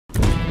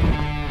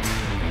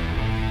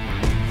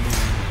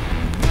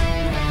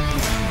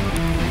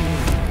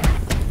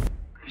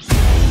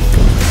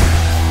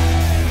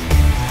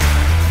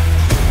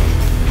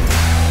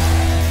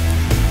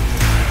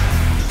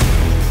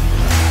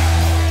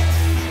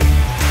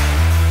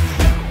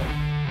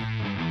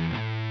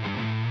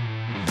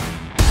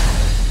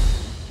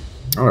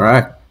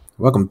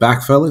Welcome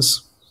back,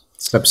 fellas.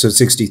 It's episode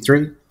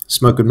 63,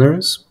 Smoke and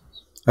Mirrors.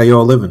 How you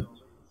all living?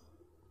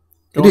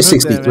 It is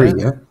 63,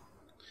 yeah?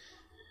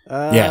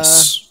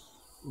 Yes.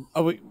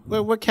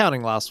 We're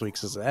counting last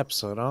week's as an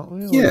episode, aren't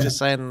we? Yeah. We're just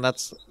saying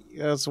that's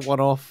a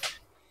one-off.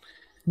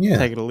 Yeah.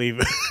 Take it or leave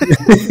it.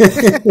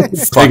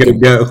 Take it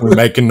and go. We're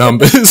making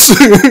numbers.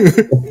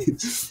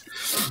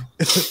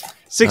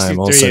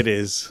 63 it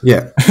is.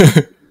 Yeah.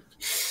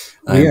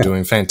 I am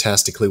doing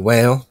fantastically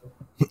well.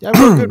 Yeah,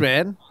 we're good,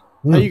 man.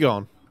 How you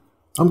going?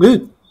 I'm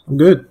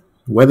good.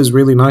 Weather's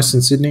really nice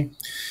in Sydney.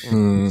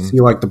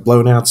 See like the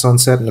blown out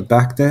sunset in the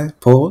back there.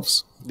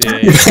 Pause.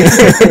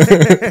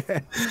 Yeah.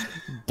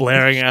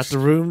 Blaring out the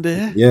room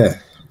there. Yeah.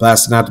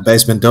 Blasting out the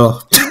basement door.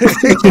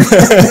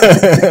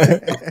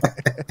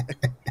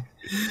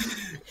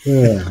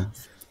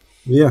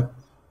 Yeah.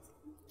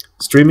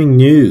 Streaming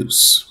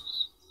news.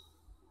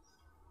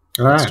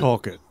 All right. Let's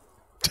talk it.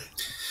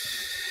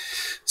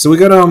 So we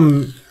got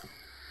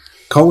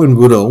Colin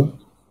Woodall,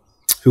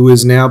 who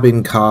has now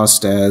been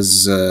cast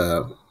as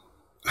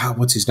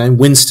what's his name?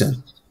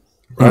 Winston,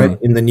 right?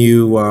 In the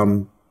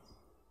new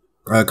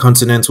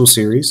Continental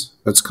series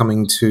that's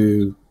coming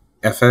to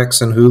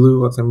FX and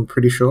Hulu, I'm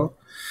pretty sure.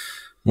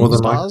 More than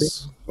likely.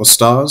 Or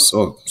Stars,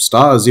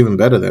 even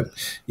better then.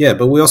 Yeah,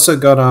 but we also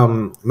got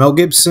Mel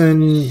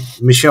Gibson,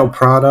 Michelle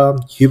Prada,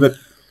 Hubert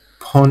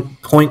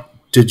Point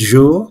de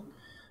Jour.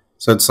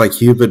 So it's like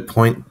Hubert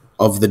Point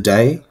of the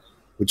Day,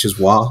 which is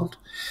wild.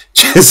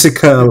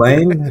 Jessica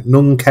Lange,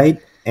 Nung Kate,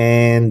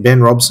 and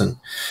Ben Robson.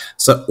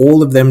 So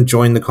all of them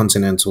joined the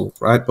Continental,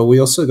 right? But we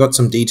also got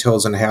some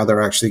details on how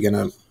they're actually going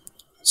to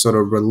sort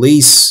of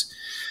release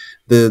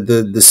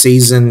the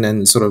season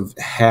and sort of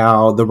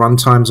how the run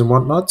times and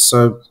whatnot.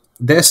 So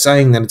they're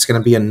saying that it's going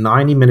to be a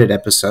 90-minute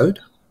episode,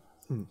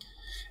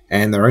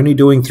 and they're only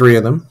doing 3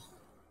 of them,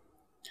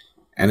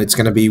 and it's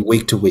going to be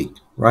week to week,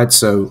 right?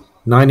 So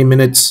 90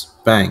 minutes,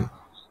 bang.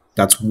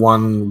 That's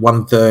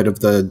one third of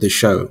the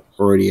show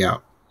already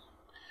out,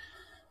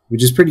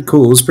 which is pretty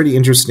cool. It's pretty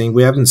interesting.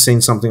 We haven't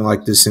seen something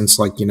like this since,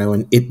 like,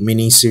 an It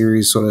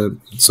mini-series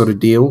sort of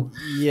deal.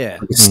 Yeah.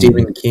 Like a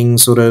Stephen King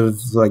sort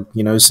of, like,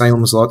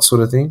 Salem's Lot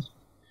sort of thing.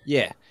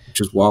 Yeah.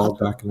 Which was wild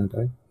back in the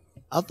day.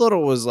 I thought it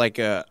was like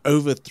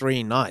over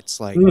 3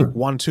 nights, like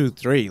 1, 2,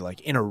 3,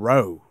 like in a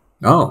row.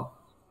 Oh.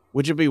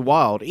 Which would be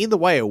wild. Either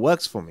way, it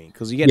works for me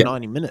because you get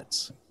 90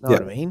 minutes. Know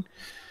what I mean?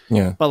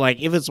 Yeah. But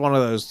like if it's one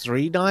of those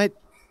 3-night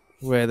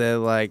where they're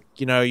like,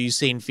 you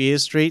seen Fear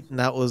Street and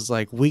that was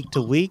like week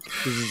to week.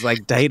 This is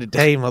like day to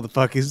day,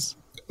 motherfuckers.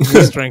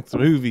 Strength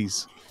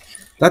movies.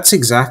 That's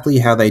exactly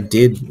how they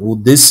did. Well,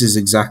 this is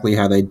exactly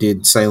how they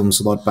did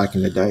Salem's Lot back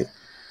in the day.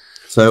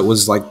 So it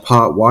was like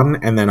part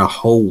 1, and then a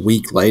whole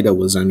week later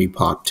was only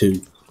part 2.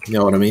 You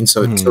know what I mean?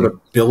 So it sort of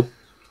built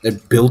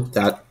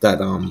that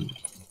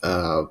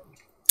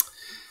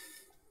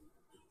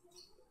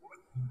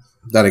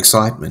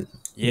excitement.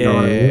 Yeah. You know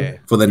what I mean?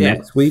 For the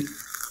next week.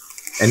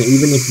 And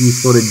even if you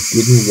sort of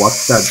didn't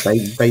watch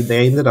that,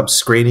 they ended up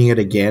screening it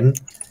again,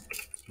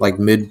 like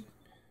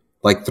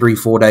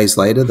 3-4 days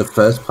later, the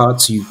first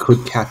part, so you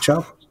could catch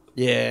up.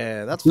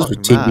 Yeah, that's this was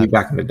fucking TV mad.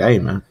 back in the day,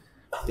 man.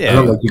 Yeah, I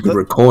don't think you could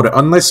record it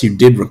unless you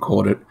did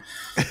record it.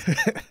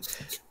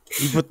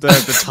 You put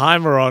the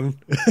timer on.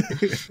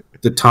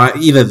 The time,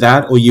 either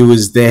that or you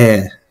was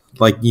there,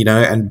 like,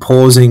 and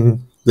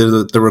pausing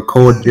the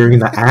record during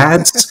the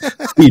ads.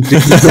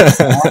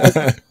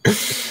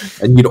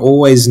 And you'd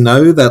always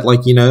know that,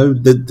 like,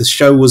 the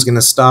show was going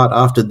to start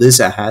after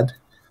this ad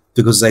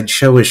because they'd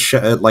show a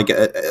show, like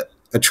a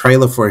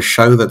trailer for a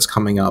show that's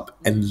coming up,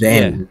 and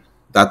then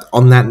that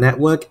on that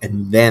network,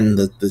 and then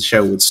the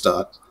show would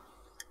start.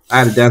 I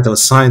had it down to a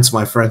science,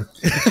 my friend.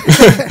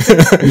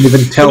 You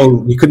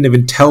couldn't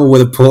even tell where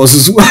the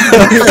pauses were.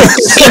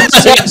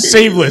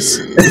 Seamless.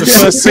 The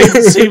first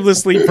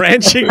seamlessly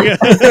branching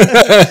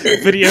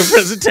video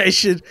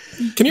presentation.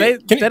 They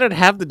don't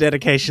have the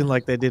dedication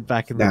like they did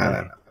back in the day.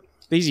 No.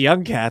 These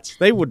young cats,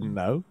 they wouldn't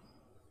know.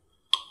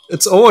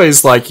 It's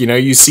always like,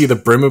 you see the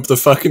brim of the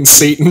fucking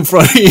seat in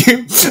front of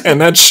you, and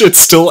that shit's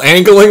still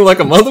angling like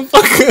a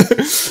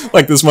motherfucker.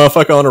 Like this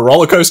motherfucker on a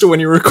roller coaster when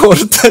you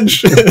recorded that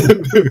shit.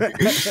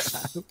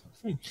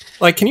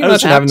 Like, can you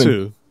imagine having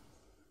the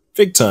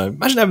big time?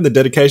 Imagine having the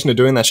dedication to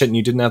doing that shit and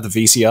you didn't have the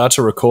VCR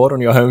to record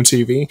on your home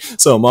TV.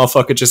 So a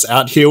motherfucker just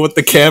out here with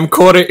the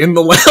camcorder in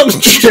the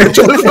lounge.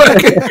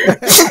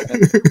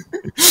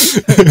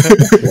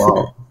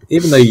 Wow.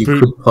 Even though you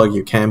could plug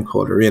your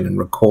camcorder in and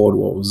record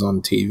what was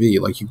on TV,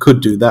 like, you could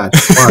do that.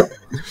 But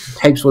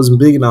tapes wasn't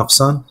big enough,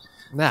 son.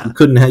 Nah. You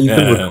couldn't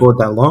record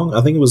that long.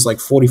 I think it was like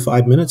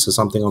 45 minutes or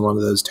something on one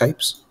of those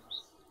tapes.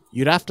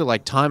 You'd have to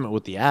like time it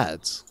with the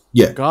ads.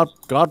 Yeah.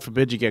 God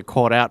forbid you get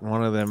caught out in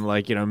one of them,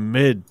 like,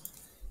 mid,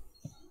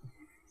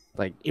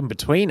 like in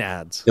between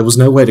ads. There was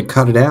no way to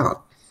cut it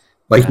out.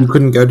 Like, you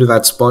couldn't go to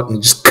that spot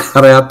and just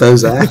cut out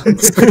those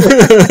ads.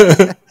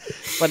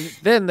 But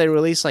then they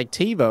released like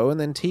TiVo, and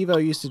then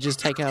TiVo used to just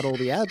take out all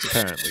the ads,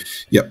 apparently.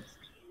 Yep.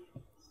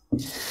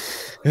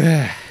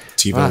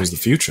 TiVo was the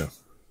future.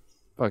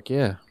 Fuck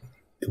yeah.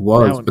 It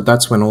was, but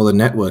that's when all the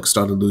networks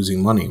started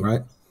losing money,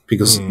 right?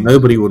 because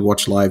nobody would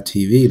watch live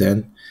TV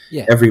then.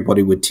 Yeah.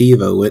 Everybody would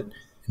TiVo it.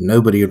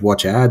 Nobody would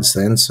watch ads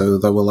then, so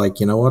they were like,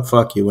 you know what,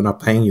 fuck you, we're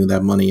not paying you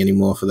that money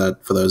anymore for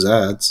those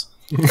ads.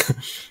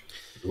 It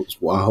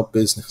was wild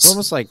business. It's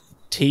almost like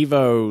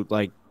TiVo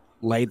like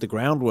laid the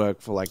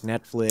groundwork for like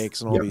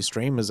Netflix and all these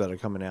streamers that are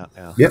coming out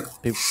now. Yep.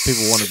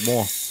 People wanted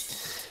more.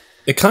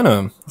 It kind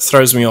of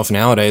throws me off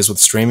nowadays with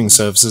streaming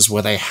services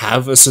where they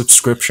have a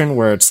subscription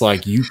where it's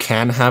like you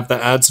can have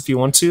the ads if you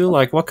want to.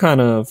 Like, what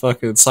kind of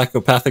fucking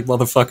psychopathic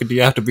motherfucker do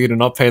you have to be to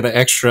not pay the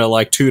extra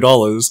like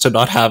 $2 to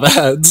not have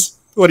ads?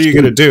 What are you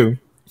going to do?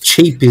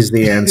 Cheap is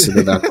the answer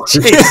to that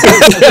question.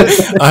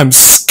 I'm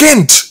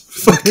skint!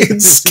 Fucking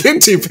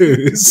skinty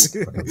poos!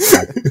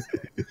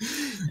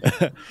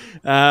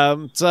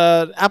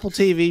 So Apple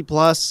TV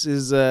Plus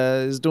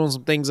is doing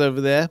some things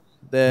over there.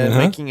 They're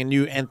making a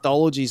new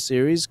anthology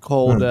series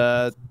called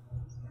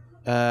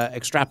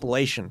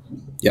Extrapolation.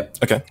 Yep.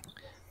 Okay.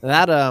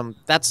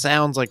 That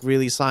sounds like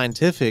really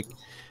scientific,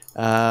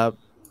 but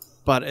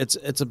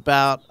it's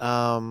about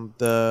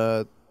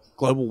the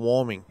global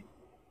warming.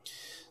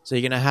 So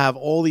you're gonna have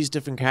all these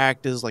different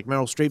characters. Like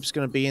Meryl Streep's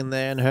gonna be in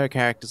there, and her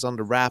character's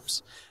under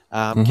wraps.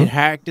 Kit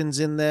Harington's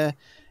in there,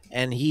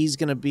 and he's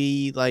gonna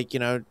be like, you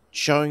know,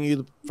 showing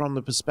you from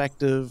the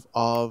perspective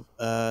of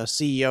a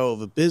CEO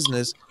of a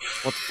business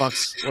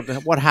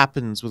what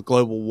happens with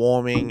global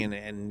warming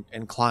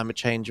and climate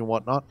change and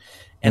whatnot.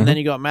 And then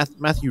you got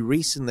Matthew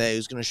Rhys in there,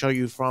 who's going to show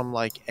you from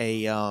like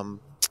a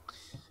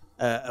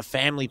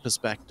family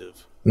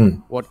perspective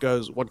what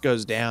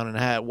goes down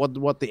and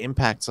what the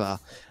impacts are.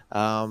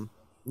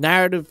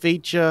 Narrative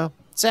feature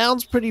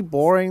sounds pretty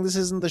boring. This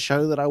isn't the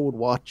show that I would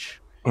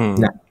watch. No. You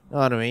know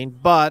what I mean?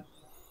 But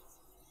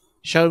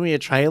show me a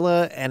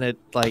trailer and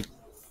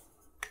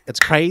it's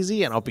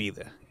crazy and I'll be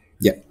there.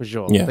 Yeah. For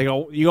sure. Yeah.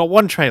 You got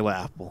one trailer,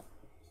 Apple.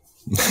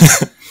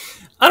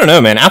 I don't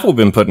know, man. Apple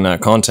been putting out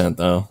content,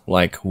 though.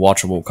 Like,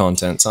 watchable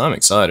content. So I'm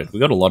excited.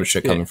 We got a lot of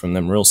shit coming from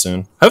them real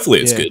soon.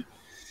 Hopefully it's good.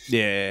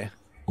 Yeah.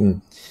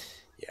 Mm.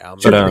 Yeah.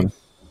 Meryl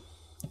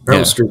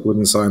Streep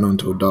wouldn't sign on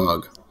to a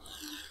dog.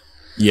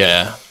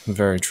 Yeah.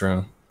 Very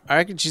true. I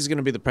reckon she's going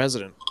to be the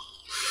president.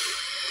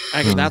 I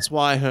reckon that's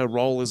why her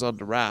role is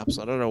under wraps.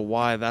 I don't know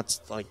why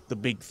that's like the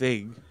big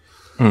thing.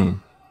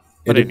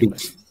 But anyway.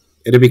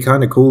 It'd be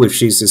kind of cool if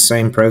she's the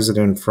same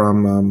president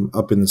from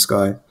Up in the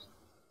Sky.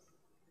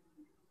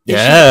 Is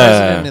she the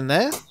president in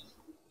there?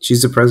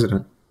 She's the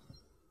president.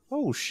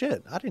 Oh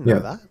shit! I didn't know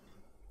that.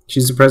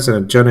 She's the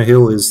president. Jonah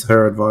Hill is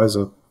her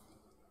advisor.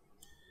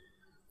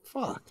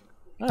 Fuck.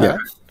 Yeah. Right.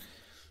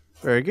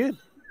 Very good.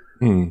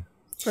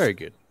 Very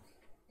good.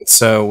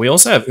 So we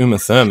also have Uma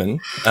Thurman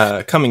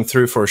coming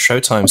through for a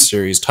Showtime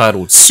series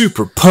titled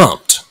Super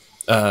Pumped.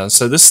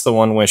 So this is the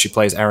one where she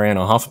plays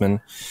Ariana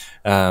Huffman,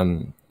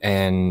 and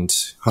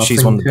Huffington?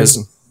 she's one of the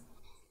business.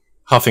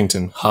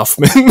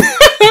 Huffman.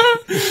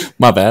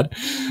 My bad.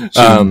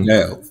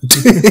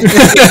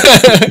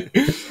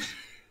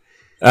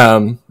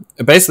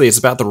 Basically, it's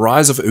about the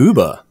rise of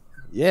Uber.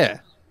 Yeah.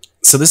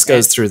 So this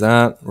goes through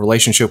that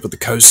relationship with the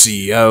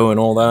co-CEO and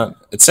all that.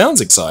 It sounds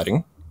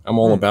exciting. I'm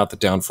all about the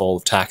downfall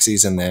of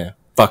taxis and their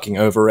fucking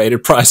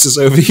overrated prices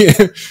over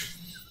here.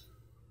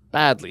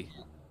 Badly.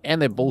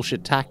 And their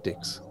bullshit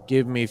tactics.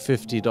 Give me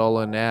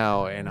 $50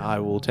 now and I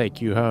will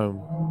take you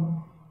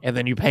home. And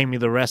then you pay me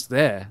the rest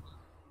there.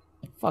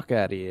 Fuck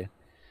out of here.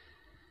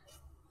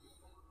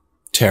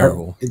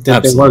 Terrible. There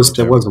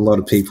was a lot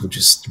of people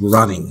just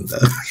running though.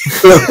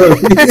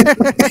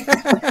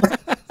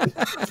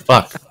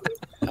 Fuck.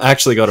 I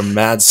actually got a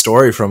mad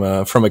story from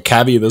a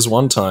cabbie this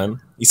one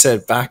time. He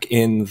said back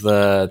in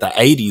the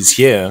 80s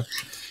here,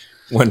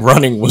 when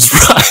running was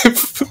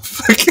rife,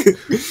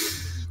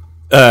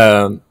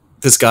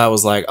 this guy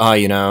was like,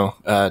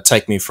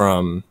 take me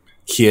from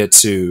here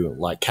to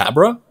like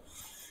Cabra. And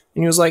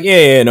he was like,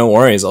 yeah, no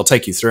worries, I'll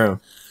take you through.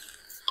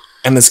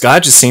 And this guy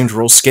just seemed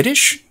real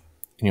skittish.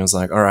 And he was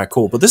like, all right,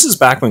 cool. But this is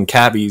back when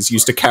cabbies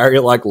used to carry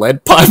like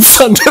lead pipes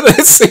under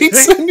their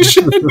seats and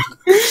shit.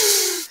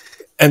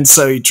 And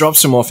so he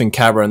drops him off in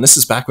Cabra, and this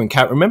is back when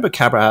remember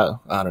Cabra?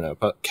 I don't know,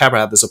 but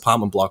Cabra had this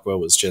apartment block where it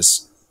was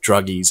just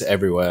druggies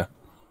everywhere.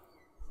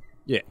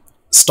 Yeah.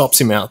 Stops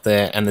him out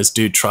there, and this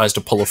dude tries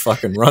to pull a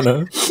fucking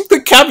runner.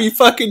 The cabbie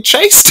fucking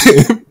chased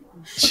him.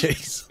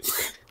 Jeez.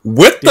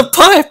 With the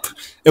pipe.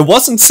 It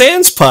wasn't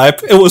Sans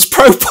pipe, it was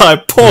Pro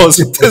Pipe.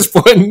 Pause at this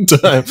point in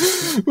time.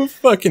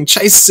 Fucking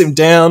chases him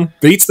down,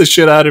 beats the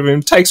shit out of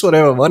him, takes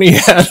whatever money he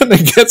had, and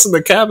then gets in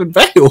the cab and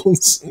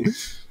bails.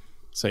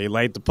 So you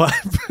laid the pipe.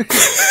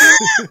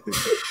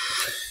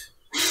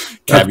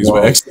 Cabbies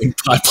were excellent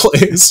pipe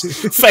players.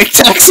 Fake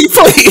taxi,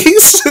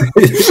 please.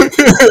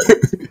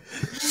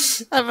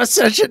 I'm a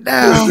search it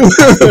now.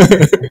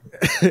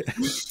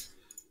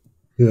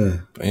 Yeah.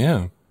 But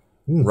yeah.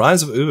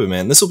 Rise of Uber,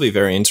 man. This will be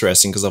very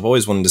interesting because I've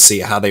always wanted to see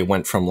how they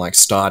went from like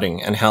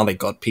starting and how they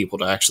got people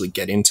to actually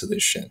get into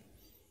this shit.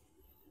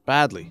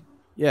 Badly.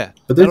 Yeah.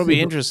 But that'll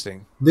be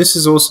interesting. This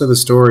is also the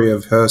story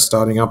of her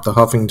starting up the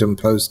Huffington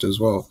Post as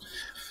well.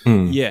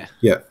 Yeah.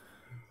 Yeah.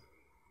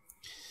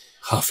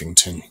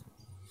 Huffington.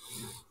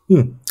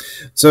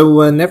 So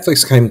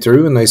Netflix came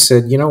through and they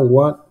said, you know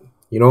what?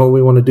 You know what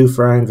we want to do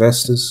for our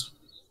investors?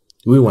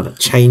 We want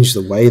to change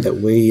the way that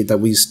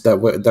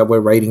we're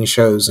rating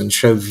shows and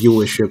show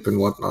viewership and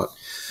whatnot.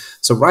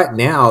 So right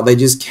now they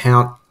just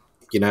count.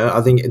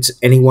 I think it's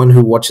anyone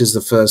who watches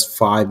the first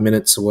 5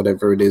 minutes or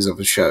whatever it is of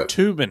a show.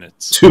 2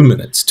 minutes. 2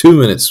 minutes. 2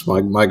 minutes.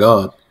 My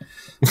God.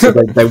 So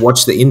they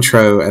watch the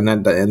intro and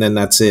then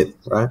that's it,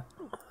 right?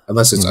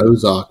 Unless it's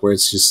Ozark, where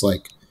it's just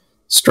like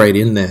straight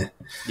in there.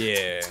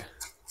 Yeah.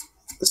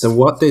 So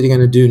what they're going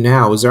to do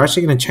now is they're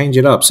actually going to change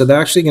it up. So they're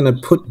actually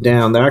going to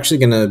they're actually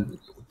going to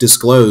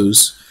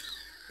disclose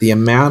the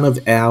amount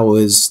of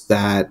hours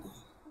that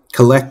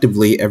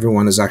collectively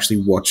everyone has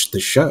actually watched the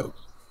show,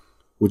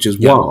 which is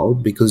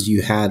wild because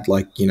you had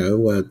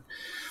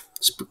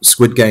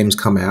Squid Games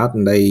come out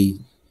and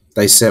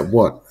they set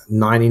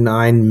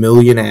 99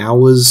 million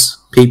hours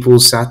people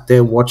sat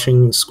there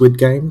watching Squid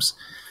Games.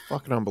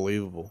 Fucking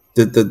unbelievable.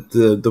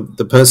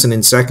 The person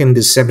in second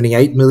is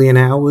 78 million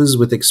hours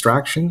with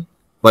Extraction.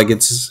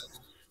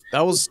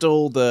 That was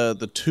still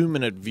the 2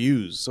 minute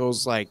views. So it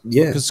was like,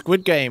 because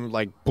Squid Game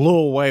blew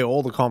away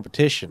all the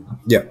competition.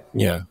 Yeah.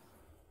 Yeah.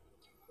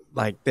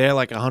 They're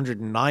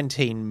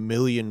 119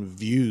 million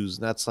views.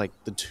 And that's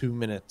the 2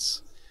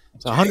 minutes.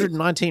 So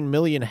 119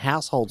 million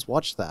households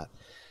watched that.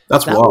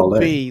 That would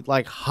be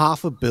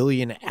 500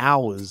 million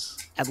hours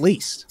at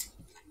least.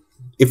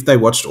 If they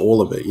watched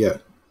all of it, yeah.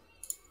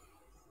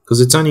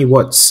 Because it's only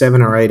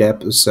 7 or 8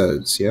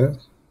 episodes, yeah?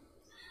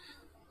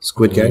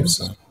 Squid Games.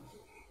 So.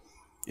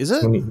 Is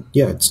it?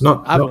 It's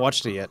not. I haven't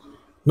watched it yet.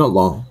 Not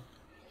long.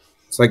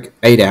 It's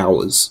 8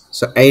 hours.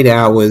 So 8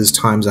 hours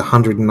times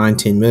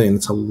 119 million.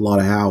 It's a lot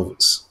of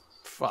hours.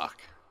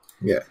 Fuck.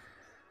 Yeah,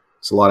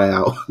 it's a lot of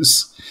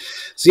hours.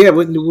 So yeah,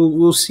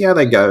 we'll see how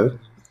they go.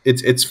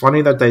 It's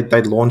funny that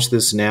they launched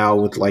this now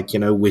with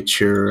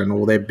Witcher and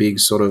all their big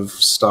sort of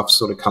stuff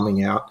sort of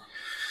coming out.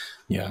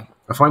 Yeah,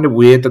 I find it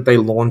weird that they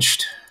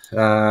launched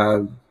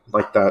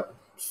that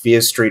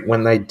Fear Street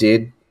when they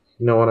did.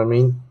 You know what I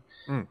mean?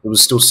 It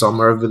was still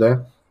summer over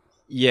there.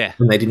 Yeah.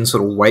 And they didn't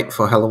sort of wait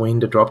for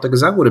Halloween to drop there,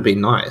 because that would have been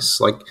nice.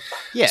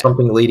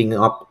 Something leading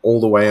up all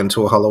the way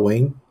until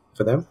Halloween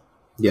for them.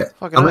 Yeah.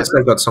 Unless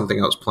they've got something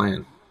else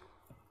planned.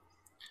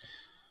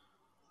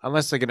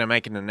 Unless they're going to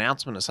make an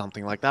announcement or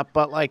something like that.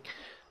 But,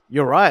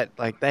 you're right.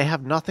 They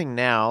have nothing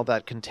now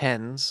that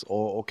contends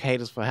or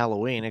caters for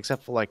Halloween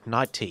except for,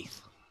 Night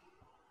Teeth.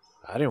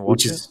 I didn't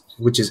watch it.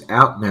 Which is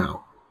out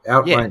now.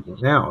 Right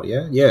now,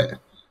 yeah? Yeah.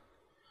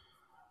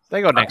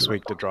 They got next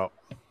week to drop.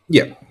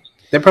 Yeah.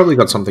 They probably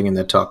got something in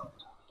their tuck.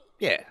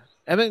 Yeah.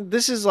 I mean,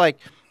 this is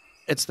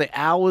it's the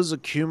hours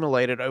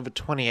accumulated over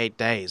 28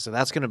 days. So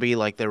that's going to be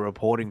their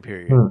reporting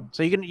period.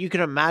 So you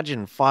can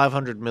imagine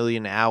 500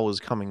 million hours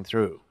coming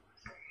through.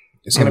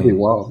 It's going to be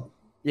wild.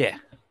 Yeah.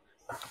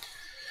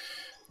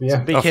 Yeah.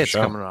 Some big hits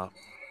coming up.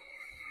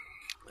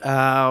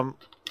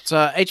 So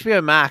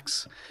HBO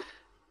Max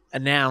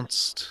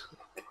announced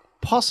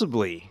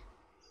possibly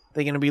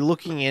they're going to be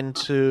looking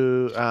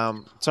into,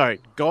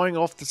 going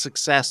off the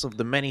success of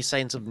The Many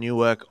Saints of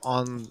Newark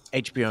on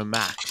HBO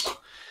Max,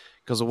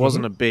 because it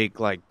wasn't a big,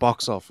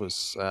 box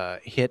office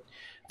hit.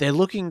 They're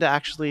looking to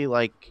actually,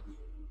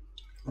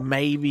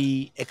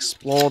 maybe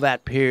explore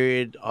that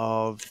period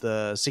of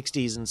the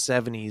 60s and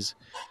 70s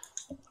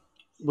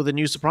with a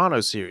new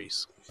Sopranos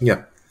series.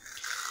 Yeah.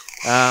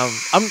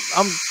 I'm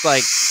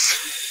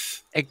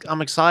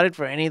excited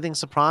for anything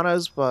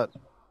Sopranos, but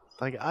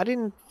I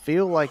didn't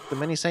feel like The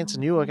Many Saints of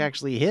Newark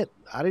actually hit.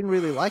 I didn't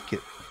really like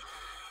it.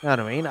 You know what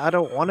I mean? I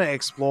don't want to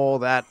explore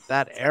that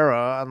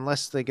era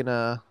unless they're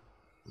gonna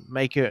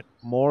make it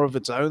more of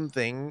its own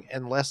thing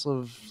and less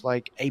of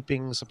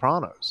aping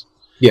Sopranos.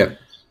 Yeah,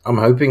 I'm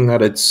hoping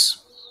that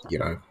it's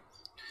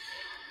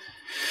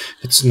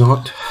it's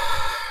not.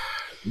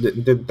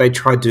 They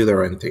try to do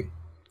their own thing.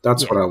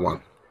 That's what I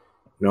want.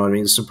 You know what I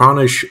mean?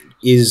 Sopranos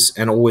is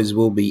and always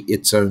will be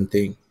its own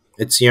thing.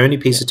 It's the only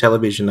piece of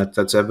television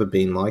that's ever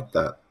been like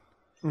that.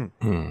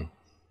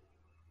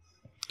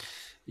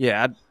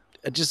 Yeah,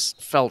 it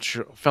just fell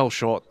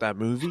short, that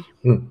movie.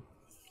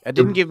 It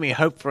didn't give me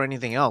hope for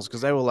anything else,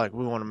 because they were like,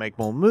 we want to make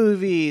more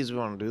movies, we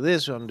want to do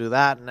this, we want to do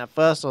that. And at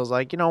first I was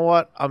like, you know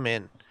what? I'm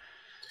in.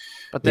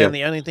 But then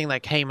the only thing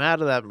that came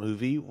out of that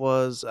movie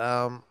was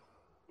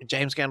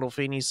James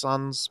Gandolfini's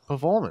son's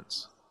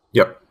performance.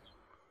 Yep.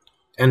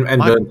 And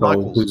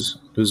Bernthal,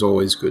 who's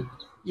always good.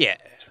 Yeah.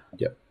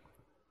 Yep.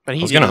 But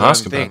I was going to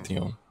ask about the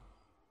old...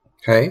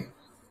 Hey?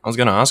 I was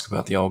going to ask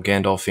about the old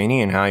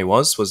Gandolfini and how he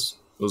was.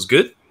 Was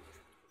good?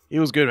 He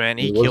was good, man.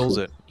 He kills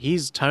it.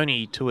 He's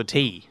Tony to a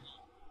T.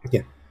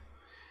 Yeah.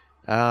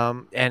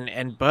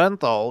 And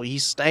Bernthal, he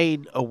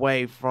stayed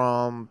away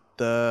from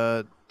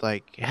the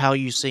how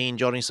you seen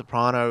Johnny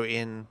Soprano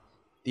in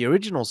the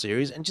original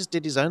series and just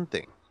did his own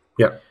thing.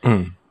 Yeah.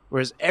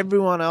 Whereas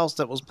everyone else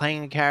that was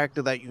playing a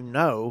character that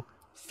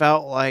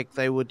felt like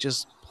they were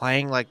just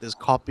playing this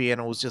copy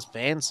and it was just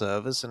fan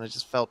service and it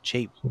just felt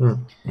cheap.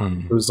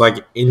 It was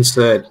like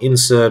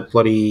insert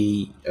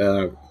bloody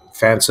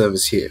fan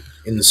service here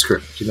in the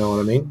script. You know what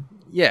I mean?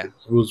 Yeah.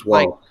 It was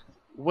wild.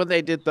 when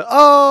they did the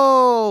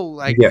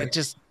like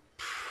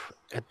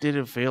it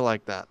didn't feel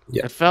like that.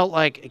 Yeah. It felt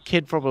like a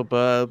kid from the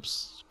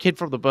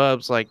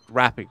burbs like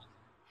rapping.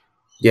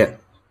 Yeah.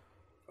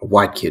 A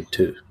white kid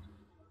too.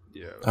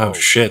 Yeah. Oh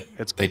shit!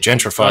 They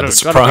gentrified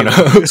The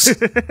gotta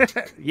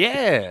Sopranos.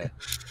 Yeah,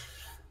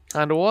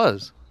 kind of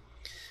was.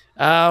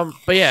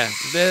 But yeah,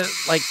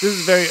 this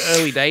is very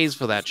early days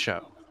for that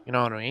show. You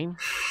know what I mean?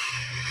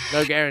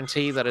 No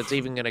guarantee that it's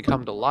even going to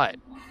come to light.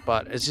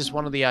 But it's just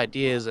one of the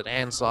ideas that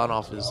Ann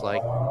Sarnoff is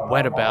like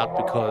wet about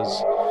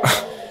because,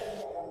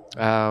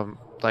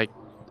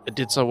 it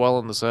did so well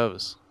in the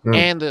service,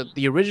 and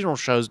the original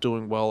show's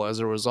doing well as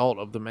a result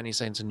of the Many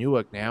Saints in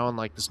Newark now, and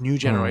like this new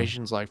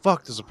generation's like,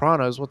 fuck The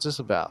Sopranos, what's this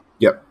about?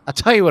 Yep. I'll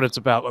tell you what it's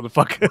about,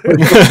 motherfucker.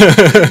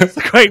 It's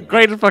the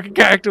greatest fucking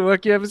character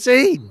work you ever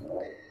seen.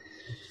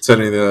 It's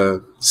only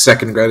the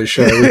second greatest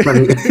show.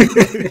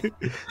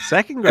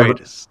 Second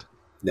greatest.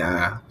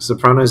 Nah,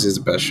 Sopranos is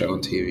the best show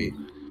on TV.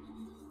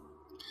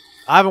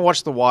 I haven't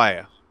watched The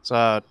Wire,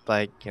 so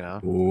like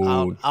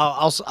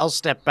I'll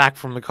step back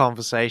from the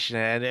conversation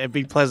and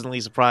be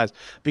pleasantly surprised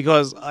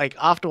because like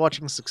after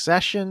watching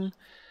Succession,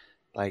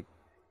 like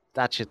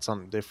that shit's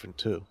something different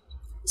too.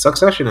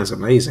 Succession is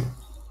amazing.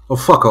 Oh,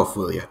 fuck off,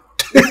 will you?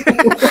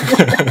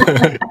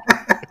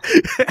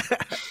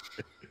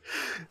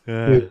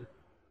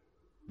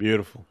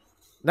 Beautiful.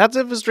 That's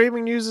it for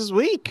streaming news this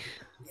week.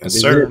 Yes,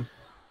 sir.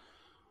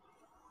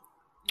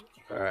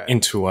 All right.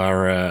 Into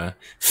our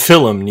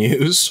film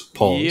news,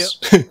 pause.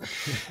 Yep.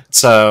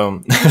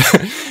 So,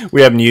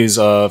 we have news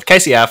of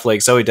Casey Affleck,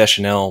 Zooey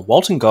Deschanel,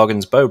 Walton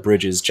Goggins, Beau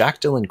Bridges,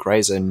 Jack Dylan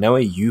Grazer,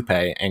 Noah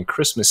Yupe, and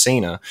Chris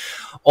Messina,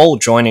 all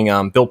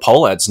joining Bill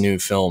Pollard's new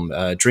film,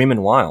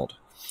 Dreamin' Wild.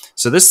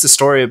 So this is the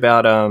story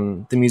about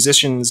the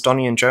musicians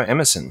Donnie and Joe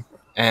Emerson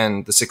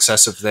and the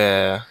success of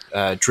their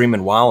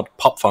Dreamin' Wild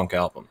pop-funk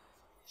album.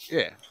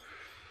 Yeah.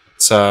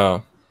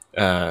 So,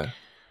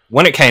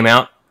 when it came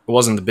out, it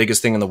wasn't the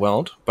biggest thing in the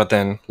world, but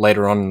then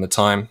later on in the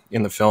time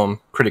in the film,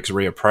 critics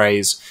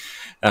reappraise,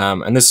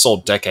 and this is all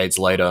decades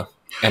later,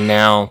 and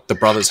now the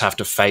brothers have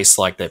to face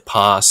like their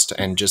past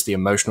and just the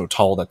emotional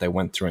toll that they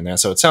went through in there.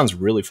 So it sounds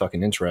really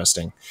fucking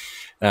interesting.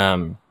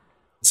 So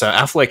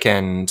Affleck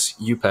and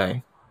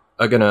Yupe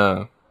are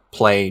gonna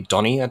play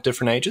Donnie at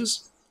different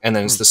ages, and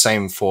then it's the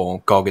same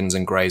for Goggins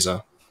and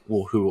Grazer,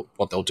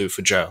 what they'll do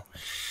for Joe.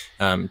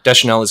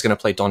 Deschanel is going to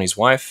play Donnie's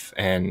wife,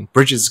 and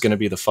Bridges is going to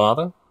be the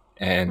father,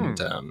 and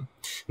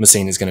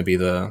Messina is going to be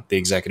the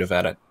executive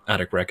at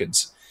Attic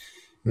Records.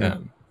 It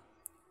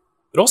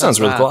all sounds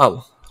really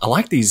cool. I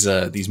like these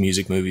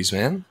music movies,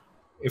 man.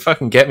 They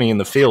fucking get me in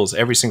the feels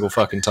every single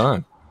fucking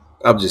time.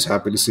 I'm just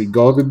happy to see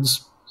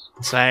Goggins.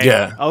 Same.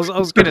 Yeah. I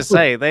was gonna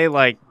say they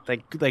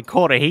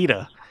caught a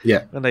heater.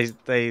 Yeah. And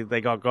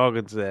they got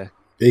Goggins there.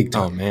 Big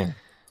time. Oh man.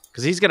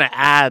 Because he's gonna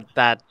add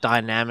that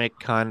dynamic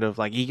kind of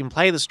like he can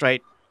play the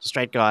straight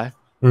guy,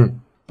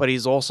 but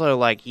he's also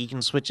like he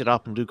can switch it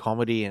up and do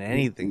comedy and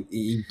anything.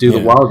 He'd do the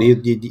wild.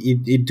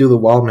 He'd do the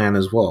wild man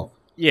as well.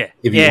 Yeah,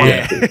 if he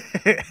wants to.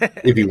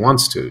 If he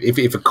wants to, if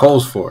it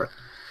calls for it,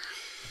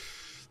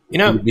 you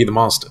know, he'd be the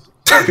monster.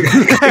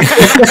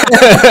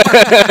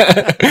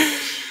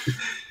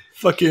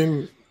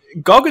 Fucking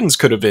Goggins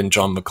could have been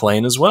John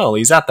McClane as well.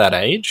 He's at that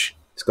age.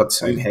 He's got the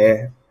same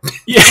hair.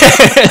 Yeah.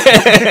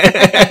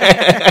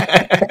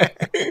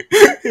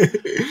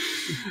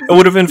 It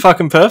would have been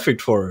fucking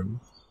perfect for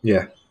him.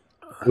 Yeah.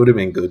 It would have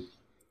been good.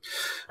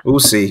 We'll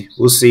see.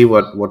 We'll see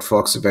what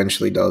Fox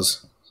eventually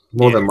does.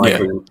 More than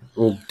likely,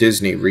 or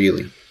Disney,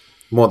 really.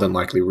 More than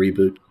likely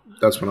reboot.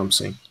 That's what I'm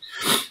seeing.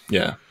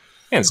 Yeah.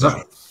 Hands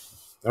down.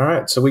 All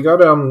right. So we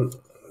got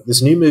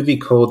this new movie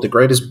called The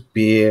Greatest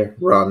Beer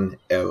Run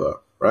Ever,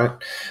 right?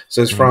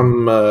 So it's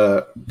from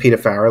Peter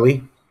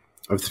Farrelly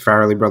of the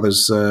Farrelly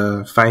Brothers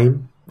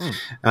fame.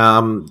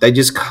 They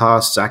just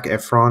cast Zac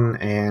Efron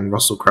and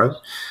Russell Crowe.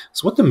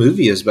 So what the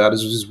movie is about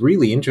is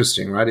really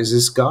interesting, right? Is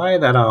this guy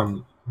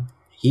that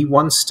he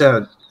wants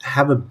to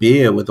have a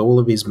beer with all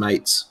of his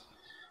mates,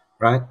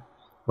 right?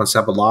 Wants to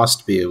have a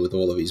last beer with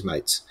all of his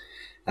mates.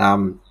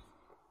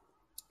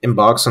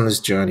 Embarks on this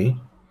journey.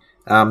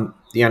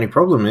 The only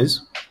problem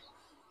is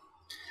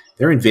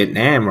they're in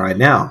Vietnam right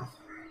now,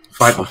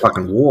 fighting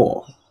fucking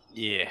war.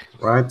 Yeah.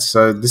 Right?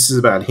 So this is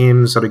about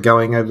him sort of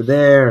going over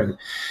there and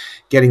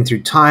getting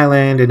through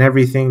Thailand and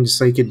everything just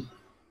so he could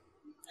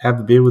have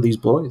a beer with these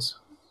boys.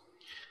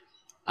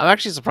 I'm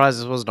actually surprised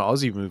this wasn't an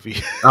Aussie movie.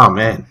 Oh,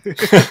 man.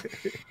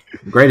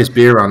 Greatest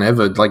beer run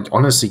ever. Like,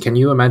 honestly, can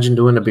you imagine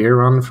doing a beer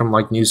run from,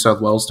 like, New South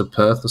Wales to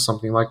Perth or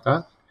something like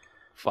that?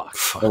 Fuck.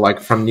 Or,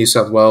 like, from New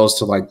South Wales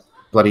to, like,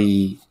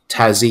 bloody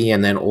Tassie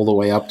and then all the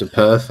way up to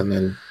Perth and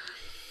then...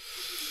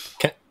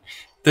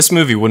 This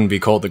movie wouldn't be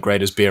called The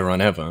Greatest Beer Run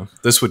Ever.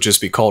 This would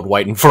just be called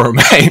Waiting for a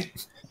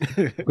Mate.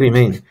 What do you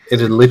mean?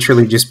 It'd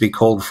literally just be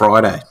called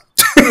Friday.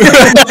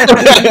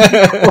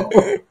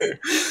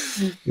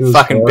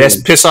 Fucking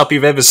best piss up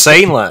you've ever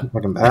seen, lad.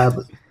 Fucking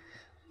badly.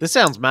 This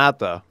sounds mad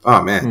though.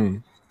 Oh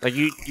man. Like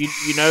you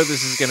know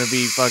this is gonna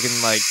be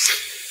fucking like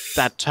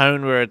that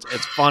tone where it's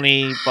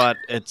funny, but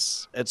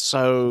it's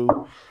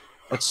so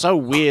It's so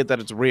weird that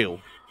it's real.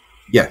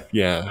 Yeah.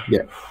 Yeah.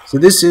 So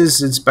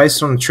it's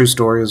based on a true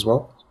story as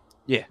well.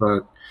 Yeah.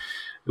 But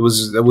there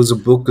was a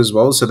book as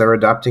well, so they're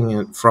adapting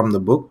it from the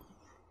book.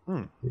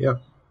 Yeah.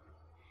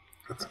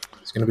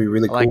 It's going to be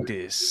really cool. I like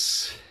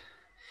this.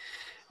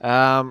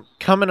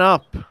 Coming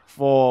up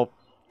for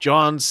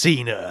John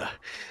Cena.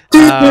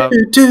 And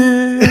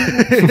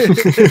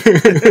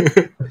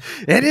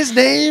his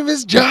name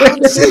is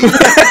John Cena.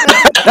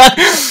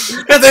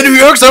 And then New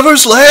York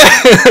SummerSlam.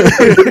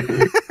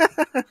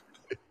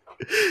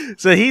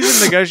 So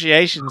he's in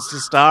negotiations to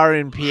star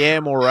in Pierre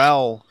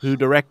Morel, who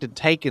directed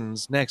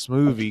Taken's next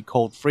movie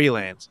called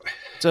Freelance.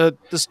 So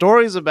the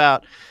story is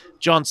about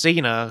John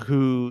Cena,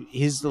 who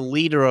is the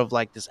leader of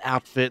like this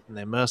outfit, and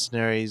they're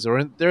mercenaries,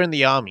 or they're in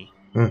the army.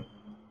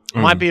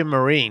 Might be a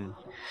Marine.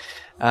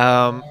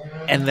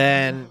 And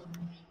then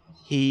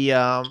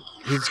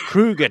his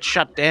crew gets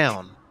shut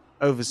down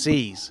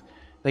overseas.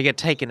 They get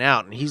taken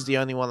out, and he's the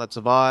only one that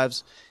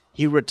survives.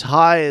 He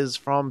retires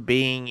from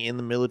being in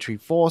the military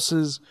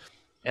forces,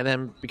 and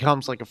then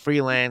becomes like a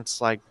freelance,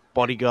 like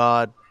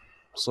bodyguard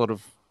sort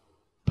of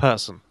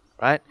person,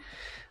 right?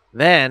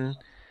 Then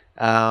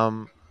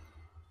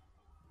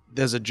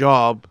there's a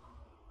job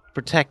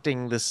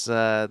protecting this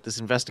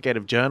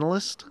investigative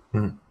journalist.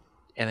 And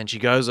then she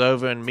goes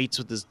over and meets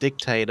with this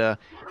dictator,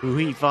 who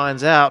he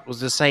finds out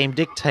was the same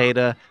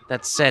dictator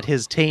that set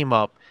his team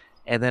up.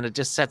 And then it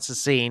just sets the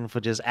scene for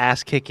just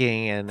ass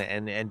kicking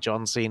and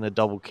John Cena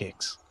double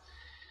kicks.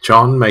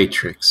 John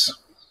Matrix.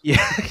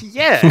 Yeah,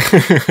 yeah.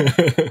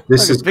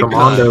 This is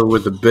Commando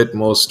with a bit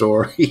more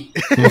story.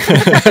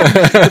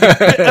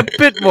 a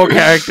bit more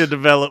character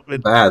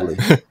development. Badly.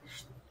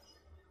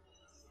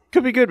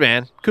 Could be good,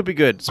 man. Could be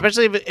good.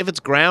 Especially if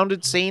it's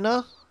grounded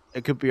Cena,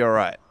 it could be all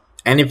right.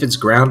 And if it's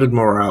grounded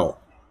morale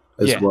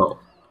as well.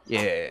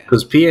 Yeah.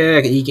 Because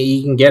Pierre,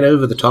 he can get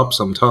over the top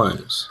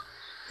sometimes.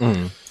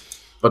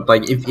 But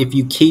like if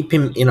you keep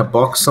him in a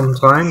box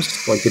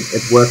sometimes, like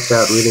it works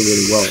out really,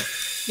 really well.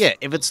 Yeah,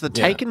 if it's the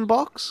Taken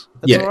box,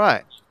 it's all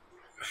right.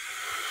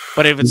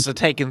 But if it's the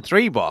Taken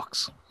 3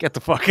 box, get the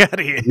fuck out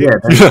of here.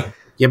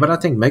 Yeah, but I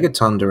think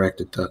Megaton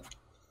directed that.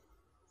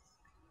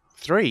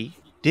 3?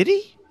 Did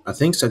he? I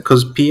think so,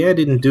 because Pierre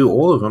didn't do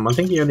all of them. I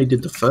think he only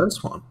did the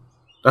first one.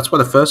 That's why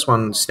the first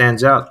one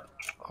stands out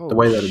the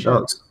way that it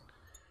does.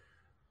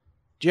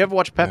 Do you ever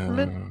watch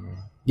Peppermint?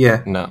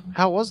 Yeah. No.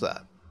 How was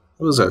that?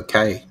 It was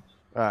okay.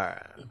 All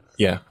right.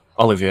 Yeah.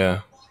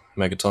 Olivier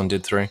Megaton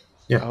did 3.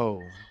 Yeah.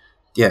 Oh.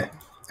 Yeah.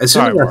 As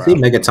soon as I see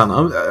Megaton,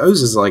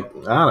 Oues is like,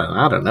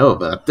 I don't know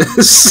about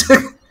this.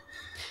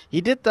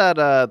 He did that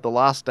The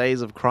Last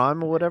Days of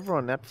Crime or whatever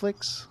on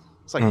Netflix.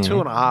 It's like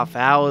 2.5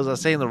 hours. I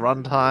seen the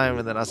runtime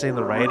and then I seen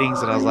the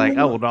ratings and I was like,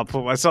 I will not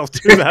put myself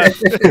through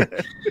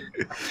that.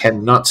 I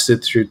cannot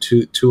sit through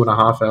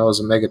 2.5 hours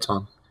of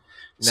Megaton.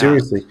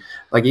 Seriously.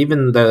 Like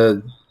even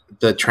the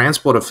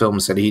Transporter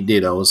films that he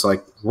did, I was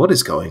like, what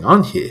is going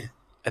on here?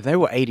 And they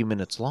were 80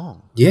 minutes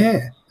long.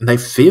 Yeah. And they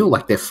feel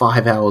like they're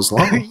 5 hours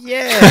long.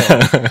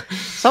 Yeah.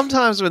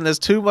 Sometimes when there's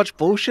too much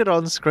bullshit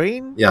on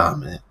screen. Yeah,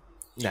 man.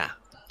 Nah.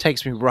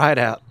 Takes me right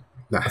out.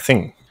 I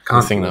think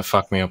the thing that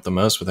fucked me up the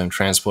most with them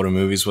Transporter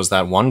movies was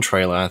that one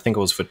trailer, I think it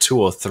was for 2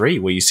 or 3,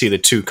 where you see the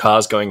 2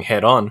 cars going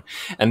head on,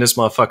 and this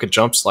motherfucker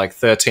jumps like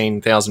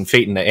 13,000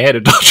 feet in the air to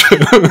dodge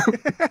him.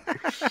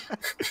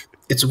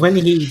 It's when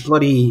he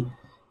bloody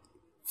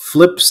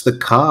flips the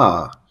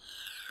car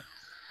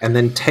and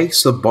then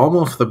takes the bomb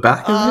off the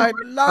back of it.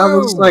 I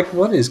was like,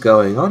 what is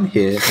going on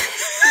here?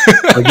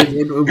 Like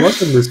it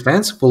wasn't as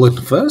fanciful in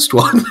the first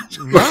one.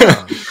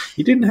 No.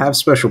 He didn't have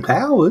special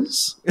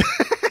powers.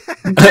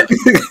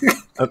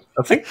 I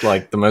think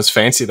like the most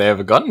fancy they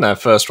ever got in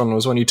that first one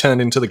was when he turned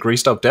into the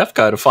greased up deaf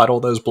guy to fight all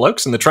those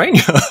blokes in the train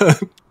yard.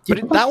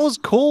 But that was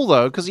cool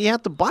though, because he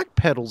had the bike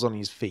pedals on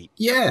his feet.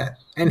 Yeah,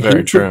 and Very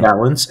he true. could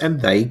balance,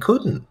 and they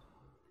couldn't.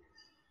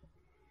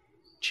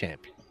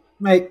 Champion.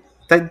 Mate,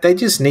 they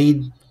just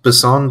need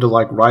Besson to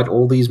like write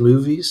all these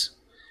movies.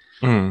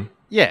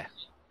 Yeah.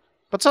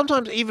 But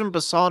sometimes even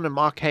Besson and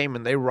Mark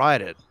Hamill, they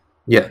write it.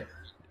 Yeah.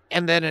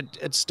 And then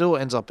it still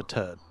ends up a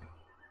turd.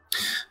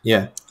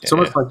 Yeah. It's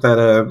almost like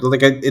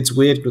that. It's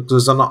weird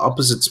because on the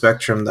opposite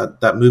spectrum,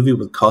 that movie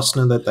with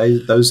Costner that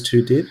those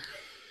two did,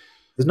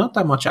 there's not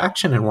that much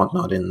action and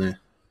whatnot in there.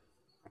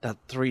 That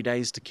 3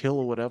 Days to Kill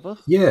or whatever?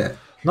 Yeah.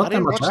 Not I that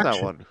didn't much watch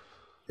action. that one.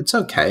 It's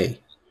okay.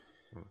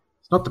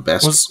 It's not the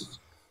best.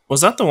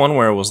 Was that the one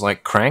where it was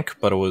like Crank,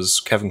 but it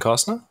was Kevin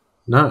Costner?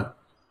 No.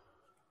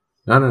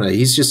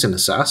 He's just an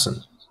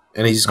assassin.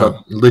 And he's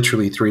got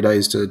literally 3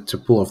 days to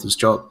pull off this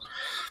job.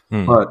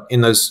 But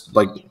in those,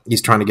 like,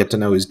 he's trying to get to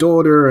know his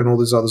daughter and all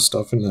this other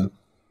stuff. And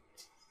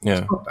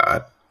it's not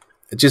bad.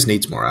 It just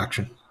needs more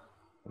action.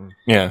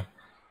 Yeah.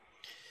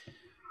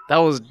 That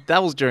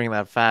was during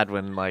that fad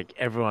when like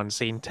everyone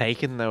seen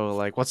Taken. They were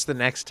like, "What's the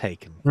next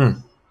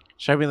Taken?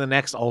 Show me the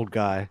next old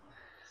guy."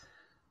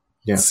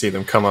 Yeah. See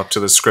them come up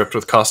to the script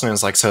with Costner and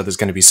it's like, so there's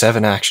going to be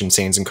 7 action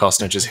scenes and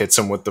Costner just hits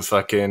him with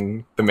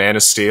the Man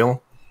of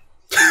Steel.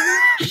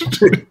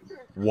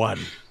 1.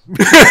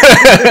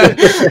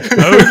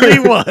 Only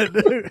one.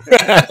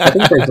 I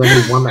think there's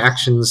only one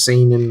action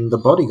scene in The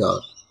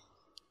Bodyguard.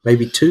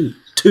 Maybe two.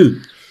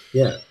 Two.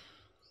 Yeah.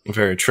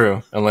 Very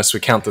true. Unless we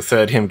count the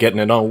third, him getting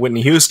it on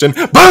Whitney Houston.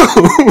 Boom!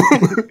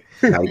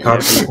 No, you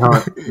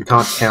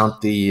can't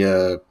count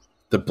the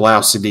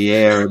blouse in the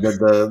air and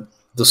then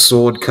the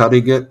sword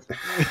cutting it.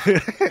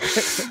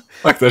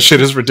 Like, that shit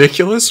is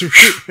ridiculous. It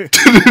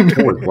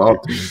was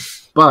wild to me.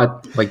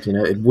 But, like, you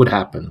know, it would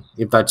happen.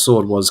 If that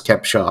sword was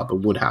kept sharp, it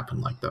would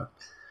happen like that.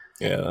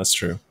 Yeah, that's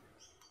true.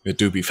 It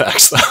do be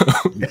facts, though.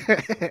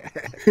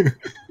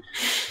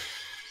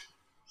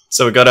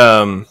 So we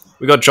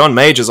got John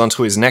Majors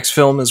onto his next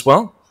film as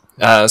well.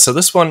 So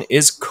this one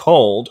is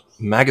called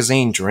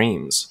Magazine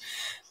Dreams.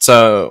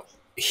 So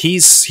he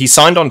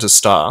signed on to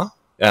star.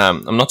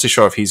 I'm not too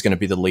sure if he's going to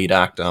be the lead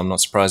actor. I'm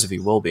not surprised if he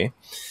will be.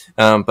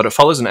 But it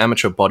follows an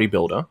amateur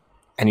bodybuilder,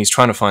 and he's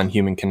trying to find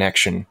human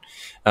connection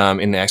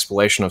in the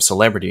exploration of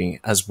celebrity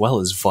as well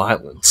as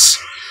violence.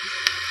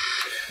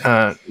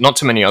 Not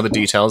too many other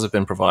details have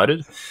been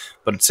provided,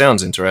 but it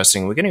sounds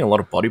interesting. We're getting a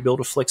lot of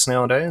bodybuilder flicks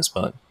nowadays,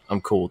 but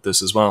I'm cool with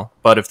this as well.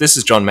 But if this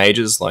is John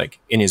Majors, like,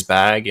 in his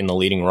bag in the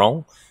leading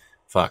role,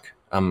 fuck,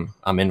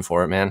 I'm in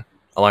for it, man.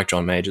 I like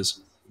John Majors.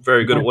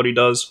 Very good at what he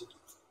does.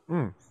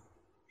 Do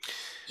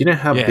you know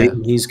how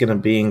big he's going to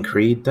be in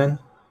Creed, then?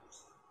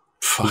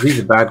 Fuck. He's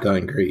the bad guy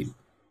in Creed.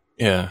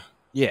 Yeah.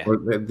 Yeah.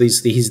 Or at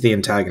least he's the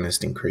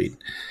antagonist in Creed.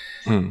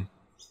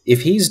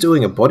 If he's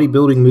doing a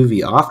bodybuilding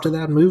movie after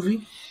that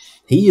movie,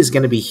 he is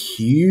going to be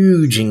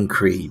huge in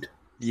Creed.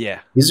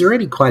 Yeah. He's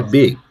already quite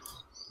big.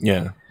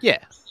 Yeah. Yeah.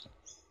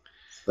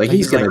 Like,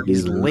 he's going to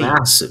be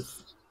massive.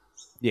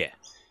 Yeah.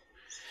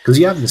 Because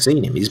you haven't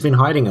seen him. He's been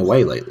hiding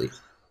away lately.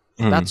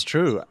 That's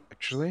true,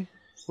 actually.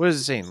 What has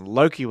it seen?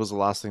 Loki was the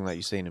last thing that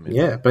you seen him in.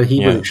 Yeah, but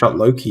he shot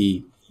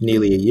Loki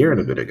nearly a year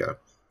and a bit ago.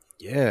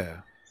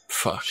 Yeah.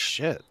 Fuck.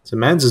 Shit. So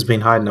Mans has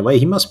been hiding away.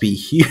 He must be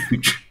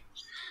huge.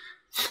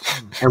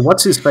 And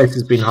what's his face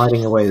has been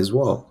hiding away as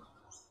well.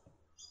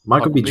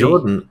 Michael B.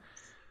 Jordan.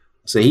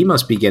 So he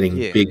must be getting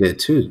bigger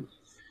too.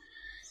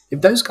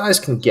 If those guys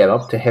can get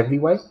up to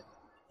heavyweight,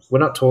 we're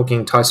not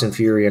talking Tyson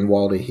Fury and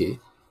Wilder here.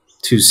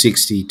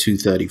 260,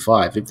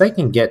 235. If they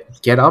can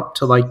get up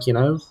to, like, you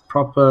know,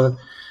 proper,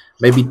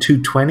 maybe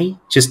 220,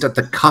 just at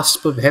the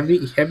cusp of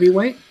heavyweight,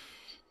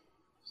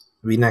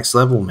 it'll be next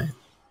level, man.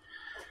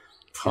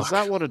 Is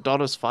that what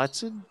Adonis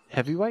fights in?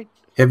 Heavyweight?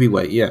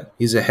 Heavyweight, yeah.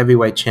 He's a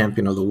heavyweight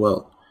champion of the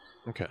world.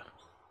 Okay.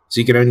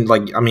 So you can only,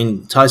 like, I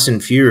mean, Tyson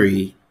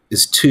Fury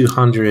is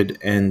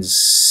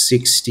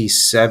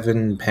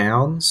 267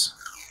 pounds.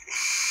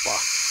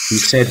 Fuck. He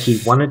said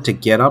he wanted to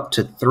get up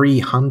to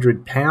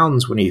 300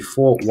 pounds when he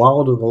fought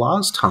Wilder the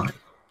last time.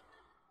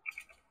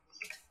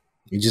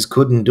 He just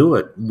couldn't do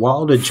it.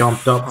 Wilder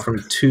jumped up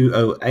from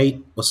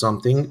 208 or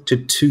something to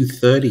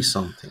 230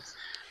 something.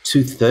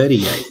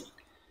 238.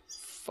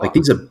 Like,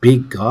 these are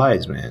big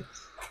guys, man.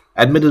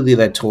 Admittedly,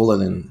 they're taller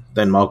than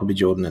Michael B.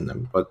 Jordan in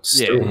them, but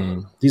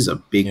still, these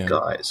are big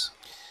guys.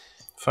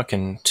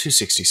 Fucking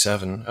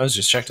 267. I was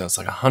just checked out. It's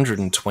like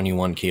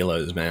 121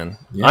 kilos, man.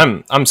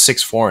 Yeah. I'm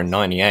 6'4" and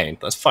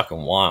 98. That's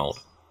fucking wild.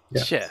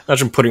 Yeah.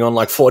 Imagine putting on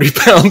like 40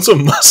 pounds of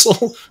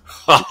muscle.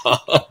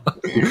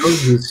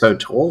 Because he's so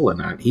tall and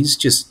that, he's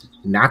just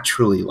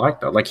naturally like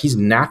that. Like, he's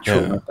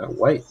natural at that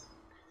weight.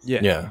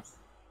 Yeah.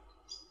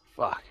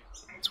 Fuck.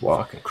 It's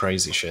wild. Fucking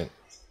crazy shit.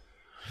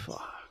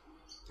 Fuck.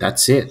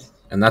 That's it.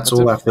 And that's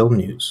all our film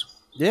news.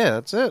 Yeah,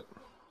 that's it.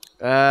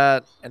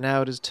 And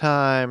now it is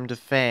time to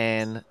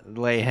fan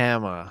Lay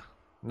Hammer.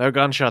 No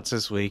gunshots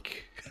this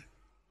week.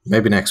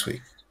 Maybe next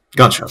week.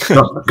 Gunshot.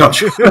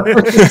 Gunshot.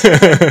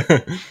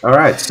 All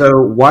right.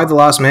 So, Why the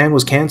Last Man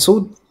was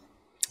cancelled,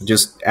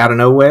 just out of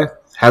nowhere.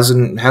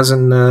 Hasn't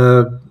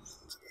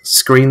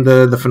screened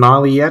the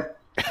finale yet.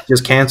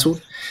 Just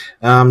cancelled.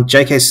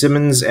 J.K.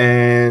 Simmons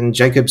and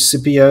Jacob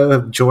Scipio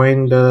have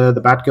joined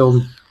the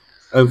Batgirl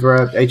over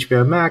at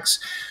HBO Max.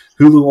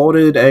 Hulu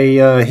ordered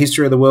a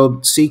History of the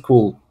World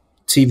sequel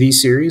TV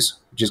series,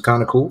 which is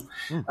kind of cool.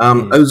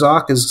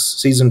 Ozark is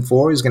season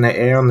 4 is going to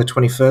air on the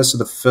 21st of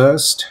the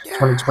 1st,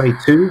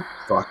 2022.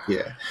 Fuck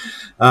yeah.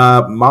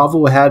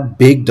 Marvel had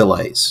big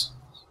delays,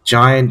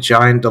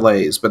 giant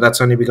delays, but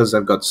that's only because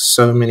they've got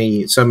so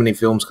many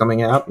films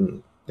coming out,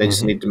 and they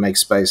just need to make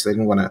space. They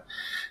didn't want to.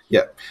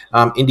 Yeah.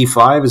 Indy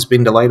 5 has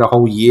been delayed a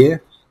whole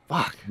year.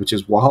 Fuck. Which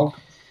is wild.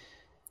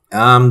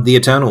 The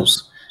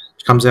Eternals,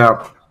 which comes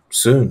out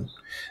soon.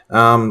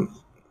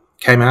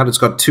 Came out. It's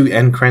got 2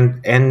 end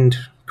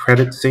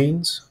credit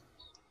scenes.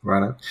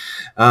 Right.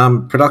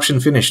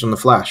 Production finished on The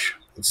Flash.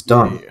 It's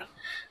done.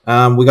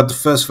 Yeah. We got the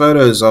first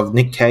photos of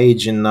Nick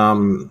Cage in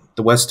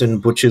the Western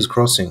Butcher's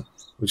Crossing,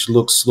 which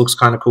looks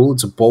kind of cool.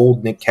 It's a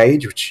bald Nick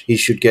Cage, which he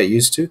should get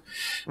used to.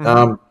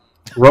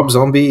 Rob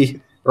Zombie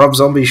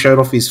showed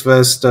off his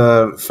first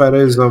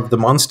photos of the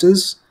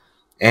monsters,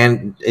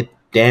 and it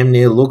damn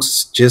near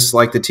looks just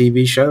like the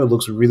TV show. It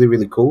looks really,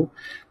 really cool.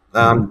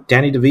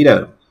 Danny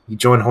DeVito, he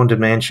joined Haunted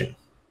Mansion.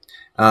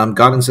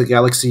 Guardians of the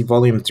Galaxy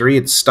Volume 3,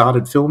 it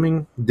started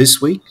filming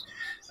this week.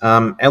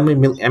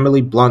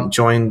 Emily Blunt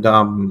joined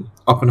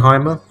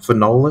Oppenheimer for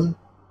Nolan.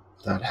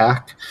 That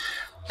hack.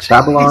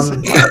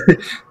 Babylon.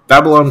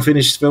 Babylon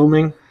finished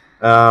filming.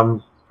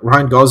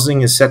 Ryan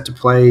Gosling is set to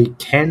play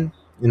Ken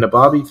in the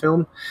Barbie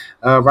film.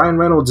 Ryan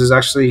Reynolds is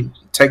actually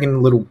taking a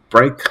little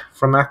break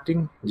from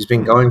acting. He's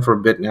been going for a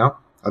bit now.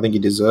 I think he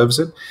deserves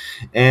it.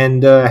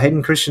 And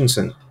Hayden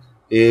Christensen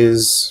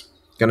is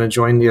going to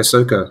join the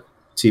Ahsoka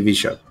TV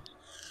show.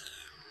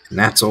 And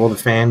that's all the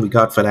fan we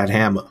got for that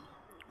hammer.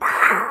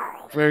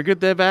 Very good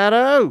there,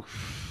 Bado.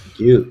 Thank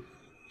you.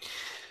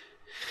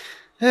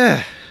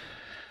 Yeah.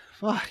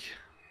 Fuck.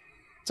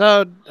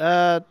 So,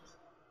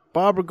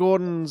 Barbara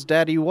Gordon's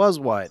daddy was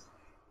white.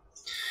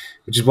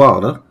 Which is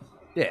wild, huh?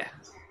 Yeah.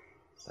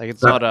 Like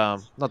it's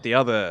not the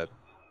other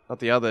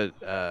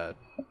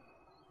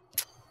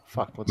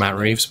fuck, what's Matt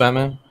Reeves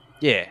Batman?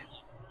 Yeah.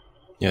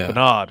 Yeah.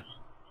 Bernard.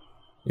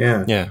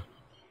 Yeah. Yeah.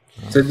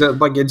 So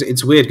like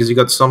it's weird because you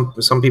got some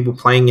people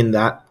playing in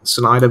that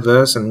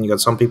Snyderverse and you got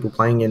some people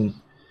playing in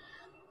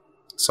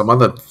some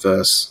other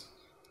verse.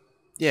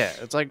 Yeah,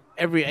 it's like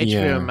every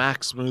HBO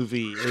Max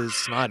movie is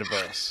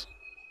Snyderverse.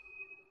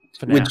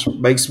 Which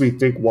makes me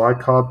think, why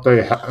can't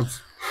they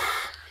have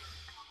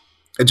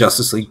a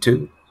Justice League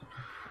 2?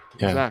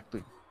 Yeah.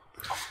 Exactly.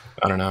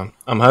 I don't know.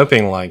 I'm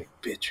hoping like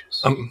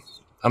Bitches. I'm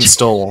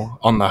still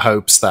on the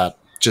hopes that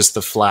just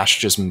the Flash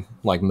just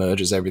like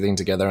merges everything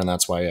together, and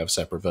that's why you have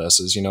separate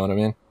verses. You know what I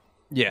mean?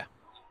 Yeah.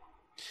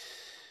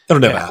 It'll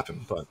never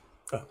happen, but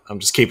I'm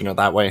just keeping it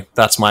that way.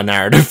 That's my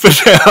narrative for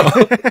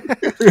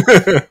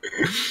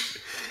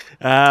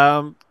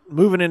now.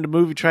 Moving into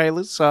movie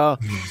trailers. So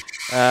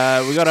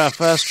we got our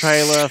first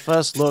trailer,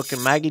 first look at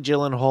Maggie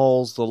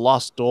Gyllenhaal's The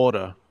Lost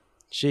Daughter.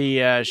 She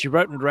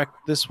wrote and directed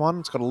this one.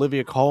 It's got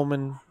Olivia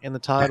Colman in the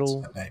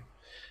title.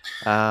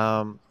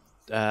 Dakota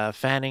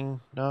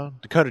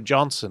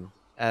Johnson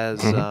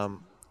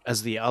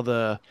as the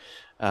other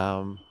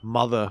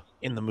mother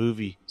in the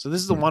movie. So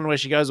this is the one where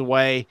she goes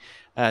away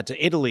to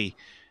Italy.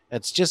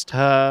 It's just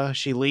her.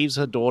 She leaves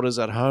her daughters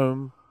at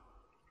home.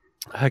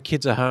 Her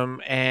kids are home,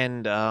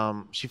 and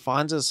she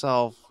finds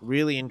herself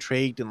really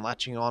intrigued and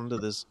latching on to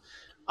this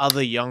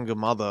other younger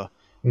mother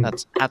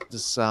that's at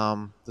this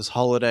this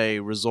holiday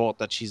resort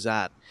that she's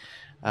at.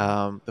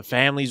 The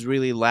family's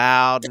really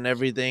loud and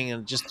everything,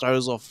 and it just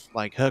throws off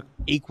like her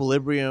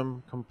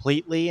equilibrium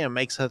completely and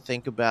makes her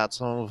think about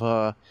some of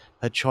her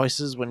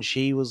choices when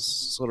she was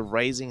sort of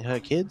raising her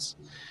kids.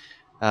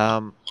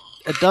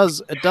 It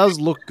does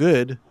look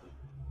good,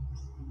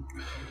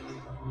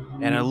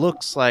 and it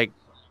looks like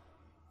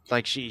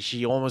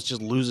she almost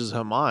just loses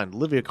her mind.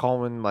 Olivia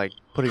Colman like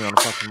putting on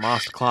a fucking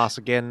masterclass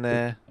again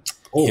there.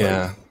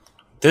 Yeah,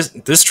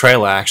 this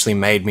trailer actually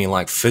made me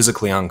like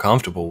physically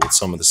uncomfortable with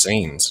some of the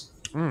scenes.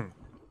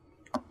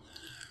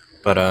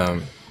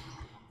 But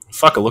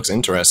fuck, it looks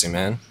interesting,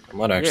 man. I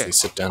might actually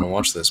sit down and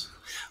watch this.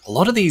 A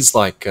lot of these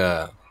like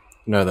the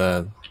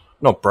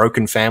not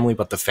Broken Family,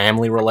 but the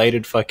family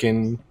related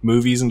fucking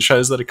movies and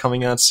shows that are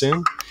coming out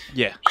soon.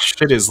 Yeah,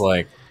 shit is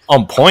like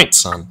on point,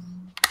 son.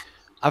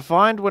 I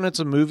find when it's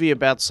a movie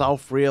about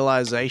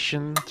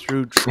self-realization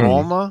through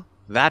trauma,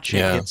 that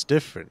shit hits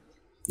different.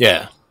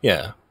 Yeah,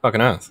 fucking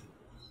earth.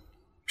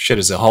 Shit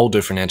is a whole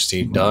different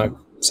entity, dog.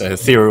 It's an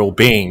ethereal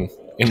being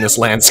in this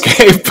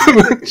landscape.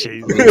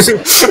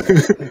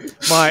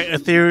 Jesus. My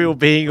ethereal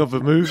being of a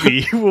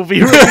movie will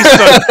be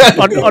released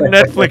on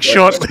Netflix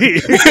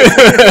shortly.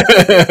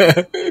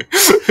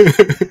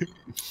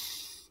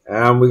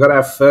 We got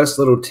our first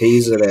little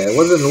teaser there. It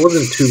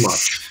wasn't too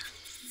much.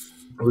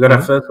 We got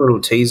our first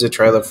little teaser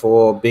trailer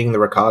for Being the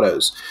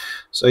Ricardos.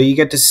 So you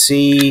get to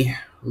see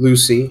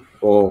Lucy,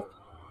 or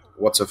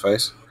what's her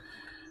face?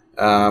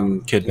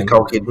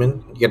 Nicole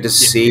Kidman. You get to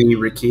see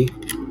Ricky,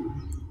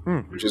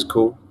 which is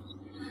cool.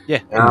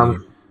 Yeah.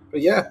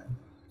 But yeah,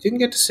 didn't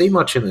get to see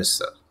much in this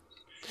though.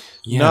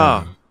 Yeah.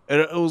 No.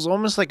 It was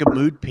almost like a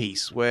mood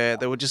piece where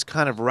they were just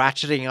kind of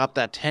ratcheting up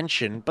that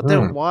tension, but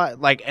then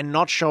and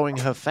not showing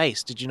her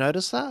face. Did you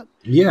notice that?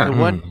 Yeah.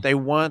 They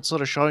weren't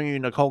sort of showing you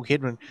Nicole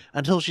Kidman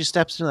until she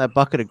steps into that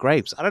bucket of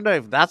grapes. I don't know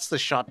if that's the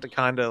shot to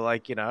kind of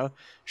like,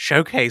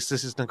 showcase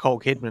this is Nicole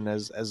Kidman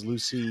as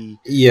Lucy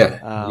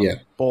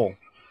Ball.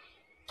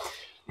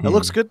 It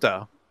looks good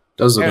though.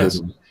 Does look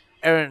good.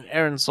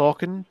 Aaron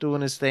Sorkin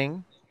doing his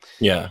thing.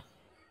 Yeah.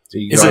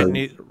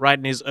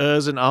 Writing his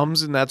ers and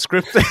ums in that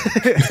script.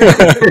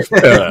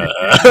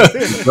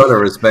 Gotta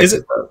respect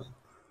it though.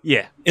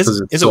 Yeah.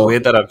 Is it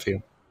weird that I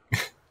feel...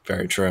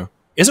 Very true.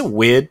 Is it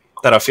weird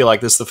that I feel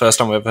like this is the first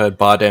time I've ever heard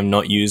Bardem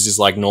not use his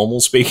like normal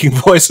speaking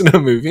voice in a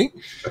movie?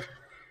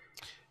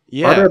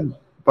 Yeah.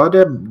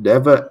 Bardem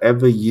never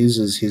ever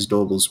uses his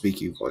normal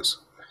speaking voice.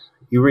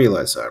 You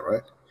realize that,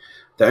 right?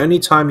 The only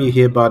time you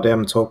hear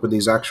Bardem talk with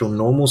his actual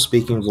normal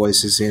speaking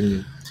voice is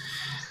in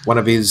one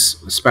of his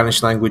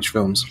Spanish language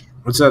films.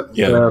 What's that?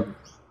 Yeah.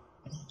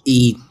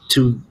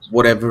 E2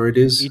 whatever it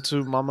is.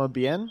 E2 Mama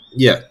Bien?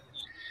 Yeah.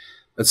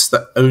 That's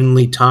the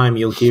only time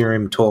you'll hear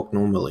him talk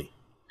normally.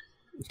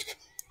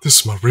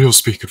 This is my real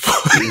speaking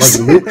voice.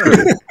 Like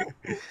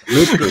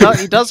literally.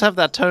 He does have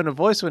that tone of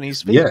voice when he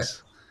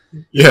speaks. Yeah.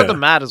 He's got the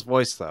maddest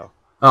voice, though.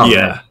 Oh, yeah.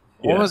 man.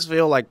 I almost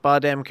feel like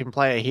Bardem can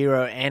play a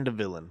hero and a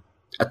villain.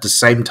 At the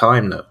same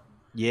time, though.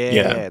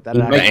 Yeah.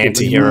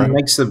 Anti-hero. He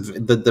makes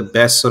the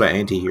best sort of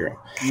anti-hero.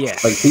 Yeah.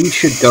 Like, he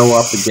should go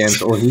up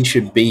against, or he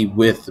should be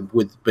with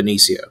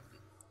Benicio,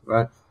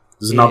 right?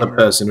 There's another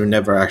person who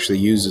never actually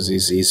uses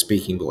his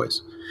speaking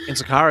voice. In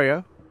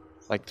Sicario,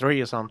 like 3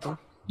 or something.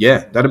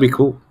 Yeah, that'd be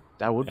cool.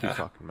 That would be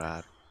fucking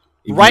mad.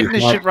 If Writing you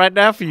this shit right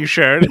now for you,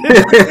 Sharon.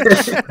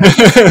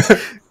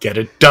 Get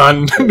it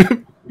done.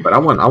 But I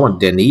want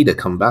Denis to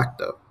come back,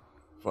 though.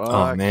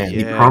 Fuck, man.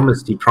 He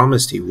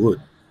promised he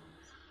would.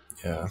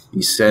 Yeah.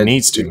 He said He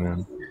needs to,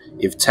 man.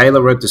 If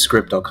Taylor wrote the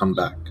script, I'll come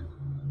back.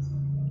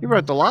 He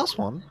wrote the last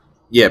one.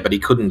 Yeah, but he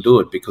couldn't do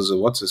it because of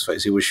what's his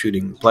face. He was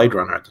shooting Blade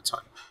Runner at the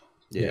time.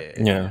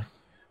 Yeah.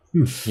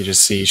 You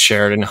just see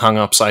Sheridan hung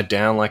upside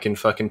down like in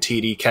fucking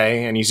TDK,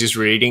 and he's just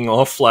reading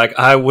off like,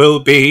 I will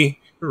be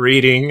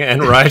reading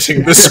and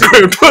writing the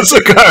script for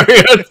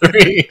Sicario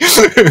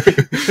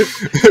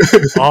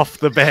 3. Off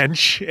the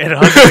bench and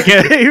on the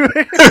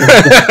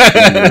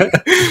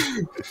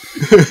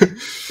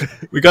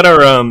game. We got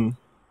a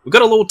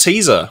little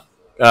teaser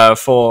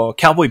for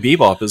Cowboy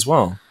Bebop as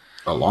well.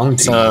 A long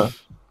time.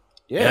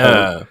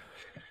 Yeah.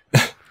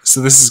 So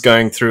this is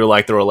going through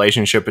like the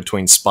relationship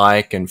between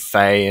Spike and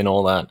Faye and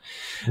all that.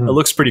 It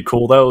looks pretty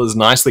cool though. It was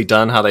nicely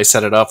done how they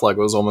set it up. Like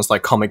it was almost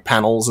like comic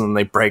panels, and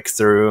they break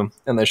through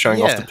and they're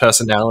showing off the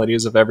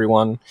personalities of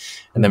everyone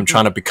and them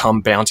trying to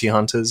become bounty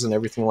hunters and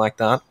everything like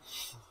that.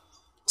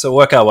 So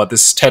work out what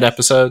this is 10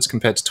 episodes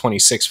compared to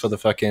 26 for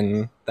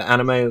the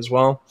anime as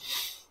well.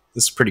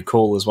 This is pretty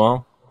cool as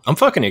well. I'm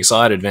fucking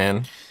excited,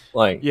 man.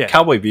 Like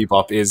Cowboy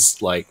Bebop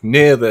is like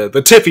near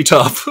the tippy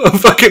top of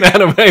fucking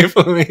anime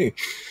for me.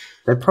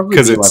 They're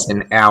probably like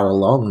an hour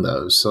long,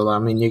 though. So, I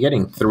mean, you're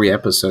getting 3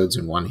 episodes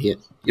in one hit.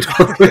 You know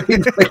what I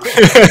mean?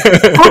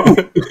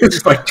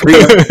 It's like 3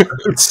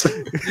 episodes.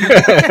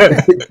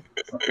 It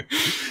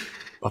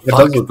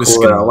does look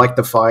cool. I like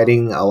the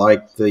fighting. I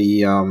like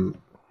the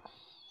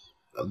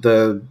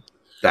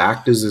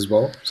actors as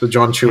well. So,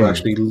 John Chu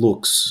actually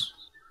looks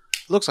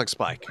like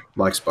Spike.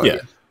 Like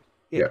Spike.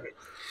 Yeah.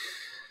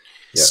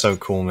 So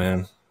cool,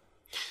 man.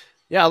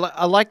 Yeah,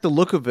 I like the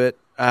look of it.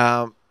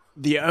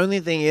 The only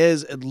thing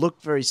is, it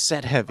looked very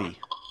set heavy.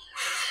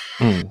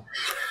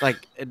 Like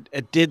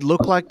it did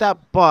look like that,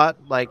 but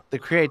like the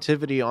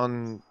creativity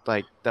on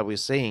like that we're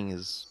seeing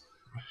is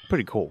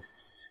pretty cool.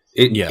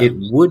 It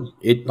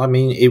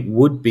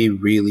would be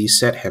really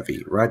set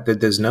heavy, right?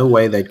 That there's no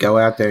way they'd go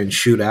out there and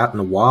shoot out in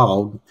the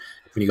wild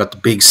when you got the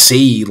big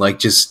sea like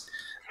just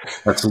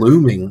that's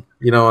looming.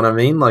 You know what I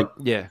mean? Like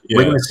we're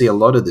going to see a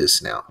lot of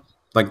this now.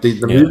 Like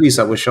the movies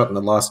that were shot in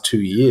the last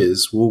 2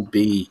 years will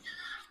be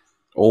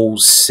all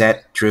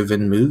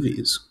set-driven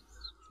movies.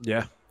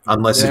 Yeah.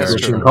 Unless it's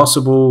Mission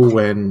Impossible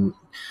when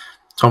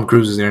Tom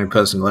Cruise is the only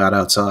person allowed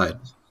outside.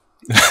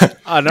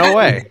 Oh, no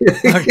way.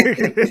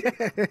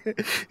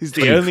 He's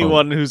the only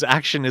one whose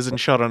action isn't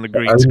shot on a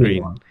green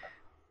screen.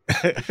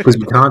 Because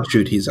we can't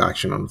shoot his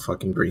action on a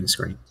fucking green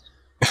screen.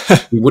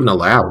 We wouldn't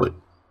allow it.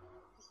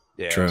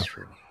 Yeah, true. That's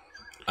true.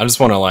 I just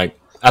want to, like,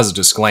 as a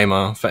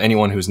disclaimer, for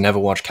anyone who's never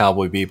watched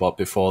Cowboy Bebop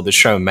before, this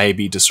show may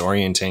be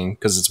disorienting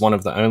because it's one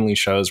of the only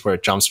shows where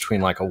it jumps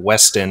between like a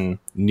Western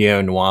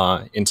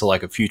neo-noir into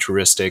like a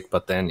futuristic,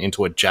 but then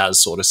into a jazz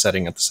sort of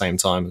setting at the same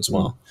time as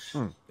well.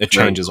 It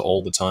changes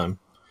all the time.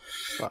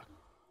 Fuck.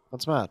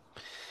 That's mad.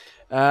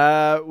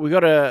 We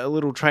got a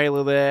little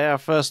trailer there. Our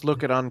first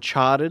look at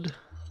Uncharted.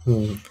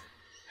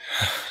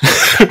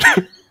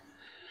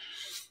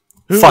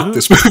 Fuck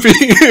this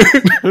movie.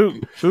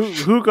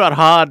 who got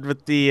hard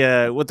with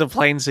the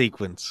plane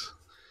sequence?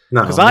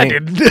 No, because I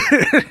didn't.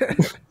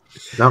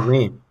 Not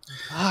me.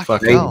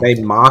 They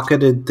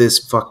marketed this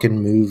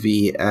fucking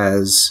movie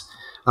as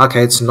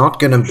okay. It's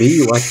not going to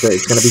be like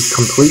it's going to be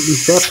completely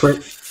separate.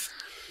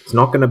 It's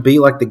not going to be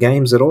like the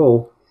games at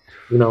all.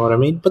 You know what I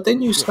mean? But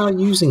then you start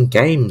using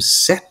game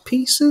set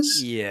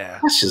pieces. Yeah,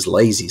 that's just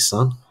lazy,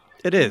 son.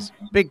 It is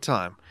big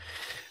time.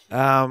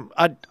 I'm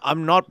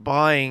not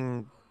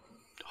buying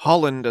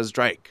Holland as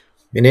Drake.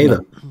 Me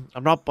neither.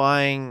 I'm not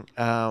buying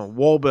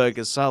Wahlberg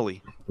as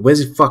Sully. Where's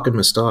his fucking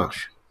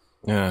moustache?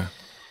 Yeah.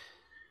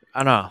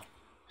 I know.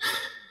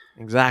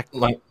 Exactly.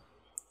 Like,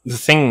 the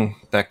thing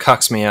that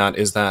cucks me out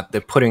is that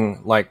they're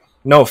putting, like,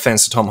 no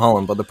offense to Tom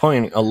Holland, but they're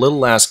putting a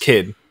little-ass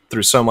kid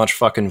through so much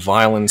fucking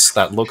violence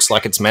that looks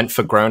like it's meant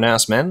for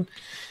grown-ass men.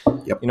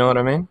 Yep. You know what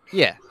I mean?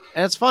 Yeah.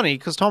 And it's funny,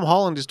 because Tom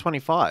Holland is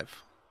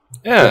 25.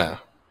 Yeah.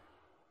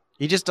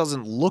 He just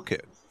doesn't look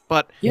it.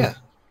 But... yeah.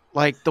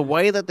 Like, the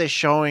way that they're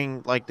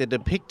showing, like, they're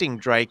depicting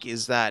Drake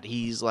is that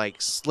he's,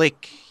 like,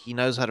 slick. He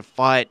knows how to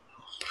fight.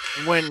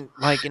 When,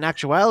 like, in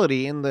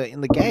actuality, in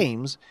the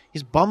games,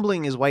 he's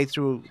bumbling his way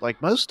through,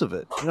 like, most of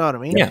it. You know what I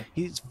mean? Yeah.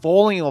 He's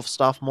falling off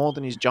stuff more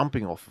than he's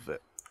jumping off of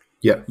it.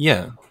 Yeah.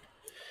 Yeah.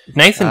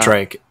 Nathan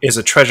Drake is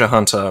a treasure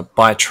hunter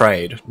by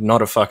trade,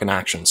 not a fucking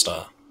action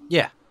star.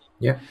 Yeah.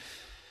 Yeah.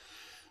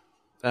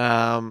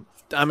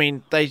 I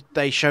mean, they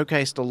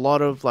showcased a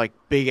lot of, like,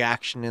 big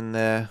action in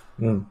there.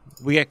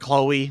 We get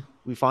Chloe,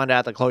 We find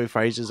out that Chloe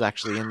Fraser's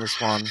actually in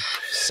this one.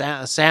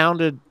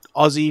 Sounded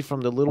Aussie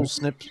from the little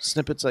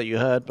snippets that you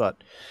heard, but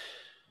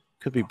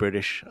could be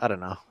British. I don't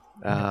know.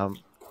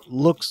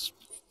 Looks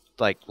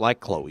like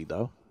Chloe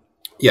though.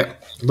 Yeah,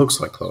 looks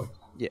like Chloe.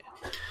 Yeah.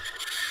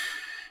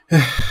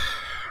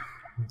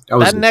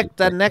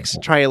 That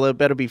next trailer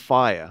better be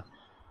fire.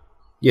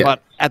 Yeah.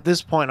 But at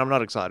this point, I'm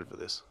not excited for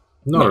this.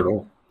 Not at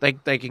all.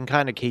 They can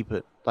kind of keep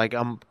it. I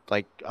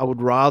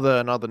would rather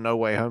another No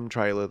Way Home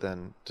trailer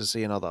than to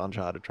see another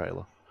Uncharted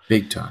trailer.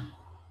 Big time.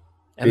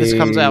 And this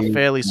comes out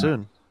fairly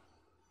soon.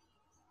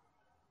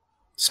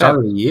 Start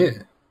of the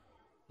year.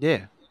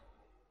 Yeah.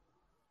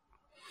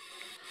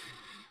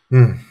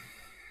 We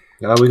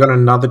got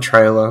another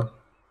trailer.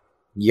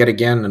 Yet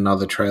again,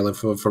 another trailer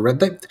for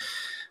Red.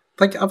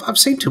 I've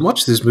seen too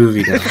much of this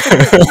movie now.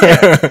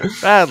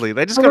 Badly.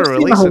 They just got to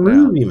release the whole it now.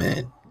 movie,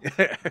 man.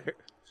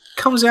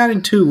 Comes out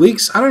in 2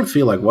 weeks. I don't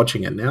feel like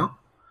watching it now.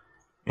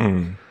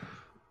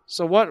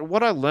 So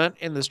what I learnt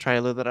in this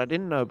trailer that I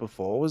didn't know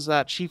before was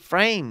that she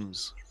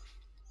frames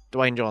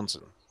Dwayne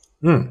Johnson.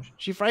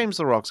 She frames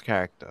The Rock's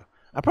character.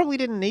 I probably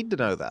didn't need to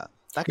know that.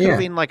 That could have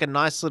been like a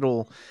nice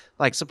little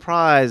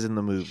surprise in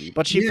the movie.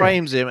 But she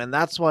frames him, and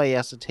that's why he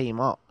has to team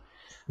up.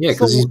 Yeah,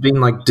 because he's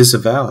been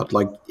disavowed,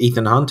 like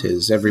Ethan Hunt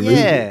is every movie.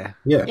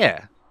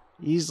 Yeah.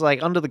 He's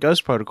under the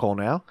Ghost Protocol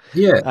now.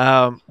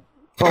 Yeah.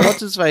 But what's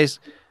his face?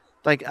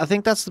 I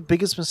think that's the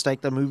biggest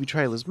mistake that movie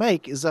trailers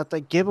make is that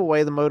they give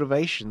away the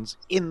motivations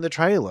in the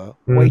trailer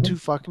way too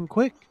fucking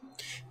quick.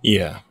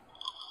 Yeah.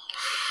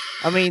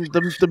 I mean,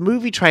 the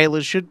movie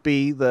trailer should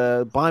be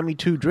the buy me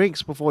 2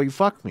 drinks before you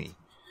fuck me.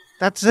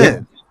 That's it.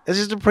 Yeah. It's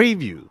just a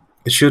preview.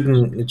 It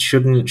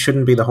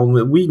shouldn't be the whole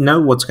movie. We know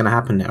what's going to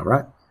happen now,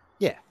 right?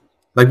 Yeah.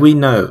 We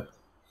know.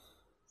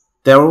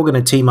 They're all going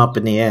to team up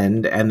in the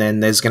end, and then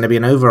there's going to be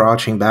an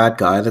overarching bad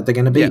guy that they're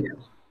going to beat.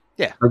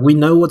 Yeah. We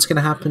know what's going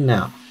to happen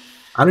now.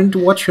 I don't need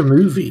to watch your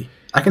movie.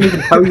 I can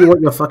even tell you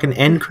what your fucking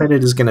end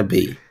credit is going to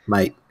be,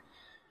 mate.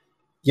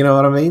 You know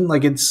what I mean?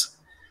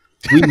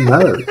 We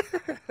know.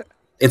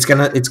 It's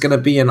gonna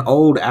be an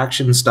old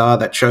action star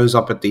that shows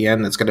up at the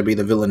end that's gonna be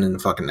the villain in the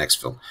fucking next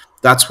film.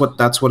 That's what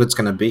it's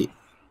gonna be.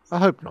 I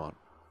hope not.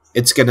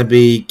 It's gonna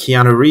be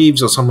Keanu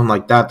Reeves or someone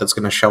like that that's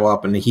gonna show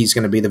up and he's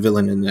gonna be the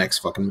villain in the next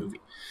fucking movie.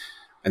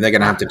 And they're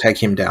gonna have to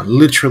take him down.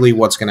 Literally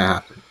what's gonna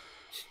happen.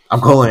 I'm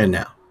calling it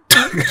now.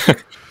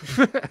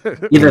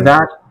 Either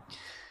that,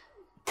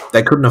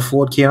 they couldn't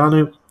afford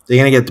Keanu, they're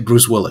gonna get the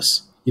Bruce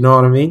Willis. You know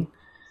what I mean?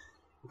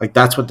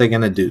 That's what they're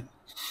gonna do.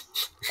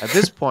 At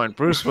this point,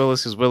 Bruce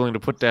Willis is willing to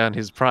put down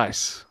his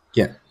price.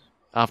 Yeah.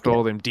 After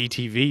all them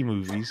DTV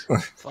movies.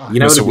 You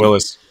know, Mr.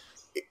 Willis.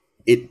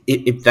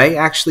 If they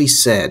actually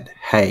said,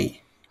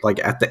 hey,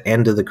 at the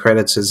end of the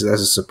credits as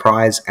a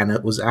surprise, and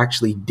it was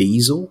actually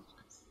Diesel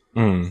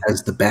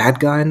as the bad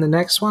guy in the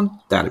next one,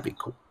 that'd be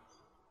cool.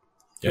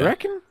 You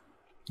reckon?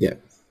 Yeah. Do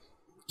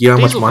you know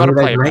how much money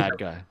they'd make?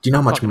 Do you know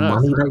how much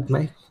money they'd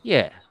make?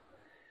 Yeah.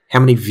 How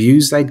many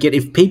views they'd get?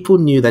 If people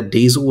knew that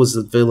Diesel was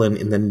the villain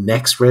in the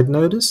next Red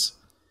Notice,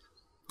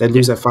 they'd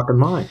lose their fucking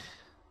mind.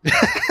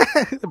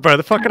 Burn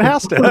the fucking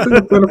house down.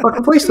 Burn the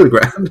fucking place to the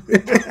ground.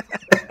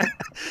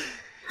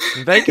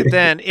 They could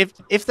then,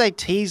 if they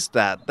teased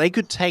that, they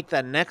could take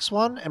that next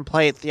one and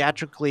play it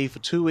theatrically for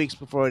 2 weeks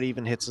before it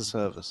even hits the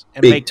service.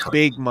 And make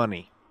big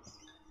money.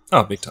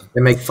 Oh, big time.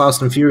 They make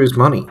Fast and Furious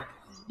money.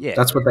 Yeah.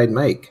 That's what they'd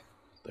make.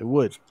 They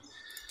would.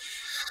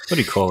 What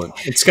do you call it?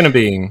 It's going to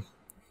be...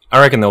 I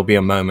reckon there'll be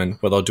a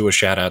moment where they'll do a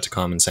shout out to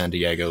Carmen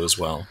Sandiego as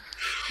well.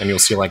 And you'll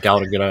see Gal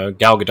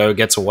Gadot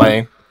gets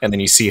away, and then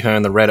you see her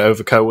in the red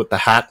overcoat with the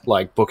hat,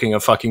 booking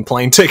a fucking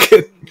plane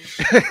ticket.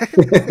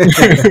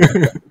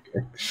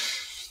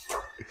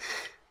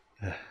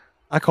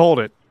 I called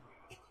it.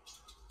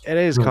 It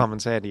is Carmen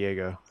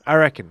Sandiego. I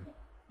reckon.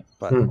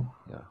 But,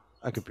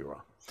 I could be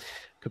wrong.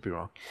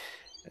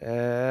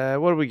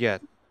 What do we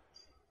get?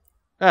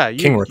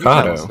 King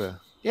Ricardo.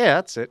 Yeah,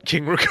 that's it.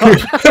 King Ricardo.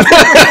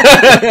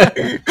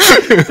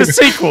 The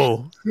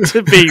sequel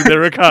to being the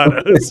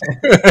Ricardos.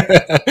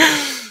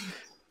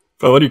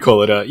 But what do you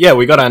call it? Yeah,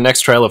 we got our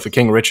next trailer for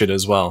King Richard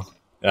as well.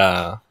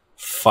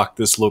 Fuck,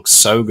 this looks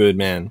so good,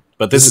 man.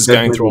 But this is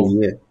going through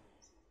all...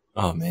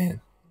 Oh,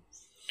 man.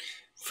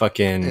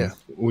 Fucking...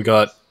 We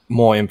got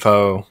more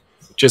info.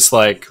 Just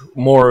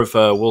more of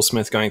Will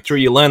Smith going through.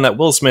 You learn that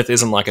Will Smith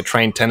isn't a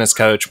trained tennis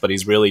coach, but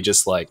he's really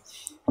just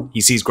he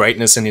sees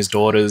greatness in his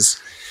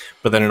daughters.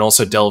 But then it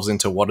also delves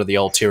into what are the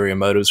ulterior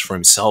motives for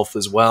himself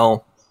as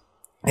well.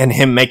 And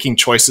him making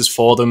choices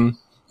for them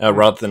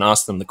rather than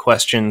ask them the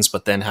questions,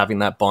 but then having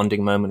that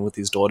bonding moment with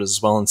his daughters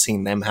as well and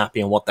seeing them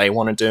happy and what they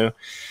want to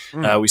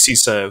do. We see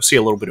a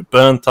little bit of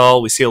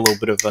Bernthal. We see a little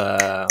bit of...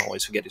 I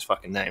always forget his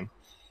fucking name.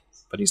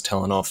 But he's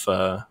telling off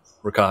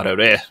Ricardo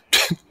there.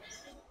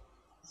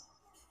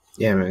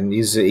 Yeah, man.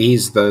 He's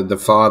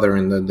the father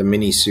in the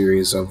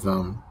mini-series of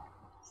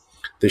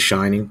The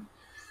Shining.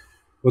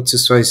 What's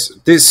his face?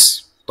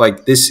 This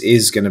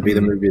is going to be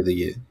the movie of the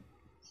year.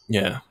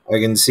 Yeah, I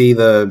can see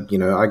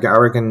I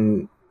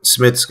reckon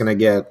Smith's going to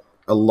get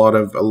a lot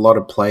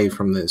of play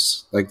from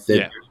this.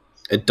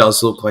 it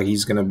does look like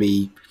he's going to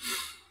be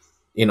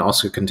in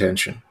Oscar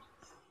contention.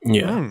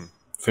 Yeah,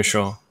 for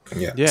sure.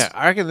 Yeah,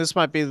 I reckon this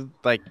might be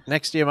like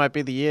next year might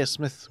be the year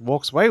Smith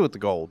walks away with the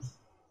gold.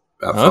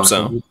 I hope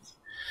so.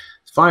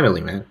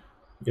 Finally, man.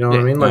 You know what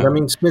I mean? Like, I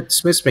mean,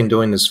 Smith's been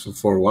doing this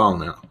for a while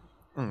now.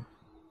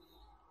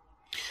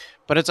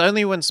 But it's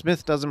only when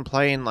Smith doesn't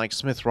play in like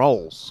Smith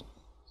roles.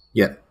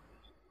 Yeah.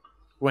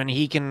 When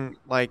he can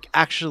like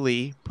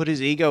actually put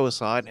his ego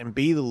aside and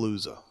be the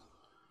loser.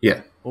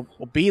 Yeah. Or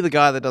be the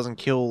guy that doesn't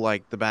kill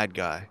like the bad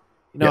guy.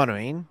 You know what I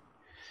mean?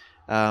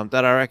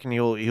 That I reckon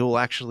he'll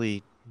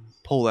actually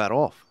pull that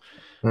off.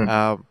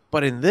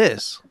 But in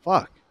this,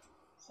 fuck,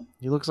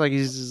 he looks like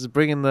he's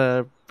bringing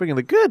the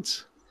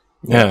goods.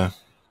 Yeah,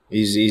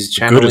 he's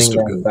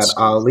channeling that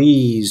Ali.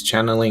 He's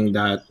channeling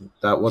that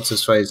what's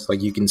his face.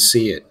 Like you can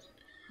see it.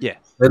 Yeah,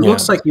 it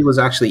looks like he was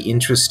actually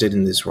interested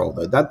in this role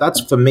though. That's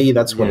for me.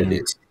 That's what it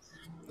is.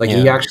 Like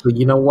he actually,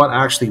 you know what?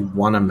 I actually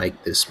want to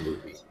make this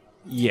movie.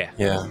 Yeah.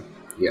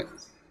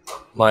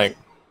 Like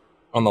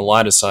on the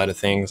lighter side of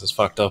things, as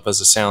fucked up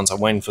as it sounds, I'm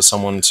waiting for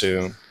someone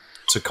to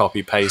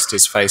copy paste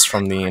his face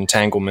from the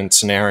entanglement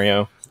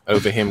scenario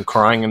over him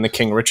crying in the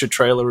King Richard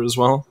trailer as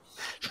well.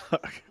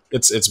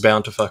 It's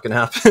bound to fucking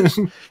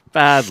happen.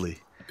 Badly.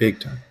 Big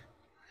time.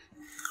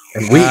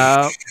 And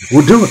we'll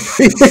do it.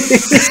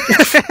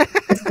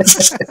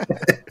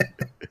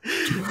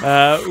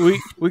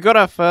 We got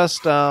our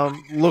first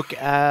look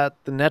at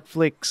the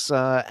Netflix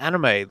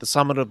anime, The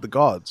Summit of the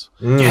Gods.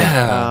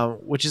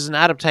 Which is an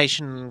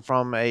adaptation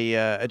from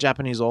a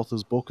Japanese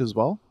author's book as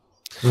well.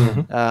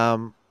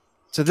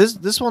 So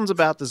this one's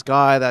about this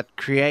guy that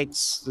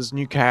creates this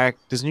new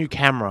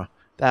camera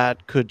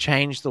that could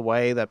change the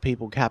way that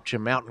people capture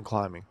mountain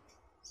climbing.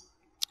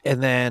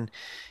 And then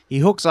he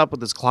hooks up with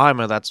this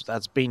climber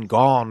that's been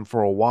gone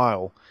for a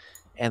while,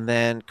 and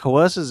then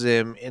coerces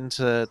him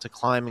into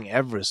climbing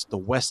Everest, the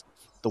west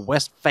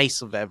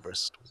face of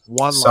Everest,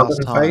 last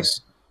time.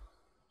 Face?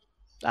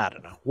 I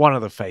don't know, one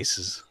of the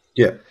faces.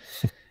 Yeah,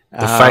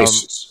 the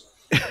faces.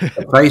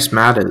 The face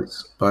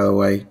matters, by the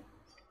way.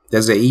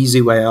 There's an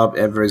easy way up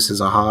Everest.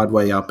 There's a hard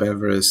way up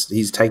Everest.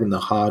 He's taking the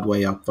hard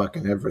way up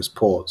fucking Everest.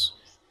 Pause.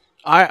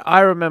 I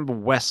remember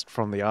west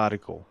from the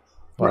article.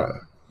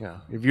 Right. Yeah.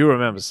 If you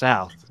remember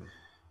south.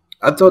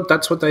 I thought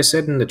that's what they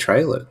said in the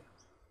trailer.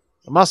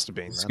 It must have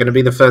been. He's going to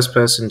be the first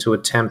person to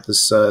attempt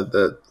this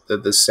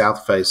the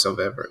south face of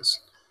Everest.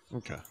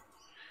 Okay.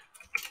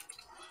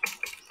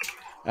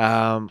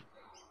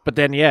 But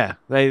then,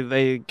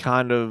 they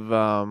kind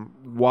of,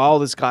 while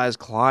this guy's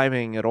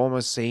climbing, it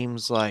almost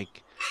seems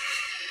like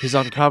he's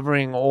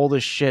uncovering all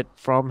this shit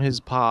from his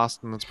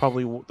past, and that's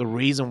probably the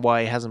reason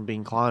why he hasn't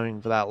been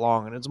climbing for that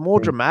long. And it's more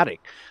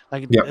dramatic.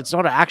 Like, it's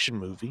not an action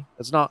movie.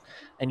 It's not,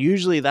 and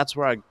usually that's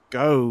where I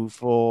go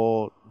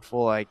for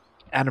like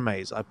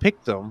animes. I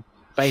pick them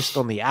based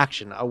on the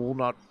action. I will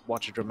not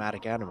watch a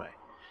dramatic anime.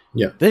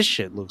 Yeah, this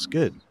shit looks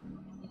good.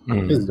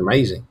 This is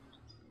amazing.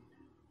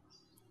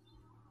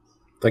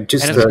 Like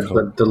just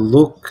the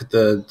look,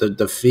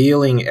 the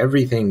feeling,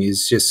 everything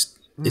is just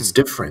it's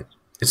different.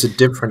 It's a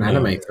different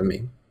anime for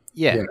me.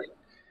 Yeah.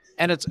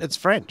 And it's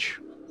French.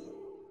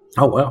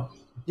 Oh wow.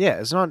 Yeah,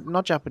 it's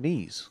not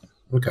Japanese.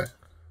 Okay.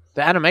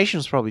 The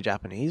animation's probably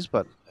Japanese,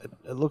 but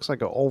it looks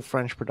like an all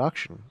French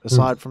production,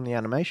 aside from the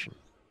animation.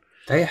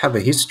 They have a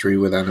history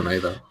with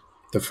anime though.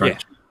 The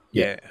French.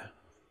 Yeah.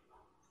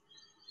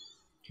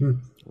 We'll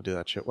do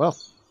that shit well.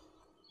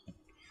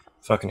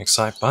 Fucking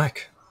excite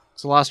bike.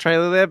 It's the last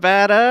trailer there,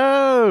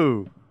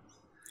 Bado!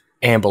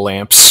 Amber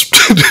lamps.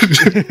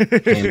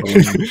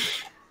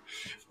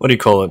 What do you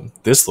call it?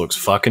 This looks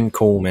fucking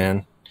cool,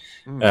 man.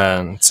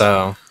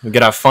 So we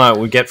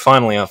get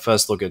finally our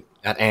first look at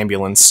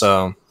Ambulance.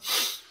 So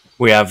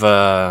we have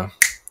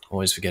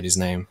always forget his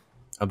name,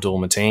 Abdul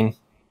Mateen.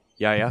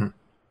 Yeah.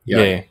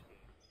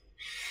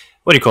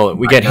 What do you call it?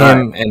 We get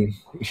him, and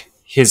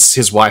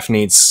his wife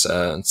needs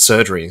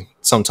surgery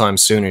sometime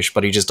soonish,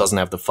 but he just doesn't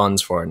have the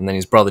funds for it. And then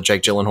his brother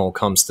Jake Gyllenhaal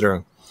comes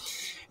through.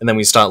 And then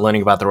we start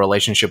learning about the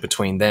relationship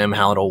between them,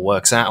 how it all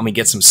works out, and we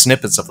get some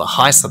snippets of the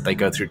heist that they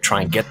go through to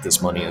try and get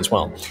this money as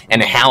well.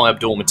 And how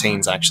Abdul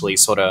Mateen's actually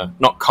sort of,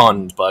 not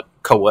conned, but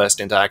coerced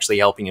into actually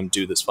helping him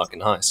do this fucking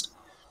heist.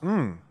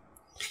 I'm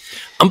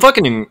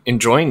fucking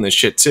enjoying this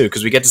shit too,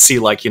 because we get to see,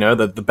 like, you know,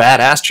 the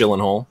badass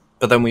Gyllenhaal,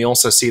 but then we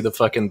also see the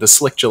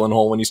slick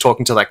Gyllenhaal when he's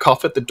talking to that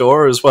cop at the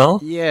door as well.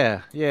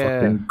 Yeah.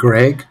 Fucking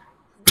Greg.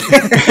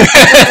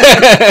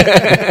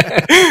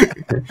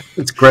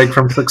 It's Greg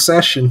from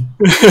Succession.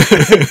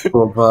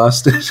 Poor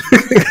bastard.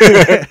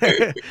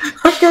 Greg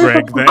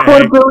the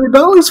 $250 million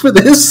for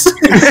this.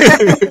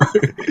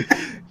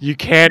 You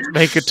can't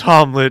make a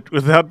Tomlet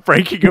without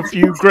breaking a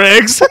few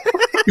Gregs.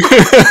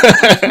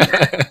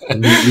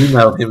 And you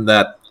emailed him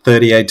that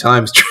 38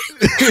 times.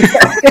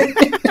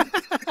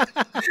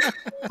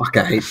 Fuck,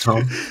 I hate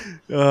Tom.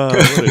 Oh, what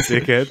a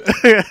dickhead.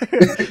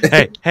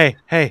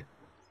 Hey.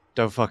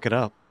 Don't fuck it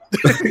up.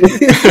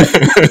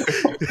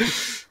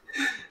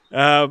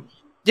 I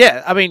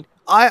mean,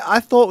 I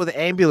thought with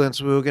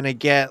Ambulance we were gonna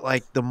get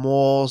like the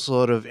more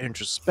sort of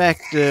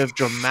introspective,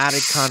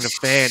 dramatic kind of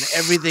fan.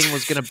 Everything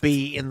was gonna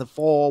be in the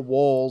four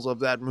walls of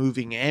that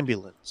moving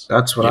ambulance.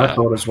 That's what I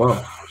thought as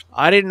well.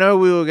 I didn't know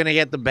we were gonna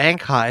get the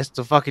bank heist,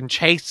 the fucking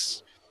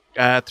chase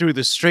through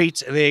the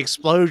streets, and the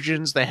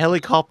explosions, the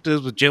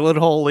helicopters with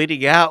Gyllenhaal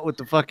leading out with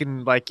the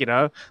fucking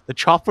the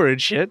chopper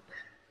and shit.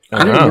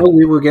 I didn't know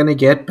we were gonna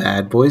get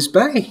Bad Boys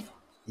Bay.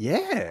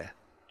 Yeah.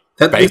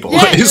 Bay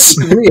Boys.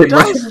 Yeah, weird,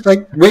 right?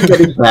 Like we're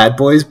getting Bad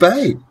Boys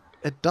Bay.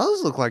 It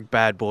does look like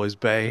Bad Boys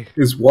Bay.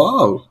 It's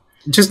wild.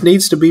 It just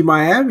needs to be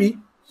Miami.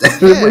 That's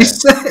what we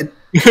said.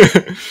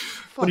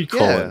 What do you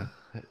call it?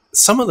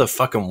 Some of the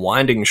fucking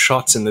winding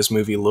shots in this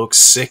movie look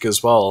sick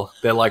as well.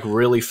 They're like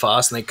really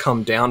fast and they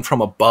come down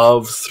from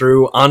above,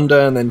 through,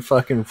 under, and then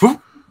fucking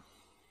whoop.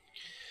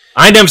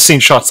 I ain't never seen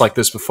shots like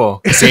this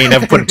before. See, you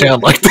never put it down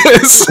like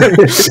this.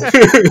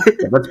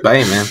 That's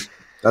Bay, man.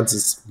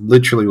 That's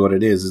literally what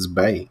it is. It's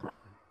Bay.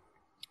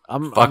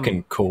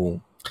 I'm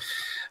cool.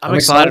 I'm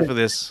excited for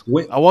this.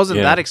 I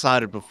wasn't that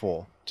excited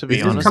before, to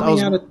be honest. Is this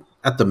coming out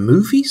at the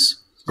movies?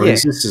 Or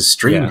is this a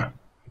streaming? Yeah.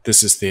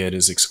 This is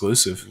theaters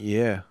exclusive.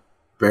 Yeah.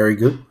 Very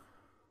good.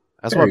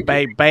 That's why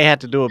Bay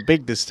had to do it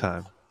big this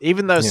time.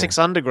 Even though Six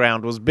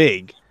Underground was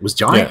big. It was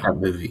giant, that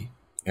movie.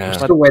 Yeah. I'm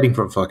still waiting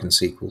for a fucking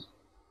sequel.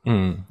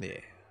 Yeah.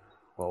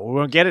 Well, we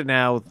won't get it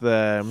now with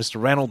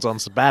Mr. Reynolds on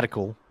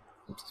sabbatical.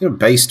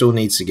 Bay still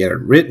needs to get it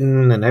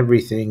written and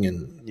everything,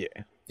 and yeah.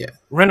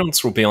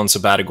 Reynolds will be on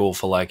sabbatical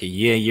for like a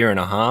year and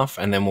a half,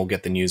 and then we'll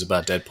get the news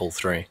about Deadpool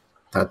 3.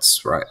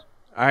 That's right.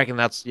 I reckon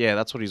that's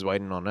what he's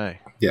waiting on, eh?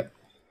 Yeah.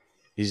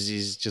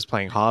 He's just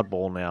playing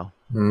hardball now.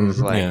 Mm-hmm. He's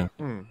like,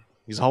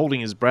 he's holding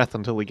his breath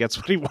until he gets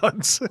what he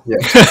wants. Yeah.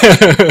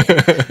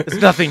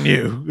 It's nothing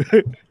new.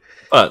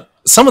 But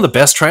some of the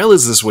best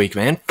trailers this week,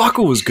 man.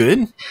 Fucker was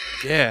good.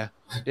 Yeah.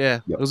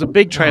 It was a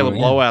big trailer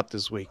blowout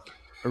this week.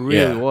 It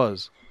really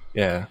was.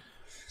 Yeah.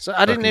 So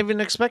I didn't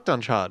even expect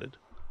Uncharted.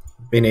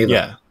 Me neither.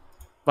 Yeah.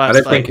 But I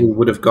don't think we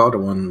would have got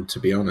one, to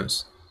be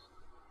honest.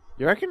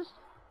 You reckon?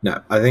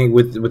 No, I think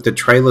with the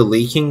trailer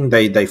leaking,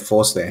 they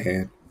forced their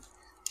hand.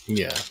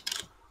 Yeah.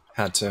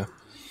 Had to.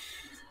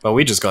 But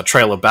we just got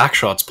trailer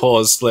backshots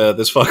paused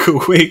this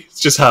fucking week. It's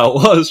just how it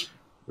was.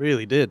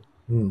 Really did.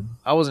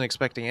 I wasn't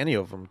expecting any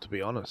of them, to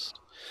be honest.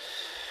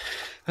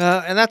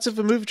 And that's it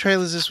for movie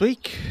trailers this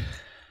week.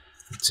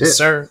 That's it.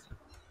 Sir.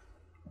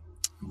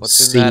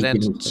 What's in that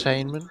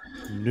entertainment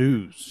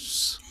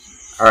news?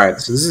 All right,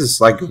 so this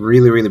is like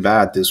really, really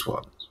bad, this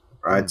one.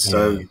 Right,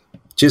 so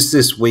just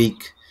this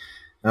week,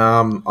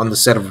 on the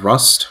set of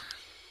Rust,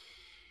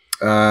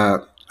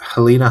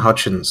 Helena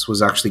Hutchins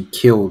was actually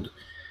killed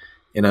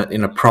in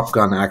a prop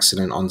gun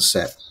accident on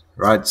set.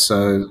 Right,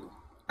 so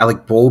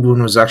Alec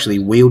Baldwin was actually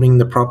wielding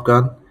the prop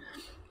gun.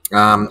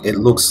 It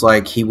looks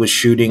like he was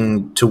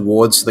shooting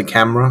towards the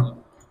camera.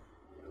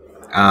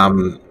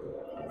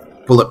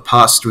 Bullet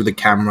passed through the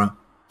camera,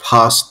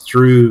 passed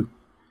through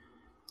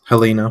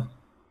Helena,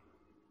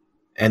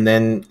 and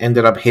then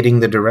ended up hitting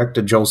the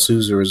director, Joel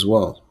Souza, as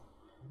well.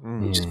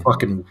 Which is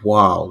fucking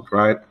wild,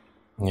 right?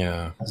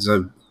 Yeah.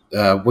 So,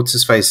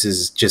 what's-his-face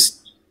is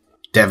just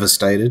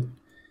devastated.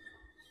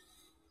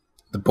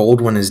 The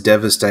Baldwin is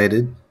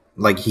devastated.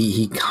 Like,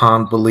 he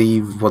can't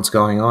believe what's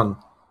going on.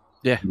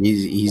 Yeah.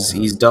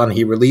 He's done.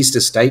 He released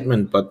a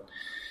statement, but,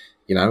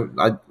 you know,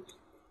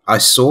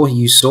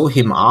 you saw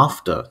him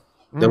after.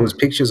 There was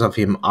pictures of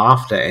him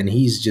after, and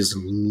he's just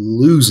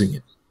losing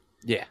it.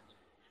 Yeah.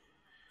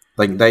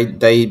 Like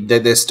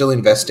they're still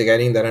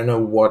investigating. They don't know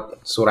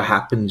what sort of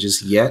happened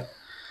just yet.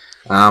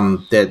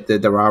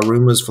 There are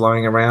rumors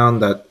flying around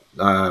that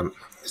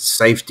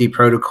safety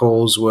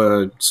protocols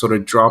were sort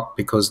of dropped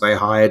because they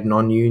hired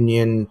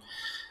non-union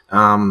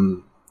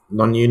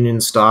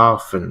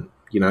staff, and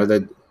you know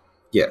that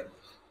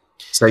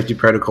safety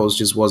protocols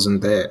just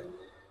wasn't there.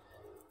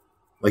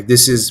 Like,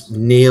 this is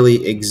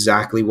nearly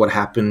exactly what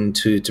happened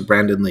to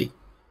Brandon Lee.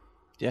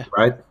 Yeah.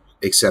 Right?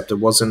 Except it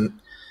wasn't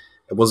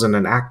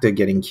an actor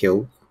getting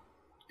killed.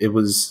 It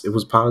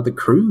was part of the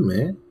crew,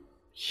 man.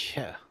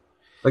 Yeah.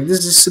 Like,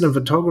 this is a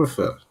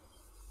cinematographer.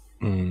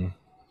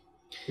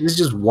 It's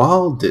just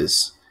wild,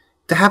 this.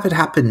 To have it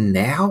happen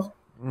now?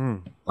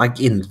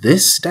 Like, in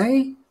this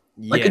day?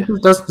 Like, it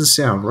just doesn't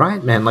sound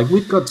right, man. Like,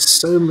 we've got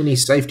so many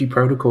safety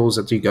protocols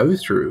that you go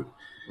through.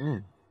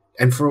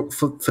 And for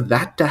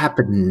that to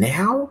happen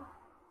now?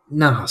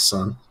 Nah,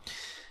 son.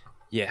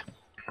 Yeah.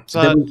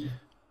 So,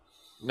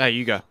 no,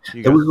 you go.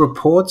 There was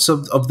reports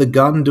of the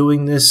gun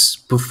doing this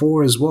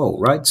before as well,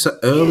 right? So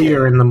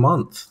earlier in the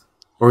month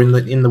or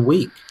in the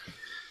week,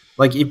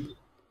 like if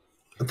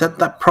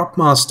that prop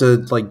master,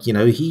 like, you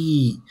know,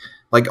 he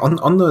like on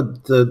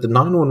the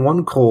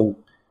 911 call,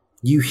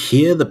 you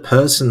hear the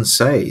person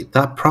say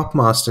that prop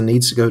master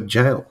needs to go to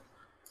jail.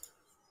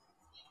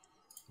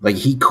 Like,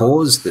 he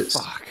caused this.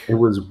 Fuck. It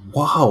was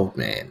wild,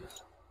 man.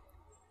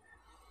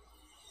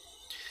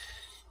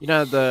 You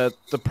know, the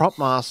prop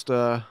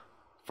master,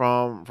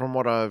 from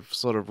what I've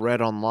sort of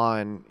read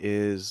online,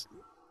 is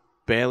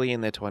barely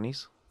in their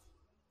 20s.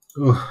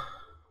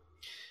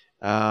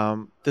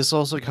 This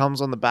also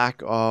comes on the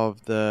back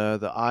of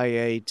the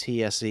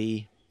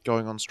IATSE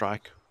going on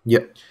strike.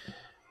 Yep.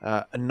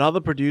 Another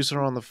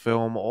producer on the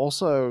film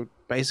also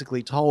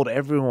basically told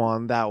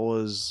everyone that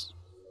was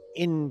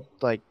in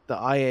like the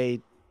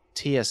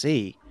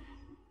IATSE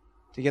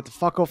to get the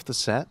fuck off the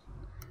set,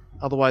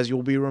 otherwise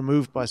you'll be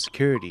removed by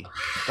security.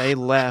 They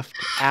left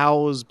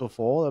hours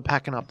before. They're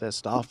packing up their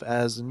stuff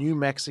as the New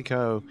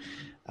Mexico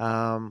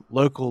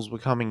locals were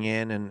coming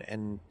in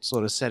and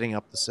sort of setting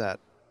up the set.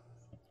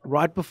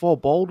 Right before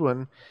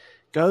Baldwin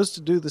goes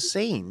to do the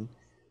scene,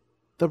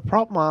 the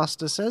prop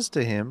master says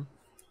to him,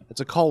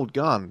 "It's a cold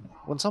gun."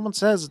 When someone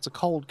says it's a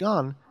cold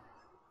gun,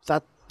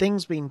 that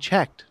thing's been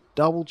checked,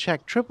 double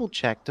checked, triple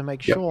checked to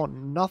make sure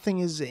nothing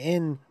is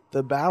in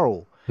the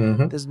barrel.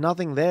 There's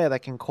nothing there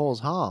that can cause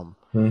harm.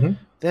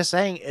 They're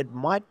saying it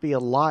might be a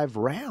live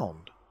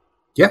round.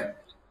 Yeah.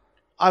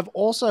 I've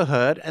also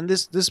heard, and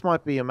this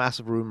might be a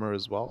massive rumor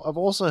as well, I've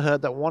also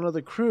heard that one of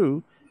the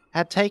crew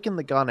had taken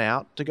the gun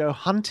out to go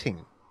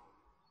hunting.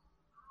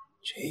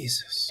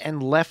 Jesus.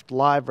 And left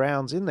live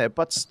rounds in there,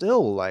 but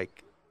still,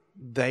 like,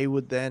 they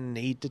would then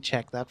need to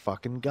check that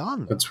fucking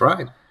gun. That's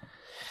right.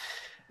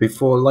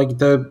 Before, like,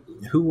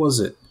 who was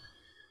it?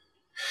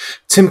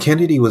 Tim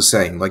Kennedy was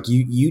saying, like,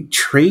 you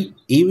treat,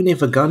 even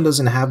if a gun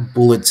doesn't have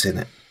bullets in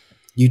it,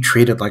 you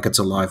treat it like it's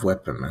a live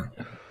weapon, man.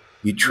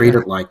 You treat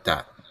it like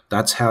that.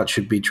 That's how it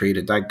should be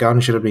treated. That gun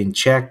should have been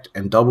checked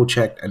and double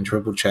checked and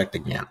triple checked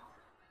again.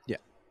 Yeah.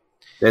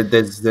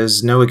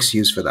 There's no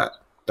excuse for that.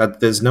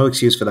 There's no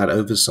excuse for that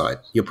oversight.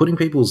 You're putting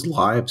people's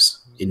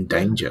lives in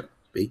danger.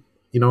 B.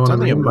 You know what I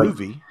mean? It's only a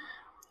movie.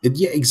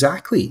 Yeah,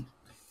 exactly.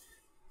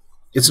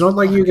 It's not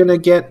like you're gonna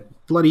get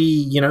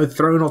bloody,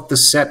 thrown off the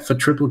set for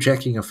triple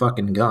checking a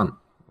fucking gun.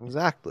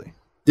 Exactly.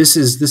 This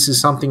is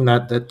something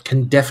that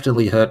can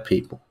definitely hurt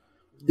people.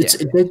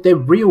 They're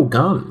real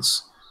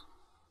guns.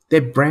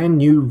 They're brand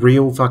new,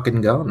 real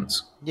fucking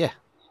guns. Yeah.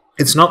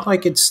 It's not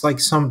like it's like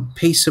some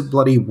piece of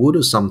bloody wood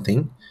or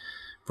something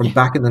from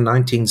back in the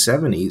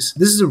 1970s.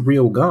 This is a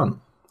real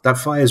gun that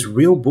fires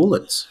real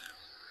bullets.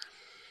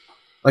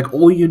 Like,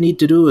 all you need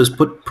to do is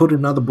put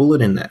another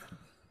bullet in there.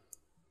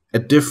 A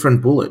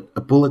different bullet.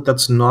 A bullet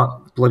that's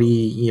not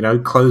bloody,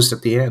 closed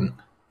at the end.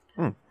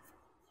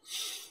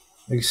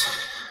 This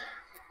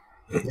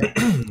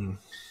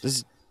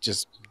is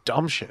just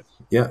dumb shit.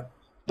 Yeah.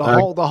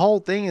 The whole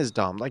thing is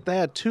dumb. Like, they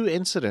had 2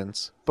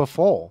 incidents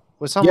before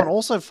where someone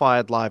also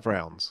fired live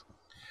rounds.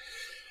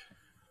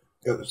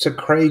 So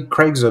Craig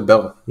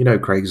Zobel, you know who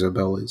Craig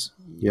Zobel is,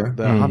 yeah,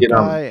 The Hunt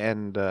guy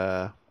and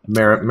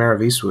Mayor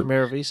of Eastwood,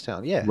 Mayor of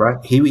Easttown, yeah,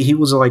 right. He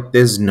was like,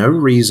 there's no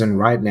reason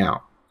right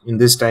now in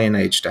this day and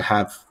age to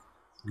have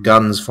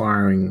guns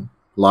firing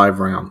live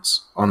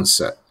rounds on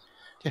set.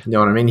 Yeah. You know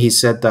what I mean? He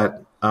said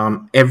that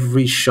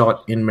every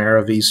shot in Mayor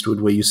of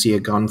Eastwood where you see a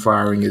gun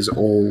firing is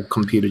all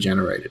computer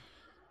generated.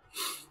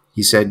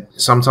 He said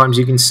sometimes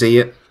you can see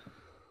it,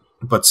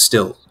 but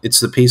still, it's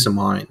the peace of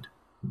mind.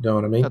 You know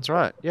what I mean? That's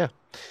right. Yeah.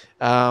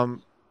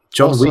 John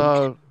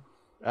also,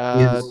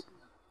 Wick.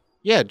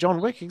 Yeah,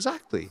 John Wick,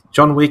 exactly.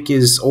 John Wick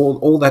is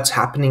all that's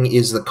happening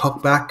is the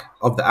cockback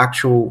of the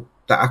actual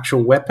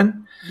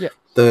weapon. Yeah.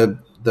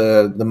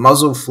 The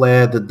muzzle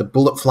flare, the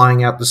bullet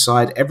flying out the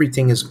side,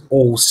 everything is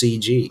all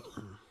CG.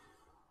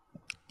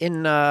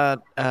 In Once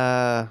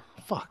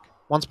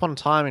Upon a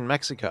Time in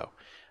Mexico,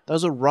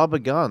 those are rubber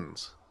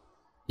guns.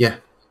 Yeah.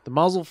 The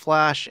muzzle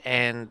flash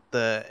and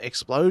the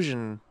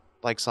explosion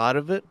like side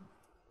of it,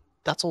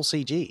 that's all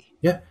CG.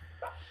 Yeah.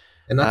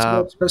 And that's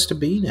what it's supposed to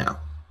be now.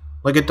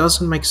 Like, it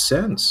doesn't make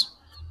sense.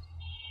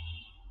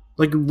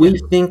 Like, we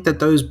think that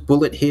those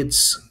bullet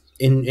hits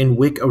in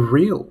Wick are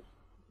real.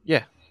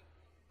 Yeah.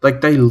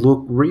 Like, they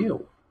look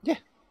real. Yeah.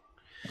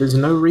 There's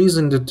no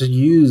reason to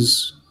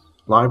use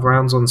live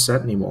rounds on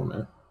set anymore,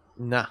 man.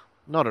 Nah,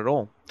 not at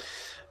all.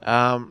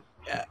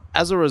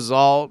 As a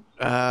result,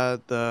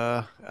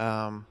 the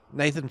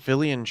Nathan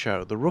Fillion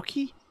show, The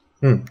Rookie,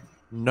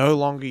 no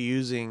longer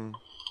using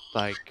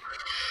like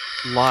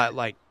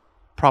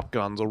prop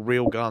guns or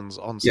real guns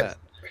on set.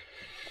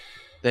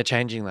 They're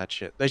changing that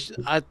shit.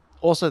 I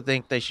also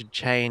think they should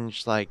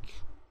change, like,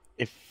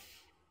 if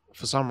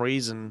for some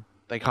reason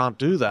they can't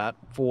do that,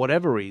 for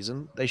whatever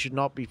reason, they should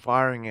not be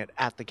firing it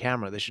at the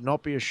camera. There should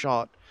not be a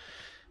shot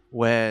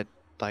where,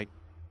 like,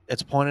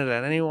 it's pointed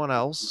at anyone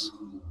else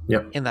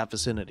in that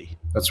vicinity.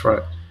 That's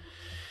right.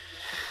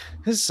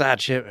 This is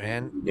sad shit,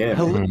 man. Yeah.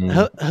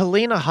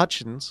 Helena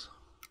Hutchins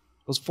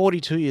was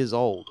 42 years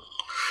old.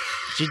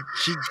 She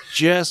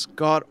just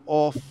got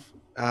off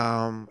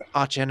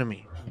Arch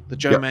Enemy, the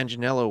Joe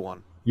Manganiello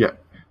one. Yeah.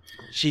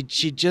 She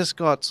just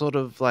got sort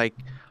of like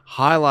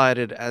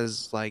highlighted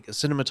as like a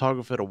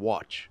cinematographer to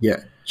watch.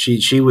 Yeah.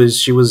 She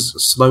was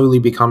slowly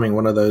becoming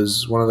one of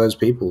those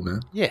people,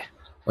 man. Yeah.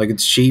 Like,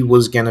 she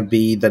was gonna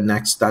be that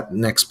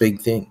next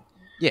big thing.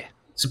 Yeah.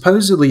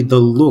 Supposedly the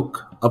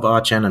look of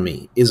Arch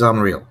Enemy is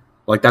unreal.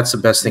 Like, that's the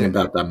best thing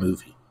about that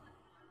movie.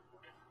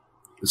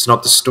 It's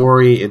not the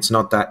story, it's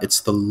not that, it's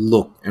the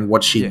look and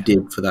what she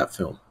did for that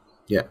film.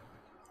 Yeah.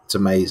 It's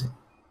amazing.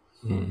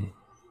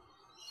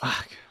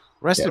 Fuck.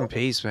 Rest Yeah. in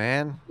peace,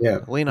 man. Yeah.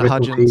 Lena Rest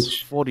in Hudgens,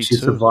 peace. 42.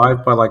 She's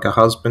survived by like a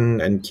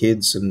husband and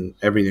kids and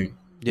everything.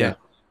 Yeah.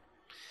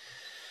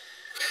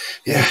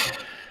 Yeah.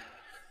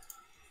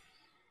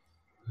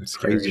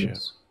 Scary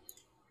Craziness.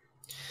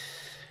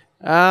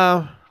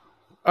 All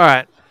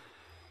right.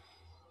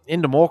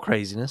 Into more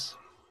craziness.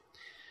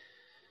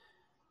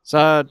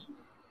 So,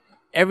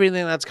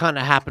 everything that's kind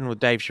of happened with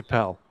Dave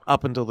Chappelle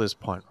up until this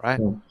point, right?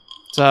 Mm.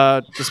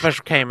 So, the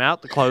special came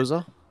out, the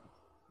closer.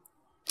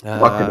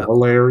 Fucking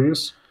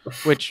hilarious.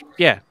 Which,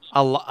 yeah,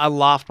 I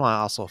laughed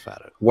my ass off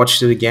at it.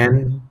 Watched it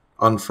again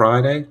on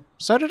Friday.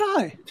 So did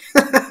I.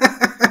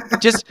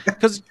 just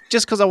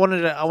because I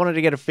wanted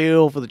to get a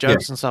feel for the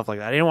jokes and stuff like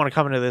that. I didn't want to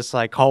come into this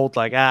like cold,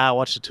 like I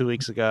watched it 2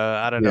 weeks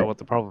ago. I don't know what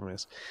the problem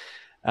is.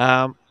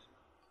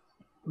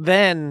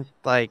 Then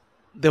like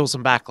there was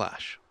some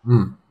backlash.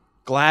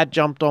 Glad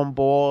jumped on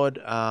board.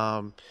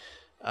 NAACP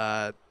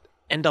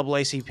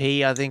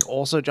I think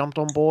also jumped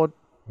on board.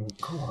 Oh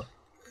God.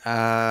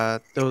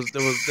 There was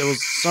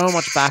so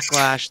much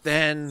backlash.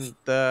 Then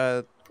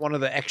one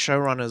of the ex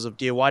showrunners of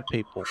Dear White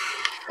People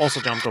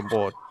also jumped on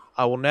board.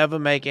 I will never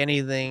make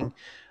anything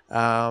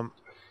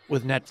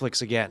with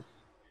Netflix again.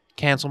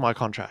 Cancel my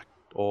contract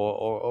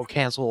or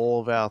cancel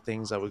all of our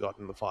things that we got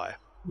in the fire.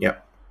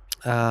 Yep.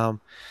 Ted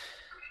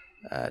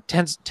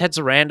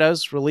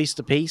Sarandos released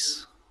a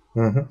piece.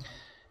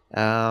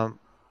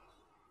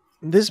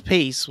 This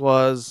piece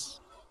was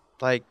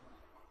like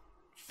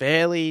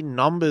fairly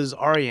numbers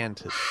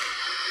oriented.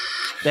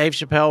 Dave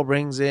Chappelle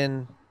brings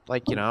in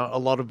like, you know, a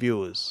lot of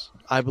viewers.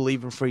 I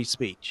believe in free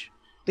speech.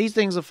 These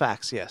things are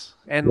facts, yes.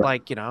 And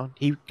like, you know,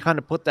 he kind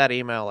of put that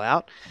email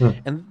out.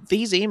 And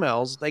these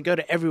emails, they go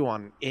to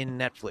everyone in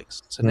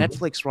Netflix. So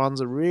Netflix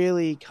runs a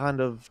really kind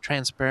of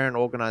transparent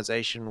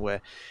organization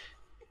where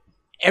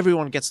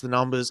everyone gets the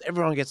numbers,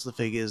 everyone gets the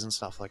figures and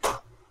stuff like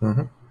that.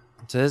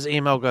 So this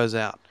email goes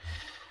out.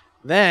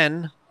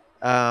 Then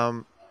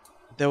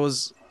there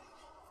was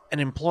an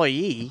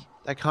employee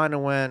that kind of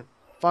went,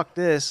 fuck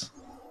this.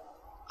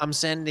 I'm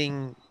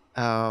sending,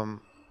 I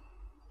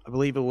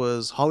believe it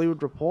was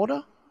Hollywood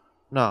Reporter.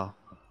 No,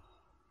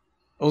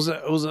 it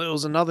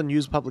was another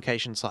news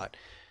publication site.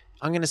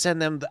 I'm going to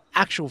send them the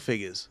actual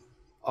figures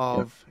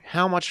of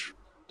how much,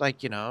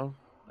 like, you know,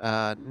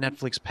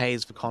 Netflix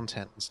pays for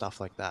content and stuff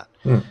like that,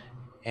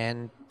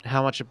 and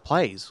how much it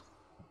plays.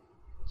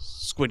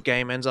 Squid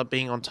Game ends up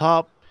being on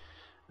top.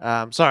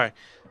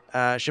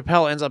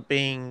 Chappelle ends up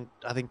being,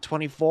 I think,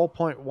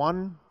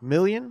 24.1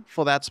 million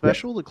for that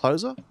special, the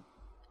closer.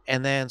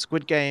 And then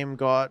Squid Game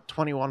got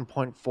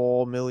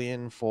 21.4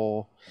 million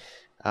for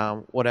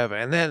whatever.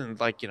 And then,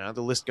 like, you know,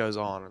 the list goes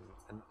on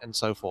and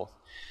so forth.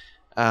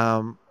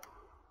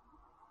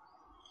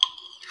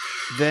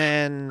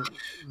 Then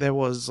there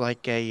was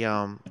like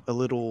a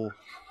little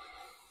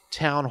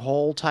town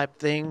hall type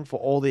thing for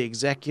all the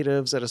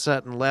executives at a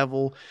certain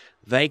level.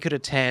 They could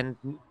attend,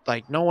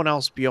 like no one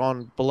else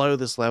below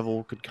this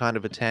level could kind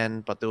of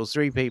attend, but there was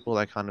 3 people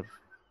that kind of,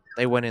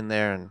 they went in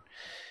there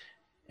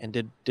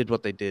and did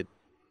what they did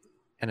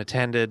and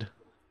attended.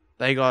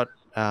 They got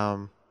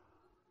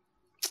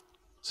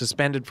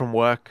suspended from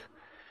work.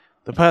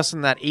 The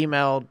person that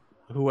emailed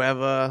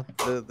whoever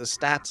the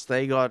stats,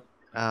 they got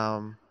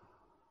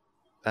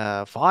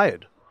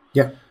fired.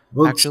 Yeah.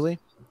 Well, actually.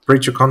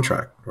 Breach of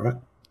contract, right?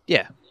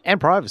 Yeah, and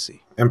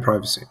privacy.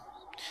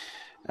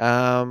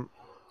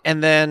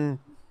 And then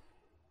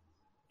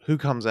who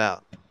comes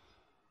out?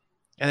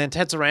 And then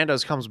Ted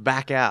Sarandos comes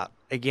back out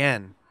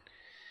again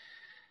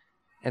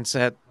and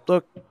said,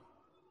 look,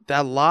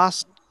 that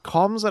last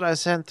comms that I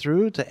sent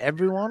through to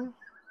everyone,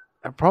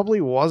 it probably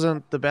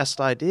wasn't the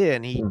best idea.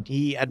 And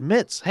he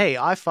admits, hey,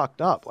 I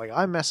fucked up. Like,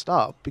 I messed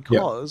up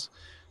because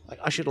like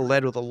I should have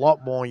led with a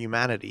lot more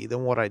humanity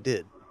than what I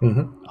did.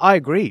 I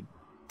agreed.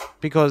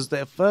 Because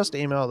the first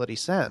email that he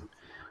sent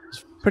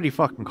was pretty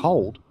fucking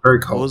cold. Very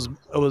cold.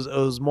 It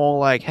was more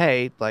like,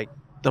 hey, like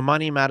the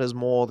money matters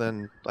more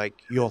than like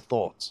your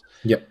thoughts.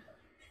 Yep.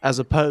 As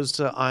opposed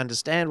to, I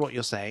understand what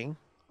you're saying.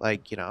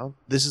 Like, you know,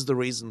 this is the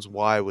reasons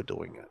why we're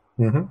doing it.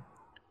 Know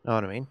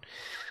what I mean?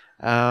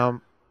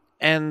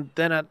 And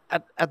then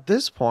at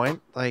this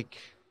point, like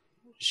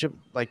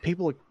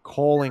people are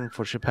calling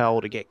for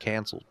Chappelle to get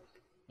cancelled.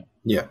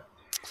 Yeah.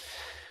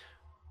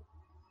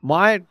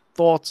 My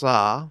thoughts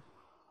are,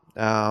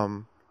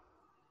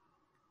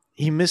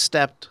 he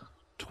misstepped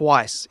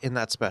twice in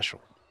that special.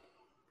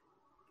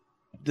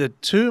 The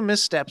 2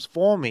 missteps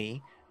for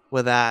me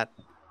were that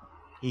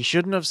he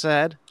shouldn't have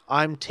said,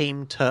 I'm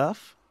Team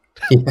Turf.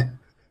 Yeah.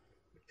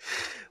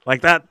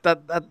 Like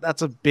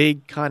that's a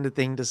big kind of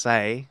thing to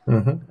say.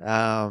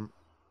 But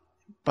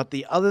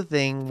the other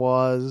thing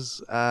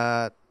was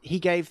he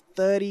gave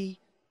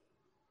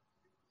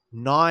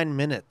 39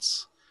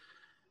 minutes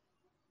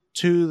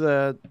to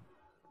the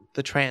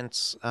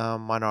trans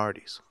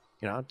minorities,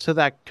 you know, to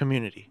that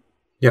community.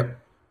 Yep.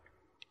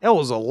 It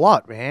was a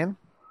lot, man.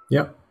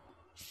 Yep.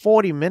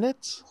 40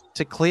 minutes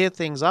to clear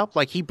things up.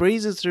 Like he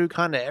breezes through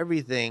kind of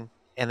everything,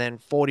 and then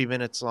 40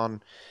 minutes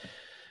on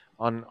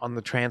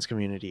the trans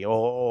community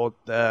or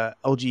the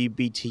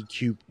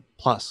LGBTQ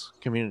plus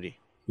community.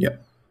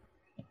 Yep.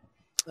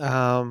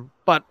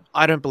 But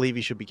I don't believe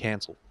he should be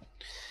cancelled.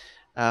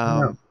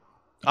 No.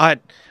 I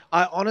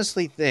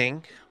honestly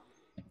think,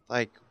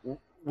 like,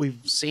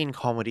 we've seen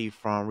comedy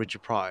from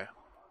Richard Pryor,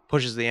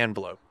 pushes the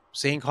envelope.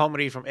 Seeing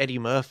comedy from Eddie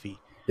Murphy,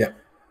 Yeah.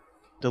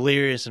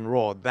 Delirious and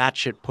Raw, that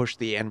shit pushed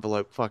the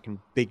envelope fucking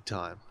big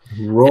time.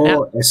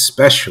 Raw,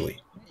 especially.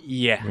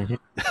 Yeah.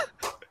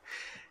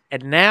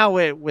 And now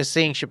we're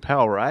seeing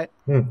Chappelle, right?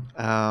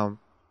 And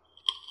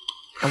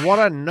what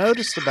I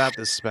noticed about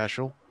this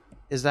special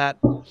is that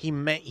he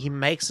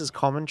makes his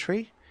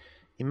commentary,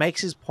 he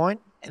makes his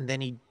point, and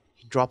then he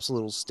drops a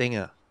little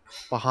stinger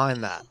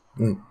behind that.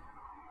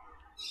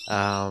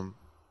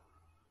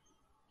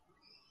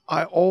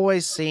 I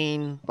always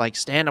seen like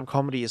stand-up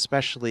comedy,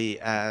 especially,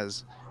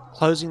 as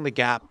closing the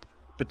gap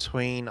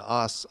between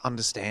us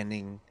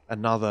understanding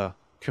another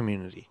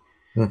community.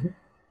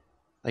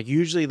 Like,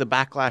 usually the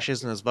backlash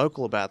isn't as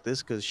vocal about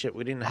this because shit,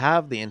 we didn't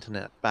have the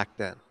internet back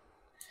then.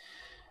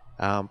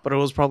 But it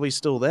was probably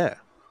still there.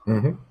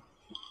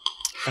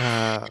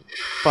 But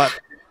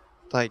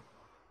like,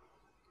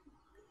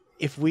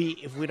 if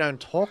we don't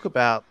talk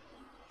about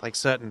like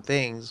certain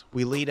things,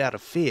 we lead out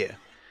of fear.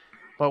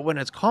 But when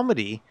it's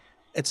comedy,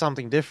 it's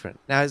something different.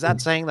 Now, is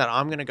that saying that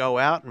I'm going to go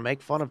out and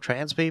make fun of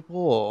trans people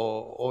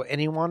or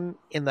anyone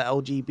in the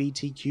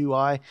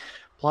LGBTQI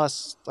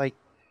plus like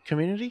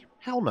community?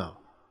 Hell no.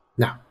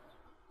 No.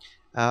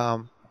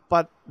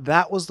 But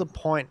that was the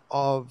point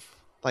of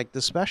like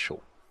the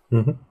special.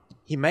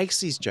 He makes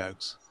these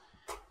jokes,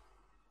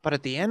 but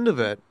at the end of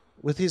it,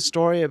 with his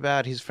story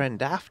about his friend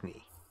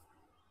Daphne,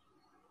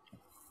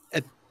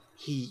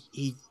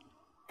 he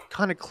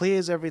kind of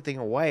clears everything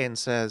away and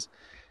says,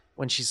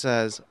 when she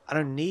says, I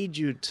don't need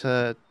you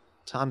to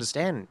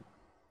understand.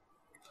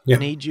 I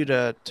need you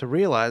to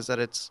realize that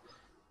it's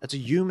a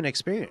human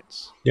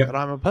experience, that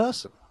I'm a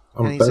person.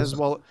 And he says,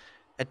 well,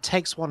 it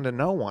takes one to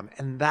know one.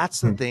 And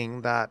that's the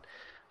thing that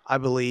I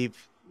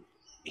believe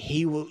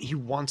he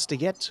wants to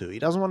get to. He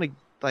doesn't want to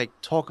like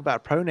talk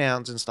about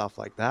pronouns and stuff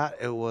like that.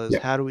 It was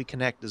how do we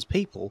connect as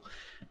people,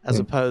 as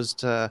opposed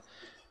to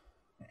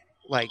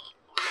like,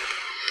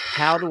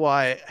 how do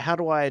I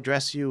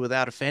address you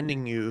without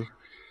offending you?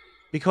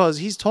 Because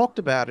he's talked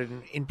about it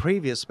in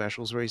previous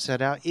specials where he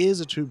said our ears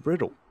are too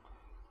brittle.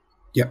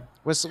 Yeah.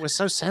 We're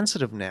so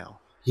sensitive now.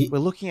 We're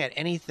looking at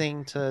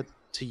anything to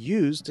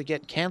use to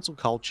get cancel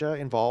culture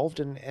involved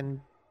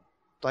and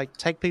like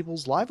take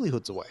people's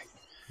livelihoods away.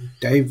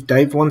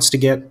 Dave wants to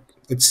get,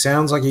 it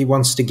sounds like he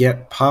wants to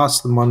get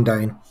past the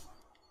mundane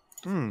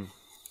and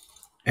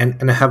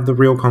have the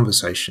real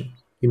conversation.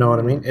 You know what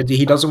I mean?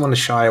 He doesn't want to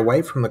shy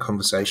away from the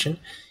conversation.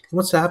 He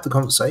wants to have the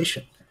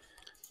conversation.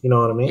 You know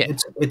what I mean? Yeah.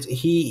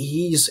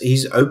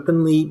 He's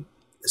openly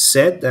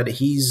said that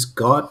he's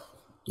got,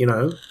 you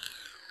know,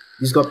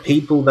 he's got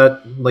people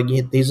that, like,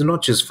 these are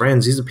not just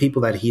friends. These are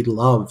people that he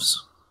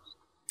loves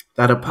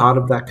that are part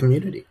of that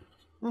community.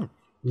 You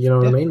know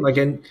what I mean? Like,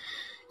 and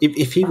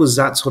if he was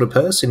that sort of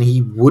person,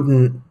 he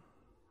wouldn't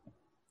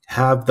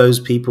have those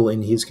people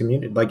in his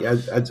community. Like,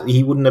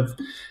 he wouldn't have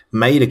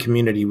made a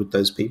community with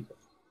those people.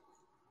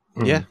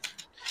 Yeah.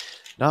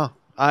 No,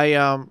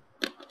 it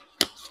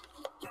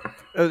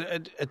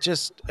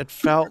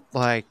felt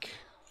like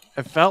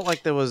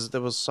there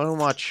was so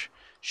much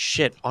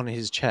shit on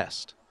his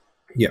chest.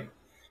 Yeah.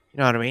 You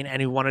know what I mean?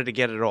 And he wanted to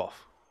get it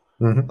off.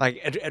 Like,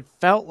 it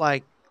felt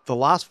like the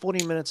last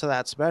 40 minutes of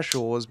that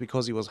special was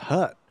because he was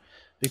hurt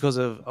because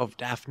of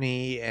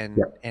Daphne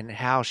and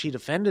how she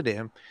defended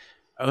him,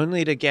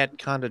 only to get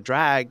kind of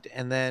dragged,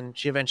 and then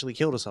she eventually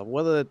killed herself.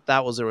 Whether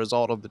that was a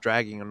result of the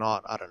dragging or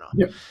not, I don't know.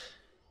 Yeah.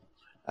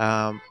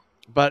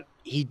 But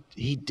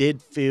it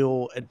did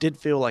feel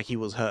like he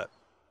was hurt.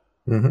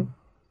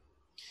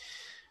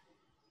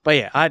 But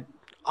yeah,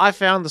 I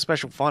found the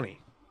special funny.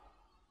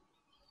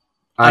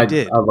 I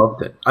did. I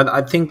loved it.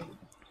 I think,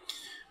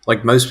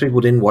 like, most people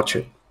didn't watch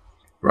it,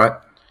 right?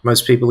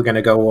 Most people are going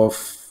to go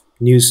off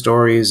news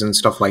stories and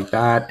stuff like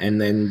that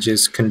and then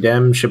just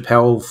condemn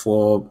Chappelle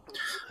for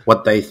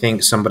what they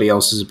think somebody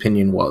else's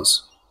opinion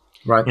was,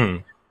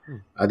 right?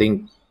 I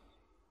think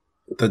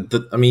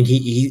I mean,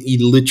 he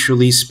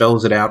literally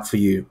spells it out for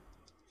you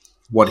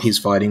what he's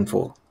fighting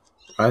for,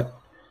 right?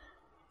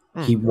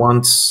 He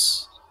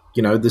wants,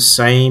 you know, the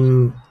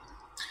same.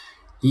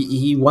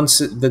 He wants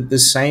the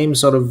same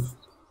sort of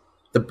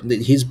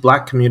his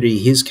black community,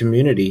 his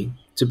community,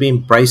 to be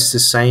embraced the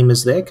same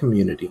as their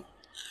community,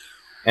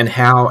 and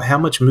how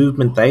much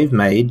movement they've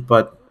made,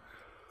 but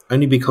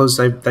only because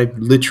they've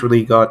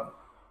literally got,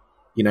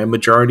 you know,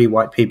 majority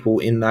white people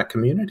in that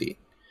community.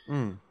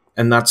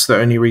 And that's the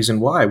only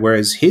reason why.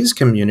 Whereas his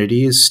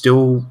community is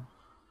still,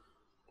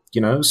 you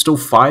know, still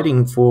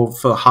fighting for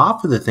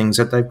half of the things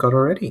that they've got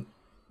already.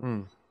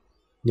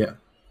 Yeah.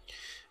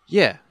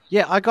 Yeah.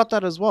 Yeah, I got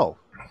that as well.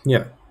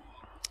 Yeah.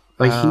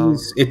 Like,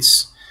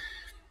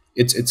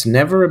 it's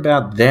never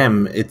about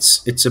them.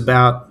 It's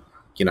about,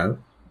 you know,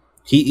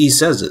 he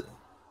says it.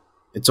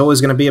 It's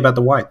always going to be about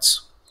the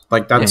whites.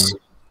 Like, that's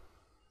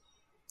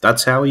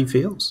how he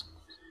feels.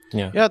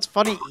 Yeah. Yeah, it's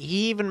funny.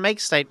 He even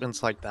makes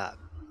statements like that.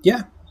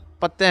 Yeah.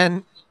 But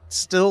then,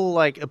 still,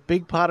 like, a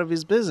big part of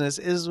his business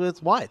is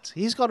with whites.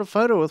 He's got a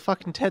photo with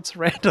fucking Ted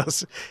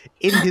Sarandos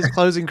in his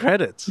closing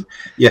credits.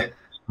 Yeah.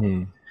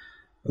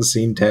 I've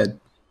seen Ted.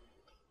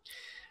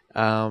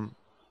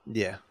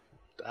 Yeah.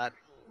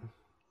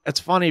 It's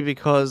funny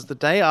because the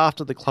day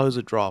after the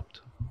closer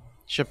dropped,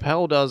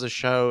 Chappelle does a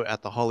show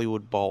at the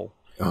Hollywood Bowl.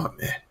 Oh,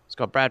 man. It's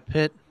got Brad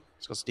Pitt.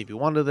 It's got Stevie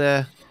Wonder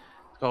there.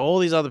 It's got all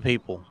these other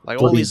people. Like,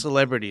 Bloody all these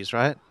celebrities,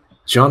 right?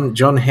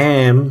 John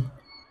Hamm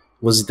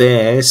was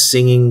there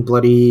singing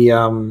bloody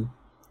that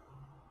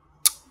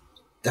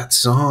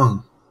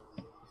song.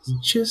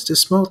 Just a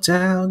small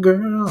town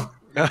girl.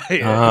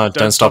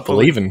 Don't Stop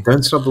Believing.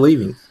 Don't Stop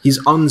Believing.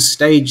 He's on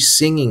stage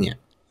singing it.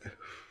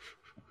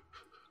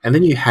 And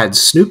then you had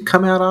Snoop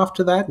come out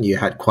after that, and you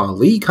had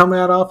Kweli come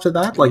out after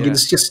that. Like,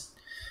 it's just...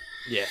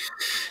 Yeah.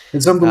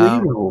 It's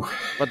unbelievable.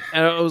 But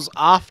it was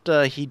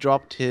after he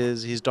dropped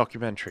his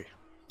documentary.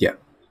 Yeah.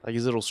 Like,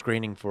 his little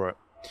screening for it.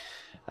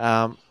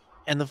 And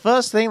the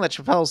first thing that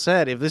Chappelle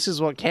said, if this is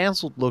what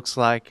cancelled looks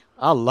like,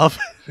 I love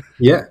it.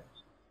 Yeah.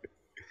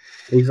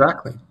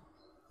 Exactly.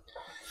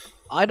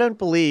 I don't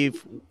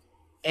believe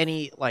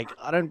in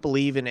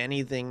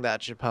anything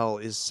that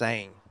Chappelle is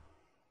saying.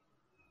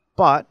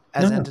 But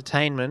as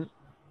entertainment,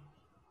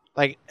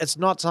 like, it's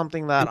not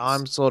something that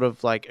I'm sort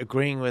of like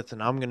agreeing with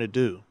and I'm going to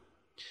do.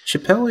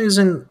 Chappelle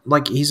isn't,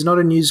 like, he's not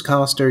a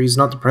newscaster, he's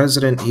not the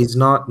president, he's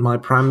not my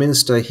prime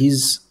minister,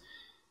 he's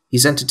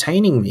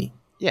entertaining me.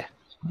 Yeah.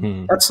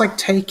 That's like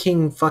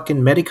taking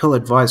fucking medical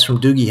advice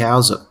from Doogie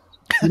Howser.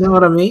 You know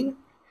what I mean?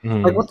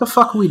 Like, what the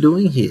fuck are we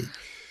doing here?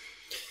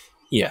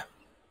 Yeah.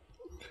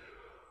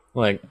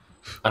 Like,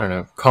 I don't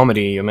know,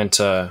 comedy, you're meant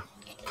to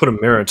put a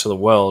mirror to the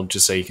world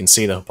just so you can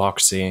see the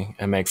hypocrisy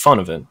and make fun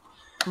of it.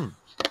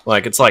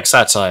 Like, it's like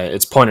satire,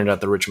 it's pointed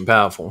at the rich and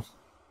powerful.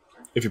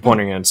 If you're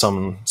pointing at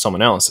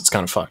someone else, it's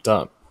kind of fucked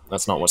up.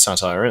 That's not what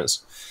satire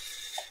is.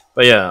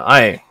 But yeah,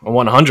 I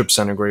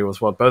 100% agree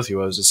with what both you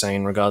guys are saying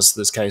in regards to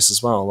this case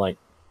as well. Like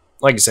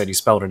you said, he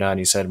spelled it out.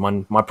 He said,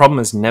 my problem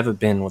has never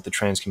been with the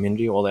trans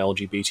community or the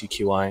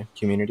LGBTQI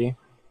community.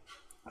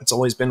 It's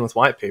always been with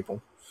white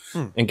people.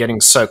 And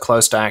getting so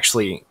close to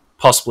actually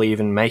possibly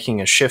even making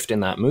a shift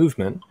in that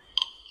movement,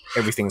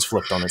 everything's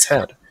flipped on its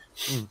head.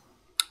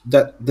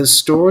 That the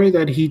story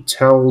that he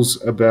tells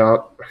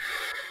about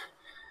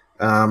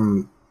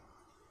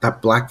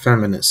that black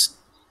feminist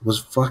was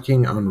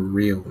fucking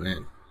unreal,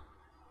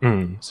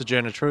 man.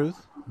 Sojourner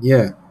Truth?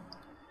 Yeah.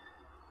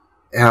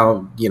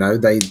 How, you know,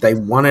 they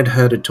wanted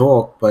her to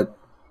talk, but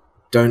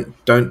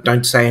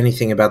don't say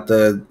anything about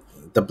the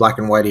black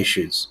and white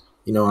issues.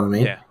 You know what I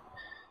mean? Yeah.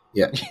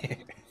 Yeah.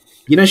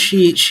 You know,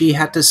 she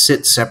had to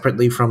sit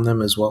separately from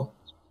them as well.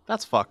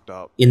 That's fucked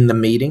up. In the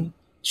meeting,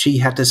 she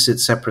had to sit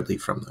separately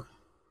from them.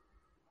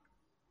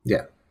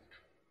 Yeah.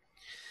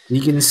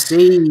 You can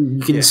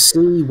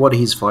see what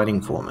he's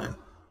fighting for, man.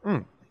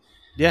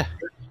 Yeah.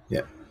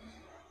 Yeah.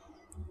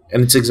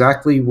 And it's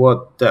exactly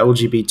what the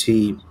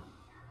LGBT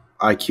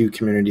IQ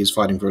community is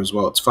fighting for as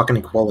well. It's fucking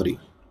equality.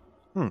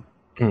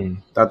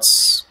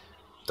 That's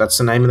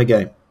the name of the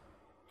game.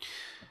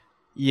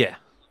 Yeah.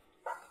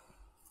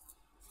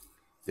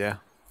 Yeah.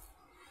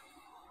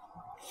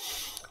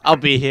 I'll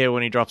be here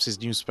when he drops his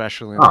new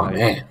special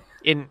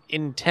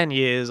in 10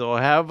 years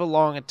or however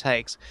long it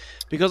takes,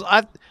 because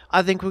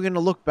I think we're going to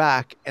look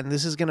back and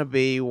this is going to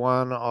be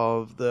one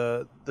of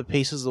the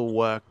pieces of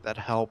work that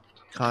helped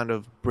kind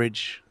of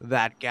bridge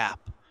that gap.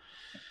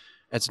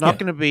 It's not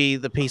going to be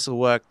the piece of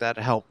work that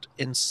helped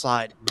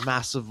incite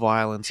massive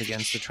violence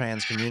against the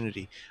trans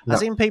community. No. I've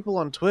seen people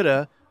on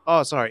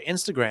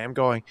Instagram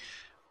going,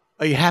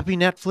 "Are you happy,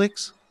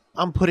 Netflix?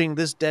 I'm putting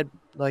this dead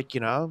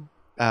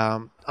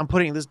I'm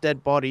putting this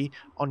dead body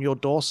on your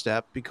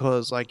doorstep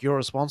because, like, you're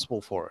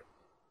responsible for it."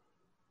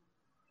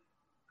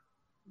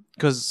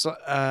 Because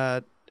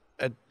a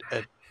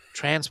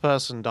trans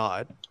person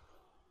died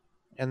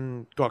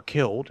and got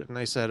killed, and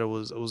they said it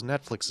was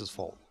Netflix's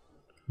fault.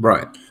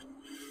 Right.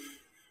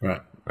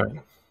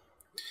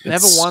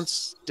 Never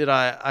once did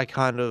I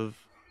kind of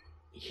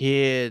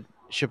hear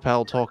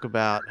Chappelle talk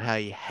about how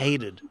he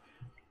hated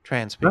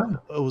trans people.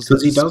 No, it was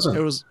because he doesn't.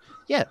 It was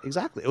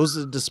exactly. It was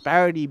a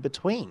disparity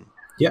between.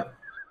 Yeah.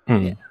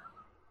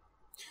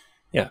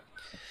 Yeah.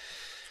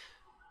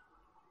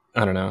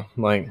 I don't know.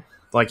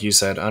 Like you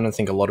said, I don't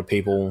think a lot of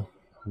people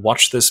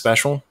watched this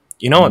special.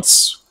 You know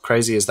what's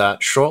crazy is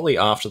that shortly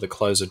after the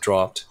closer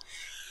dropped,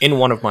 in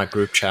one of my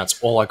group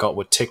chats, all I got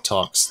were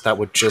TikToks that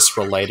were just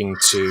relating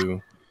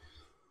to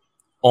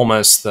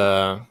almost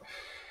the...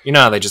 You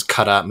know how they just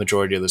cut out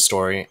majority of the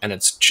story and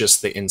it's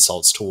just the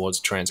insults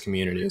towards trans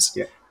communities.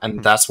 Yeah.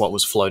 And that's what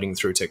was floating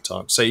through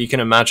TikTok. So you can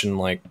imagine,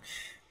 like,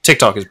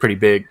 TikTok is pretty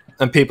big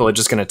and people are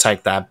just going to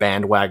take that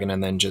bandwagon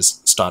and then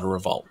just start a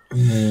revolt.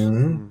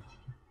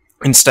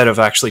 Instead of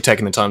actually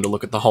taking the time to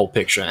look at the whole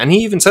picture. And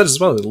he even said as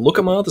well, look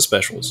at my other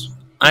specials.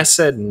 I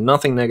said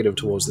nothing negative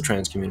towards the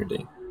trans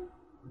community.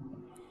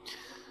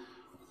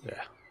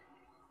 Yeah.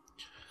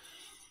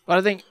 But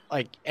I think,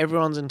 like,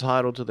 everyone's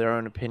entitled to their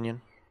own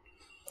opinion.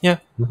 Yeah.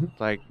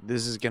 Like,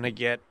 this is going to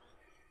get,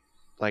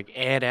 like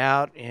aired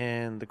out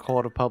in the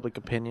court of public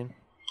opinion.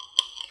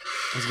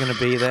 Is going to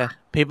be there.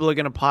 People are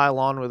going to pile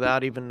on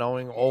without even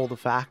knowing all the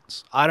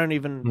facts. I don't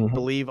even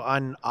believe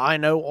I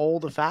know all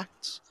the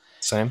facts.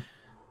 Same.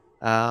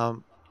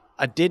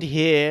 I did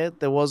hear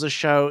there was a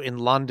show in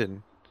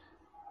London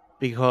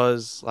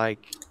because,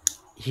 like,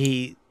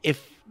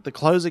 if the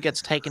closer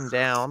gets taken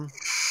down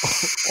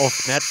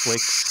off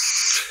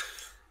Netflix,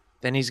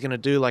 then he's going to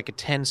do like a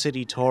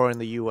 10-city tour in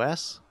the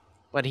US.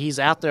 But he's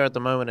out there at the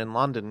moment in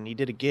London, and he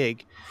did a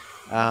gig.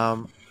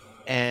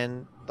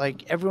 And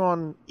like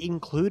everyone,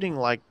 including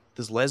like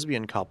this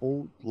lesbian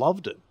couple,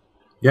 loved it.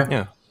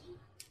 Yeah.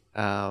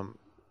 A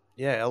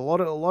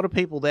lot of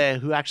people there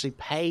who actually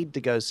paid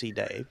to go see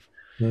Dave,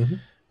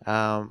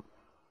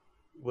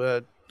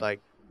 were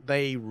like,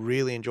 they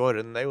really enjoyed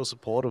it and they were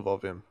supportive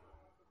of him.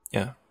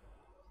 Yeah.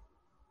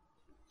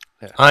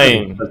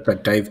 I hope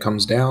that Dave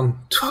comes down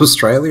to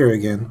Australia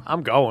again.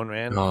 I'm going,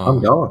 man.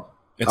 I'm going.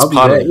 It's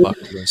part of the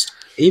bucket list.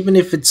 Even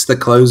if it's the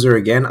closer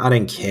again, I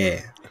don't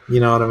care. You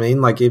know what I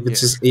mean? Like, if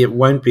it's just, it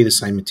won't be the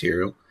same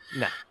material.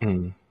 Nah.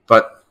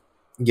 But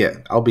yeah,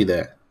 I'll be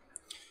there.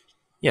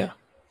 Yeah,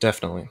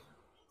 definitely.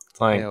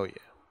 Like, Hell yeah.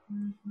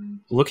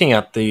 looking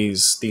at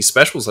these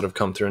specials that have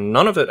come through,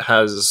 none of it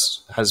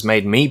has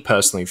made me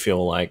personally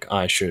feel like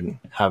I should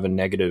have a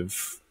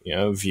negative,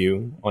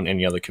 view on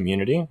any other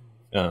community.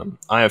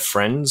 I have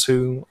friends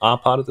who are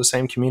part of the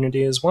same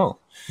community as well,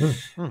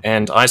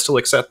 and I still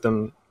accept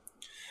them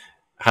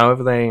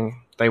however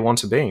they want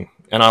to be,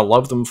 and I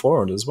love them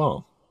for it as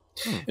well.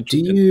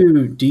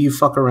 Do you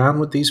fuck around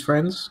with these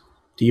friends?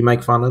 Do you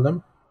make fun of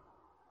them?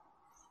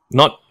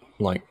 Not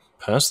like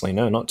personally,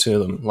 no, not to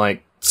them.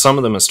 Like, some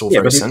of them are still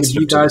very sensitive.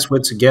 If you guys were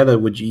together,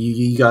 would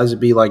you guys would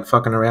be like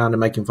fucking around and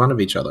making fun of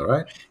each other,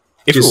 right?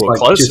 If we were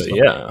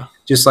closer,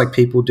 just like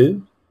people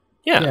do.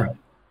 Yeah.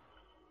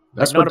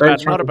 That's like,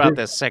 what not about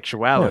their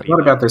sexuality.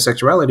 Not about their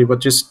sexuality, but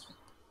just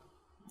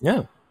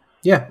yeah.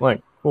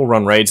 Like, we'll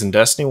run raids in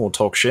Destiny. We'll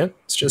talk shit.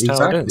 It's just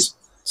how it is.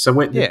 So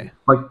like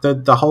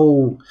the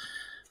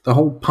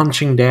whole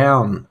punching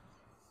down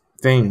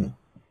thing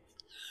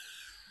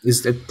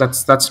is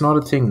that's not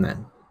a thing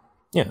then.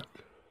 Yeah.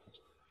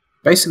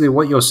 Basically,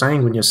 what you're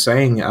saying when you're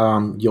saying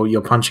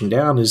you're punching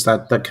down is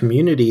that the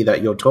community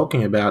that you're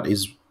talking about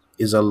is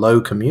a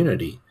low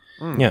community.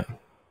 Yeah.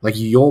 Like,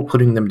 you're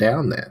putting them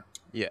down there.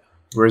 Yeah.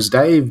 Whereas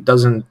Dave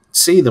doesn't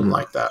see them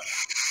like that.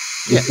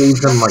 He sees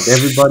them like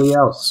everybody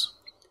else.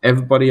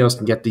 Everybody else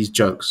can get these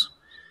jokes.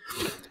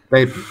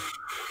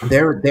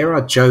 There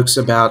are jokes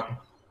about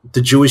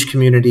the Jewish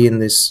community in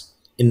this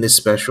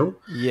special.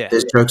 Yeah.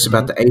 There's jokes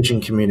about the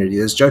Asian community.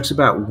 There's jokes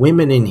about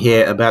women in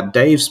here, about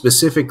Dave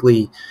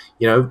specifically,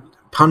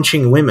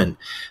 punching women.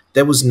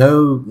 There was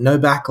no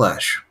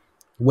backlash.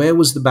 Where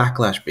was the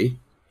backlash, B?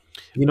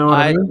 You know what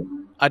I mean?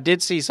 I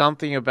did see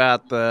something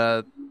about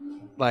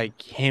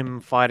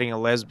him fighting a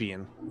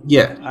lesbian.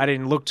 Yeah. I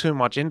didn't look too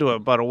much into it,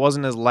 but it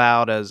wasn't as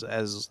loud as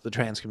the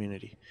trans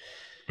community.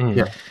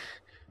 Yeah.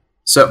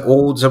 So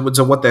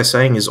what they're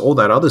saying is all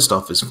that other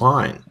stuff is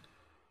fine.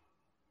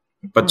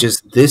 But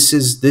just this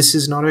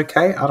is not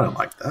okay. I don't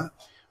like that.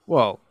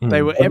 Well,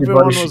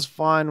 everyone was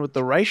fine with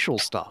the racial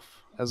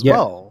stuff as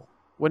well.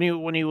 When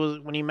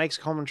he makes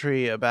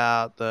commentary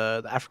about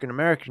the African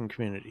American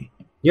community,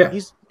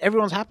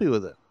 everyone's happy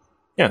with it.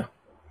 Yeah,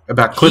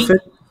 about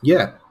Clifford,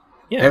 yeah.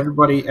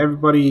 Everybody,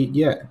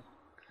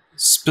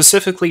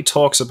 specifically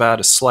talks about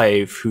a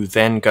slave who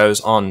then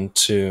goes on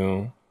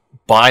to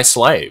buy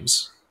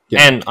slaves,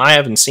 and I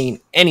haven't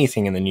seen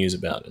anything in the news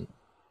about it.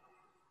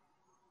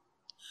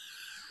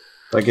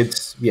 Like,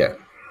 it's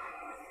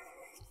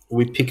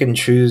we pick and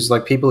choose.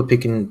 Like, people are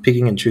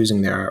picking and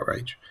choosing their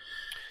outrage,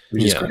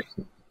 which is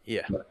crazy.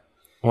 Yeah.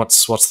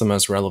 What's the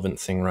most relevant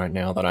thing right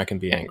now that I can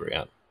be angry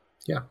at?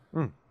 Yeah.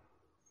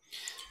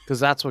 Because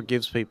that's what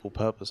gives people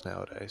purpose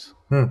nowadays.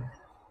 That's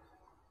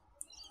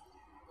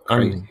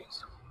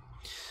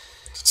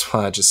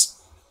why I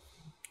just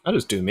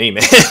do me,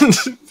 man.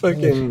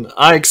 Fucking,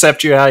 I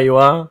accept you how you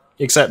are.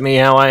 You accept me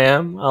how I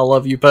am. I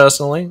love you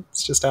personally.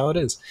 It's just how it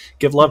is.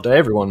 Give love to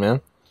everyone,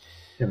 man.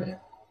 Yeah, man.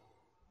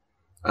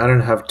 I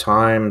don't have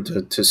time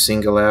to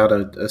single out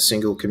a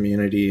single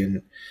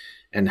community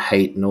and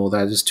hate and all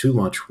that. It's too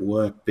much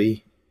work,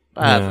 B.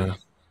 Yeah.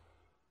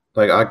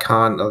 Like, I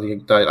can't.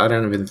 I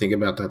don't even think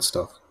about that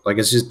stuff. Like,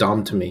 it's just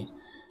dumb to me.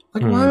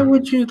 Like, why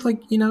would you,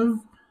 like,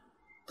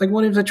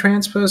 what if the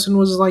trans person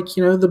was, like,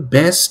 the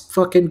best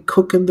fucking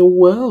cook in the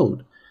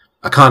world?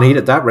 I can't eat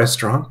at that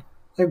restaurant.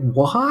 Like,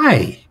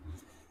 why?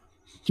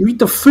 You eat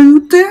the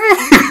food there?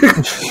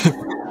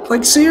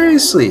 Like,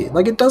 seriously.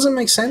 Like, it doesn't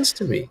make sense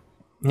to me.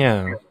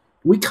 Yeah.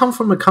 We come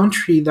from a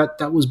country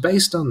that was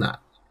based on that.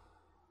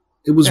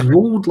 It was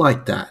ruled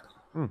like that.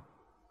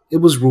 It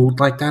was ruled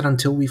like that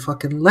until we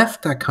fucking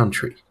left that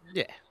country.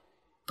 Yeah.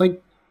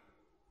 Like,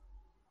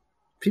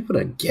 people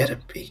don't get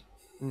it, B.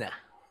 Nah.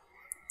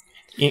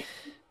 You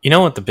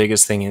know what the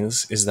biggest thing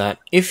is that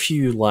if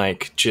you,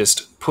 like,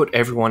 just put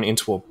everyone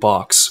into a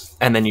box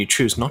and then you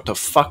choose not to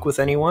fuck with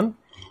anyone,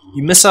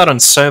 you miss out on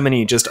so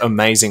many just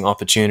amazing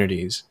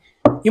opportunities.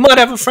 You might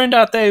have a friend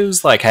out there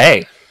who's like,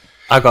 hey,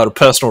 I got a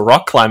personal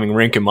rock climbing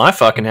rink in my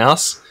fucking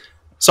house,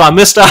 so I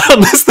missed out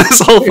on this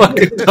whole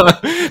fucking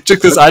time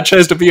just because I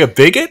chose to be a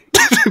bigot.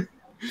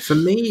 For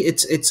me,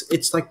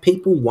 it's like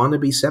people want to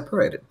be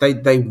separated.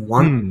 They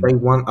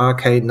want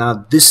okay,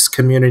 now this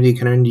community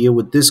can only deal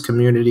with this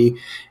community,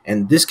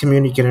 and this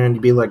community can only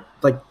be like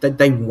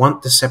they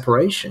want the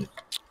separation.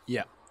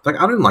 Yeah, like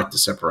I don't like the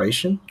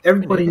separation.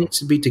 Everybody needs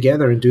to be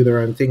together and do their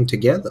own thing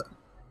together.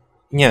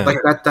 Yeah, like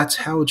that's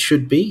how it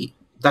should be.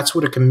 That's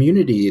what a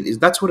community is.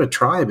 That's what a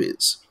tribe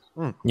is.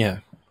 Yeah,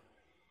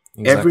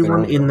 exactly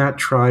everyone right. in that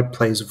tribe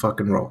plays a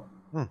fucking role.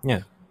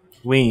 Yeah.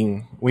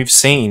 We've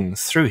seen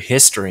through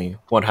history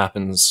what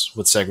happens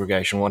with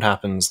segregation, what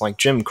happens like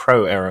Jim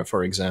Crow era,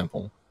 for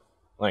example.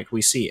 Like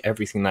we see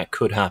everything that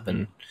could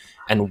happen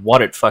and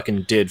what it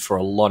fucking did for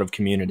a lot of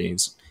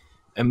communities.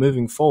 And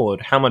moving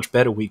forward, how much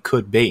better we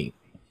could be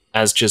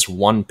as just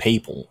one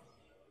people.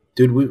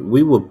 Dude,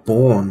 we were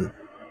born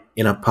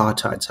in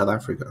apartheid South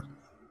Africa.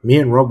 Me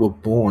and Rob were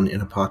born in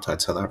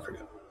apartheid South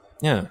Africa.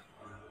 Yeah.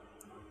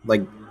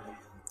 Like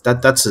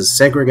that's as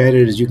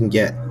segregated as you can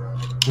get.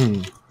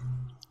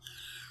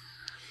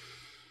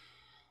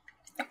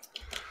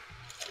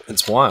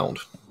 It's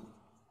wild.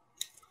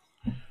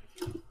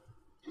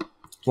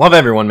 Love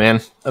everyone,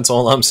 man. That's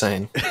all I'm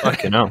saying.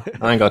 Fucking hell.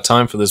 I ain't got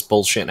time for this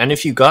bullshit. And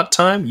if you got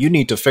time, you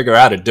need to figure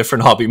out a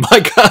different hobby, my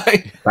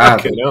guy.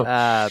 Fucking hell.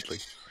 Badly.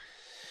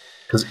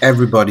 Because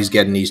everybody's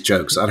getting these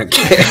jokes. I don't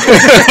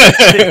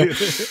care.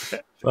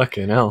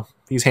 Fucking hell.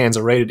 These hands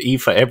are rated E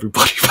for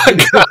everybody, my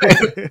guy.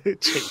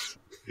 Jeez.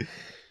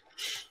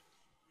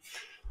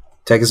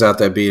 Take us out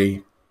there,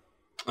 Beatty.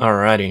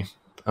 Alrighty.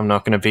 I'm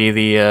not going to be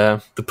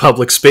the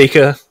public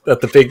speaker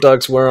that the big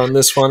dogs were on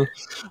this one.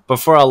 But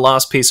for our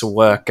last piece of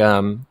work,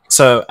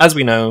 so as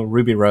we know,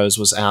 Ruby Rose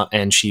was out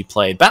and she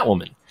played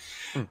Batwoman.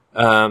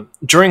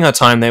 During her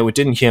time there, we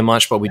didn't hear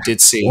much, but we did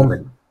see...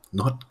 Woman,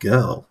 not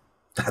girl.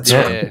 That's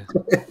right.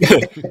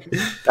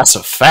 That's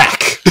a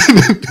fact.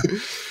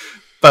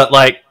 But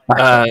like...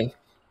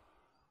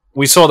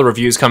 we saw the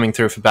reviews coming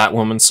through for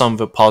Batwoman, some of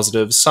it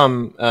positive,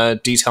 some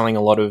detailing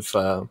a lot of,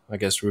 I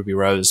guess, Ruby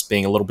Rose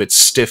being a little bit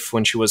stiff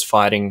when she was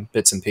fighting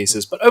bits and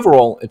pieces, but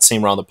overall, it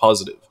seemed rather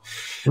positive.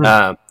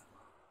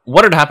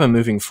 What had happened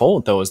moving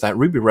forward, though, is that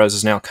Ruby Rose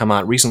has now come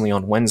out recently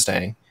on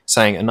Wednesday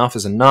saying enough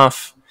is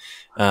enough.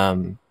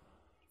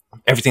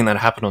 Everything that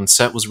happened on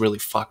set was really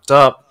fucked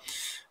up.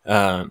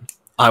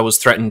 I was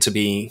threatened to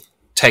be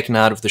taken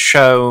out of the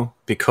show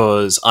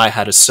because I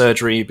had a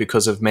surgery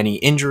because of many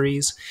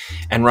injuries,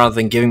 and rather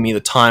than giving me the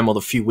time or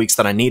the few weeks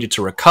that I needed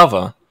to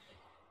recover,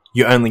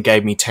 you only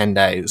gave me 10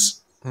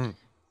 days,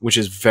 which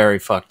is very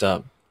fucked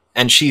up.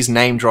 And she's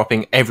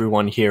name-dropping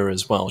everyone here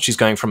as well. She's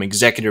going from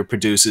executive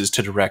producers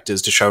to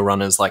directors to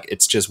showrunners. Like,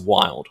 it's just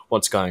wild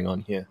what's going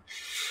on here.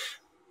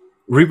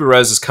 Ruby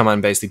Rose has come out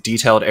and basically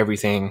detailed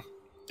everything,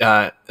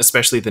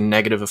 especially the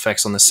negative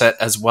effects on the set,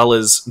 as well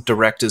as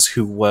directors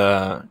who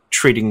were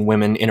treating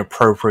women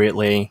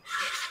inappropriately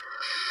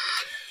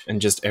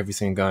and just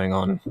everything going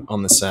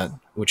on the set,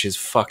 which is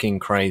fucking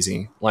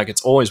crazy. Like,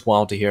 it's always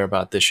wild to hear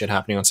about this shit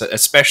happening on set,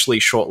 especially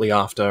shortly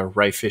after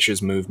Ray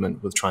Fisher's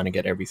movement with trying to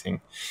get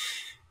everything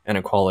and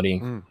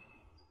equality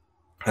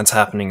that's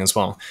happening as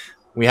well.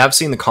 We have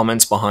seen the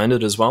comments behind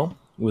it as well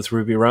with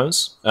Ruby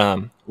Rose.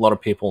 A lot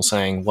of people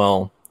saying,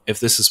 well,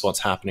 if this is what's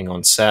happening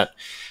on set,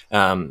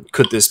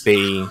 could this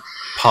be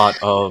part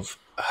of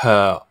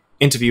her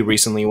interview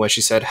recently where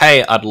she said,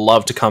 hey, I'd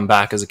love to come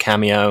back as a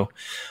cameo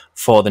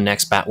for the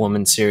next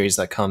Batwoman series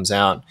that comes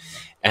out,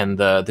 and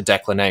the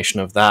declination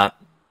of that,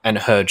 and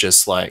her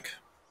just like,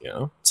 you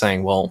know,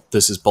 saying, well,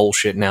 this is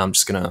bullshit, now I'm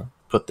just gonna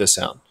put this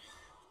out.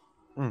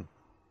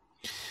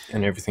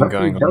 And everything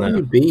going on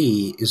there.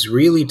 WB is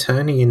really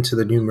turning into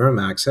the new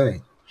Miramax, eh?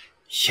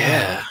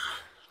 Yeah.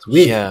 It's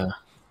weird. Yeah.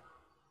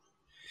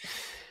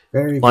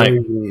 Very, Like, very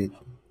weird.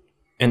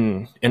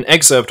 an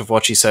excerpt of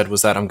what she said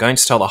was that I'm going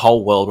to tell the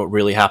whole world what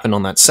really happened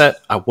on that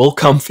set. I will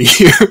come for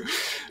you.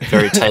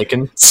 Very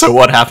taken. So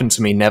what happened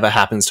to me never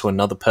happens to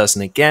another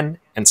person again,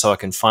 and so I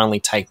can finally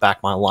take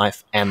back my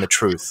life and the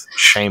truth.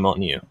 Shame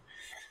on you.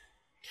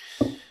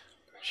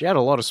 She had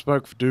a lot of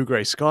smoke for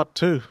Dougray Scott,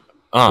 too.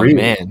 Oh, Really?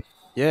 man.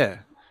 Yeah.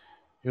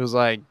 It was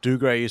like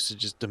Dougray used to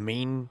just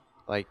demean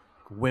like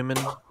women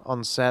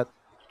on set,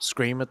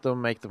 scream at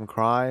them, make them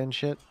cry and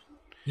shit.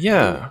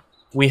 Yeah.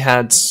 We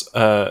had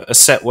a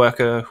set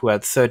worker who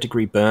had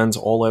third-degree burns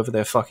all over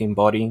their fucking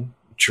body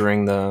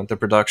during the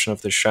production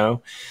of the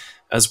show,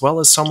 as well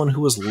as someone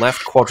who was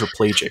left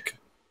quadriplegic.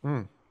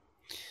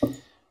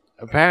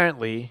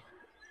 Apparently,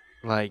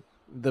 like,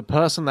 the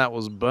person that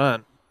was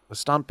burnt, the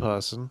stunt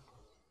person,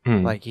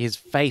 like, his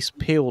face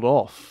peeled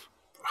off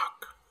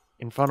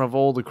in front of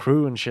all the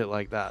crew and shit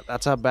like that.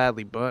 That's how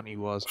badly burnt he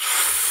was.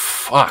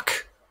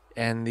 Fuck.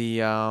 And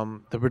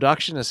the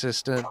production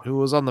assistant who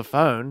was on the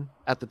phone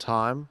at the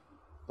time,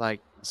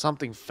 like,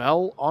 something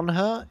fell on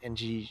her and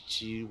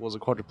she was a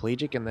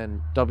quadriplegic, and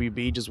then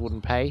WB just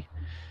wouldn't pay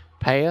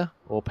her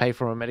or pay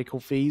for her medical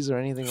fees or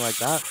anything like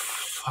that.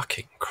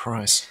 Fucking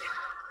Christ.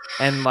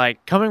 And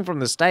like, coming from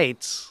the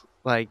States,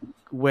 like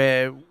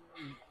where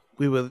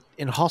we were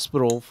in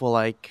hospital for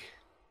like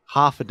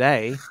half a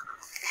day,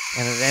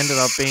 and it ended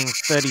up being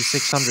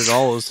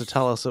 $3,600 to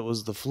tell us it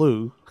was the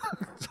flu.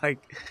 Like,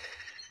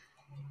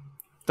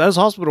 those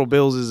hospital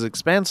bills is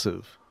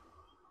expensive.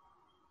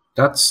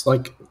 That's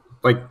like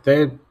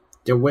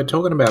we're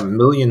talking about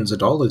millions of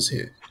dollars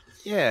here.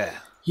 Yeah.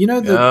 You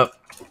know the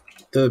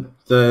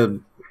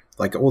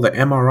like all the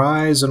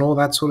MRIs and all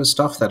that sort of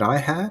stuff that I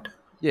had.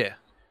 Yeah.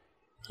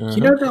 You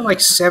know they're like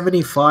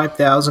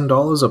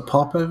 $75,000 a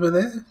pop over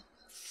there.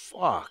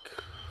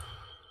 Fuck.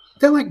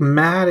 They're like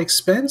mad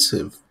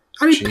expensive.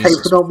 I didn't pay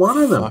Jesus for not one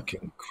of them.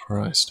 Fucking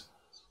Christ.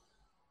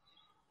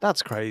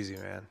 That's crazy,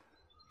 man.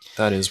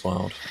 That is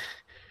wild.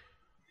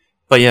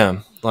 But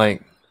yeah,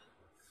 like,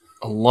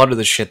 a lot of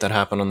the shit that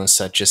happened on the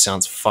set just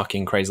sounds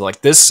fucking crazy.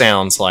 Like, this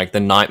sounds like the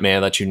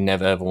nightmare that you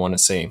never ever want to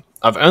see.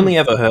 I've only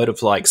ever heard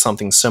of, like,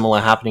 something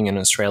similar happening in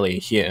Australia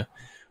here,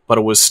 but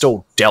it was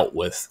still dealt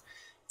with.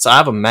 So I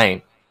have a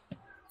mate,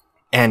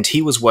 and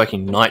he was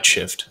working night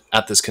shift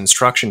at this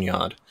construction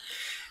yard.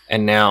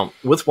 And now,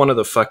 with one of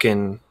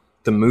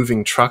the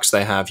moving trucks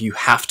they have, you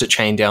have to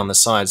chain down the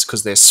sides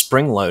because they're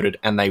spring-loaded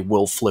and they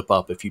will flip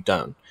up if you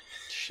don't.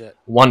 Shit.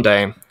 One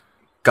day,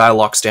 guy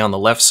locks down the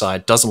left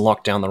side, doesn't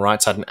lock down the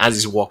right side, and as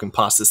he's walking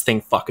past, this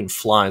thing fucking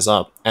flies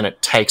up, and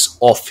it takes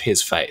off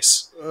his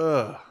face.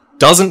 Ugh.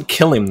 Doesn't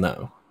kill him,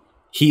 though.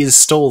 He is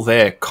still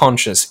there,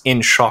 conscious,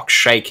 in shock,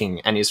 shaking,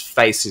 and his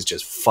face is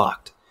just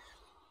fucked.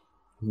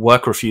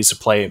 Work refused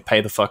to pay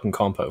the fucking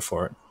compo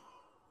for it.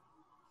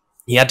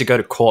 He had to go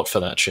to court for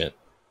that shit.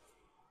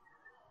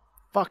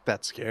 Fuck,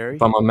 that's scary.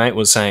 But my mate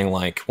was saying,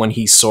 like, when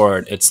he saw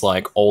it, it's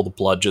like all the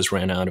blood just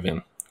ran out of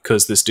him.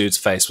 Because this dude's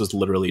face was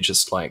literally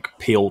just, like,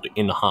 peeled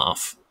in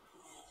half.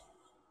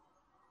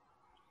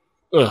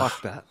 Ugh.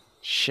 Fuck that.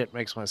 Shit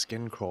makes my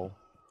skin crawl.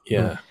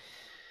 Yeah.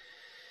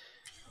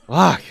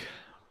 Fuck.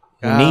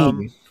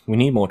 We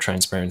need more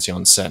transparency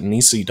on set, and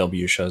these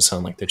CW shows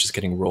sound like they're just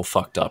getting real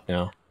fucked up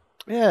now.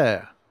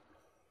 Yeah.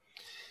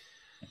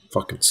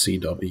 Fucking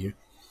CW.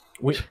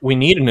 We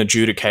need an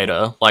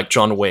adjudicator like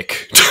John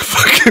Wick to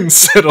fucking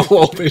settle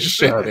all this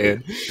shit,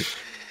 man.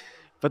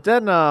 But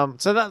then,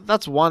 so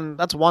that's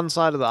one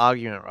side of the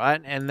argument,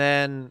 right? And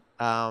then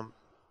the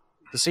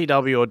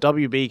CW or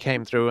WB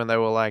came through and they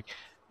were like,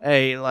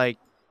 "Hey, like,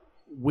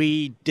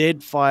 we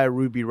did fire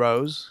Ruby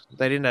Rose.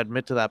 They didn't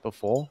admit to that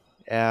before,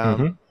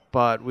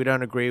 but we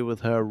don't agree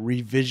with her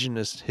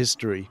revisionist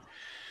history,"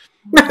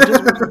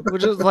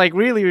 which is like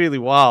really, really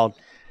wild.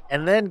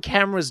 And then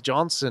Cameron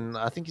Johnson,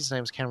 I think his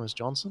name's Cameron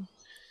Johnson,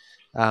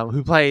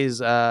 who plays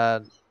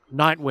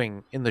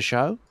Nightwing in the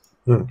show.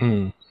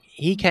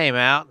 He came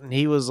out and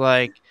he was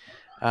like,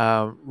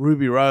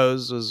 Ruby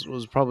Rose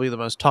was probably the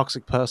most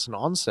toxic person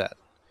on set.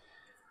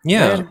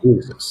 Yeah.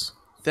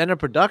 Then a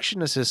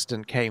production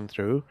assistant came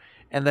through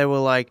and they were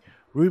like,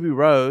 Ruby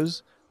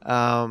Rose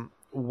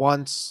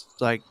once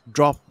like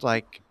dropped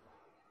like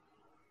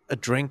a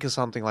drink or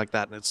something like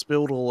that and it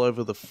spilled all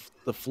over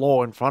the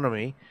floor in front of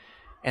me.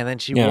 And then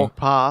she walked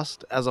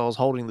past as I was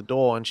holding the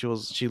door and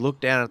she looked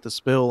down at the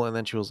spill and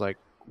then she was like,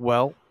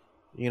 "Well,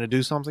 you gonna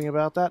do something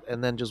about that?"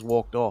 And then just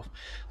walked off.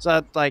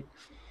 So like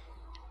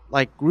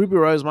Ruby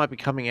Rose might be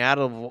coming out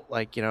of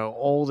like, you know,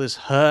 all this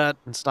hurt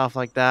and stuff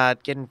like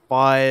that, getting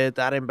fired,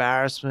 that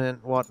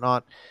embarrassment,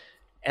 whatnot,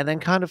 and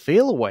then kind of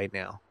feel away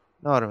now.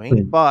 Know what I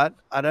mean? But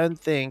I don't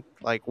think,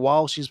 like,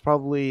 while she's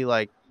probably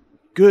like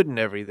good and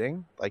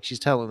everything, like she's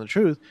telling the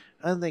truth,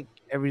 I don't think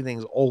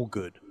everything's all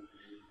good.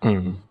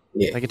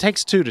 Yeah. Like, it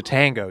takes two to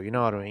tango, you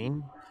know what I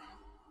mean?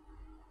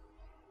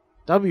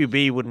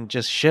 WB wouldn't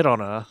just shit on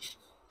her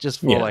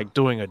just for, like,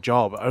 doing a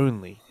job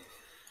only.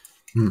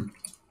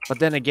 But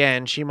then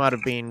again, she might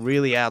have been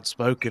really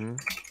outspoken,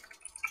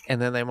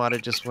 and then they might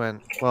have just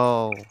went,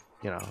 "Well,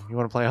 you know, you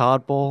want to play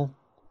hardball?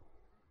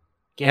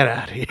 Get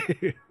out of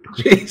here."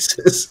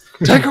 Jesus.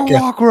 Take a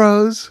walk,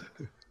 Rose.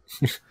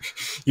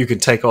 You can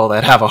take all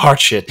that have a heart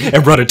shit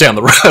and run it down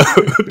the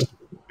road.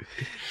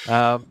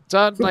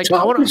 So, like,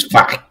 I want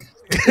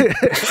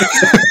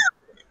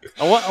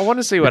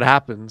to see what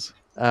happens,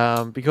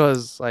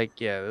 because, like,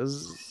 yeah,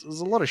 there's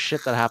a lot of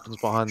shit that happens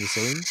behind the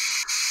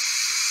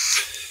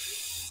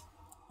scenes.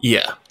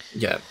 Yeah.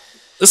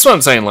 This is what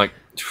I'm saying, like,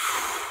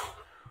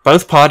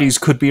 both parties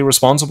could be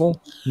responsible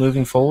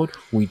moving forward.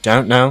 We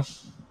don't know,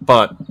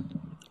 but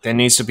there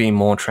needs to be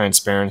more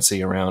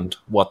transparency around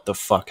what the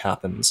fuck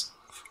happens.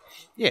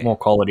 Yeah. More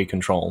quality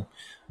control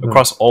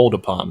across all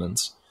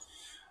departments.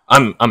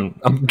 I'm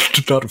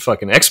not a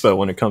fucking expert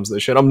when it comes to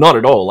this shit. I'm not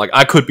at all. Like,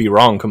 I could be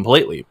wrong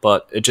completely,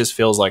 but it just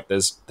feels like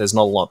there's not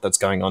a lot that's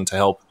going on to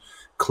help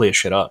clear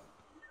shit up.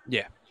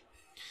 Yeah.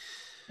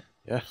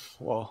 Yeah.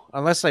 Well,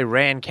 unless they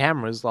ran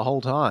cameras the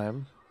whole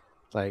time,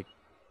 like,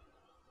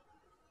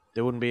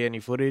 there wouldn't be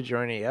any footage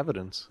or any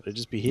evidence. It'd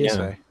just be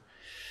hearsay. Yeah.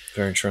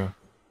 Very true.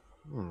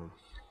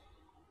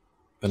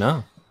 But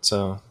no.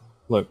 So,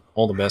 look,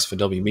 all the best for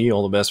WB,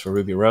 all the best for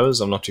Ruby Rose.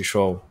 I'm not too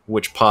sure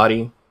which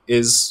party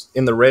is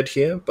in the red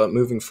here, but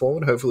moving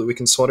forward, hopefully we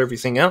can sort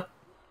everything out.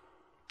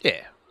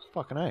 Yeah.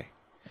 Fucking A.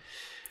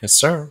 Yes,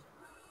 sir.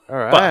 All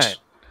right. But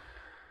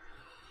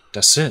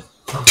That's it.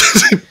 All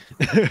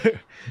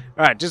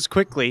right, just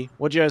quickly,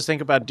 what do you guys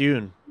think about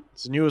Dune?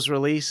 It's the newest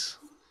release.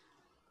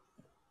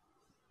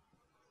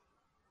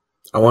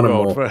 I wanted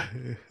Go on, more.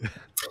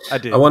 I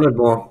did. I wanted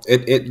more.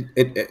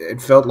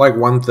 It felt like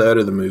 1/3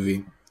 of the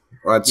movie,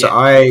 right? So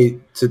Yeah.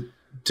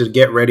 to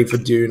get ready for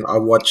Dune, I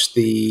watched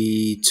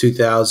the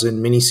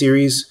 2000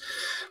 miniseries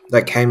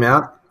that came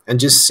out, and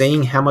just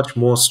seeing how much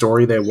more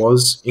story there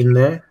was in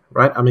there,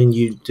 right? I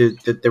mean,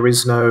 there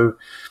is no,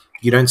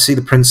 you don't see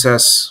the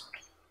princess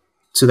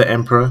to the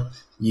emperor.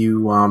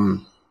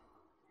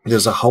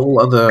 There's a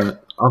whole other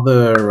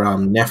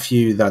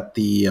nephew that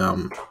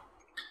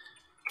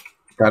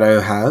that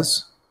O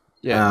has.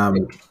 Yeah.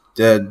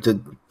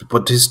 The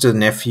Bautista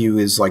nephew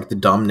is like the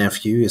dumb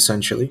nephew,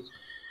 essentially.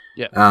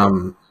 Yeah.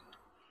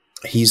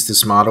 He's the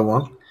smarter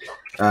one.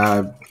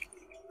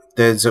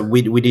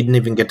 We didn't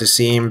even get to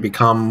see him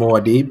become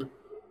Muad'Dib.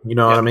 You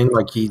know what I mean?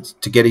 Like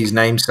to get his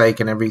namesake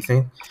and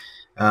everything.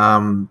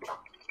 There's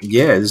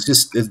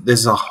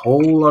a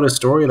whole lot of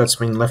story that's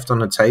been left on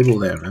the table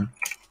there, man.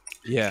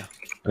 Yeah.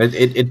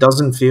 It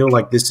doesn't feel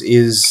like this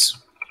is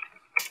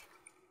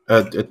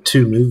a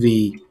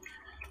 2-movie.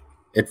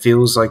 It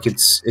feels like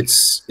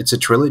it's a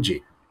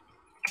trilogy.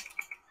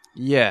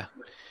 Yeah.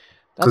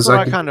 That's what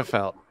I kind of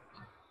felt.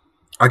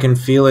 I can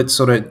feel it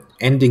sort of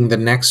ending the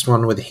next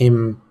one with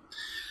him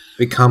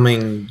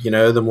becoming,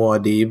 the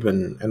Muad'Dib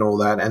and all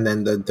that, and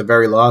then the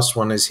very last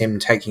one is him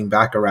taking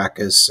back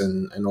Arrakis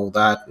and all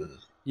that. And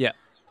yeah.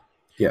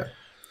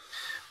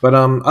 But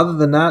other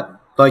than that,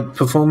 like,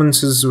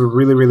 performances were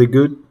really, really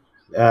good.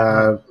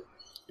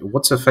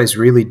 What's her face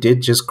really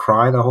did just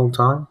cry the whole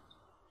time.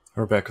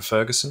 Rebecca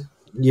Ferguson.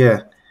 Yeah.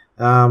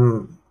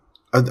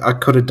 I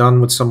could have done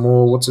with some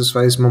more what's his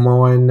face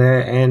Momoa in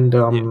there, and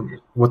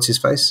what's his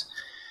face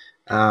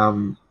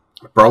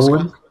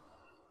Brolin.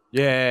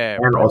 Yeah,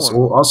 and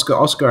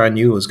Oscar I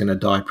knew was going to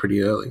die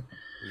pretty early.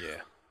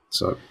 Yeah.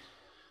 So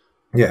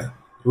yeah,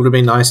 it would have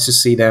been nice to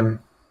see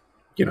them,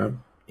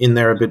 in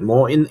there a bit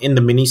more. In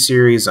the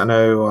miniseries, I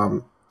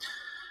know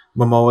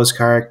Momoa's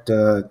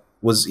character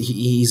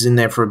he's in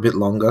there for a bit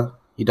longer.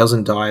 He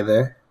doesn't die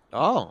there.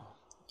 Oh.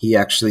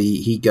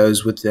 He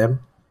goes with them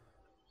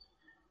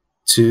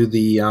to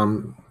the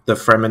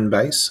Fremen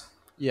base.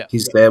 Yeah.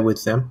 He's there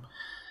with them.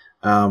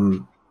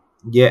 And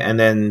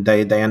then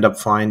they end up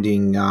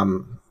finding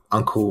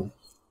Uncle,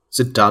 is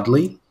it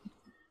Dudley?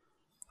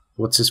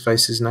 What's his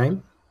face's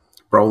name?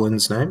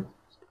 Brolin's name?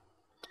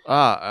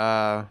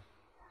 Halleck.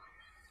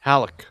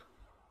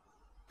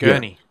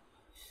 Gurney.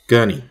 Yeah.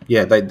 Gurney.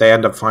 Yeah, they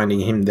end up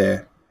finding him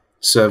there,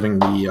 serving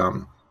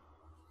the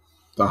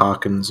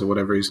Harkins or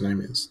whatever his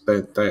name is.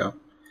 They are.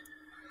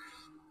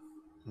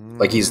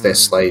 Like, he's their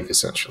slave,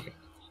 essentially.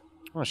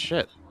 Oh,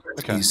 shit.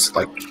 Okay. He's,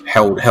 like,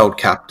 held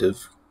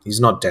captive. He's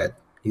not dead.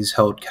 He's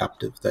held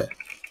captive there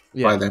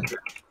by them.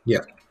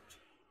 Yeah.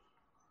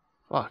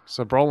 Fuck.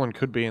 So Brolin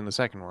could be in the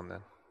second one, then.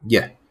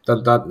 Yeah.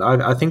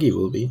 I think he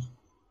will be.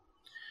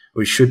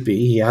 Or he should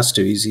be. He has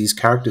to. His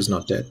character's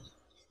not dead.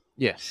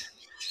 Yes.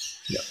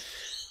 Yeah.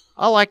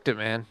 I liked it,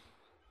 man.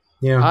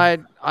 Yeah.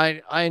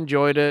 I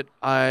enjoyed it.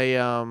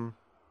 I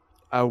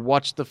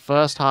watched the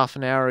first half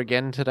an hour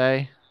again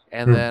today,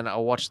 and then I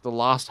watched the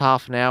last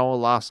half an hour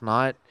last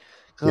night.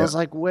 Because I was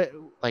like, where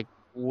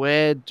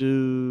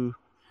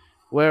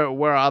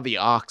are the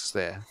arcs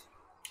there?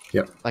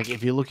 Yeah. Like,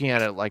 if you're looking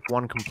at it like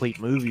one complete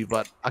movie,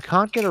 but I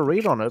can't get a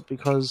read on it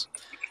because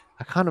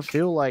I kind of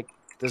feel like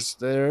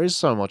there is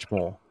so much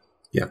more.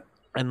 Yeah.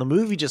 And the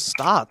movie just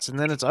starts and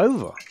then it's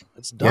over.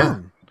 It's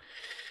done.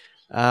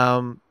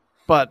 Yeah.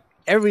 But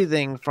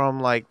everything from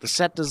like the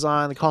set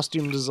design, the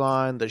costume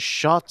design, the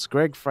shots,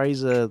 Greg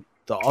Fraser,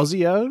 the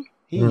Ozzio,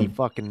 he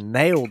fucking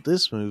nailed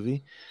this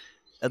movie.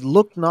 It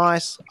looked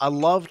nice. I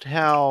loved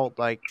how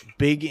like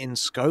big in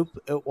scope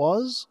it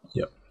was.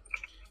 Yep.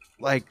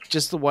 Like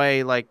just the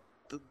way like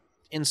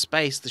in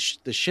space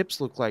the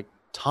ships look like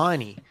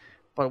tiny,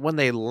 but when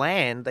they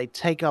land they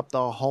take up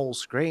the whole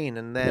screen.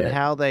 And then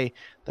how they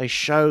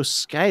show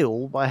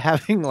scale by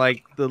having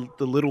like the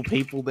little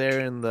people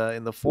there in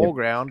the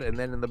foreground, and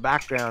then in the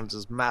background is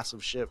this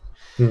massive ship.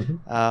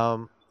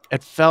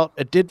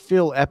 It did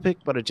feel epic,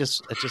 but it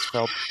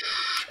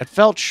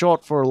felt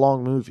short for a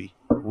long movie,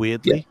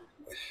 weirdly.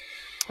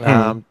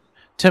 Timothée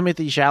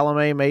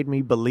Chalamet made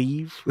me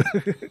believe.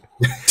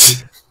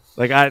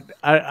 Like I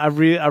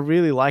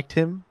really liked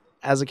him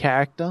as a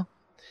character.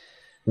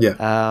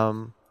 Yeah.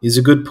 He's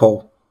a good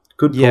Paul.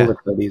 Good Paul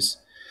that is.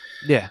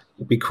 Yeah.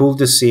 It'd be cool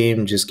to see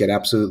him just get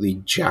absolutely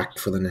jacked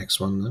for the next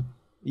one, though.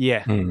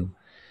 Yeah.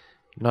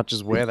 Not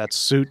just wear that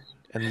suit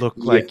and look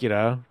like,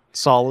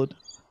 solid.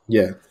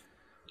 Yeah.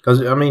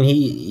 Because, I mean,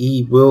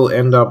 he will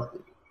end up...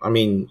 I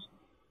mean,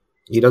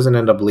 he doesn't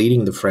end up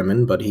leading the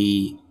Fremen, but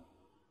he...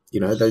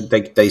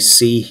 they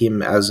see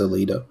him as a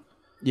leader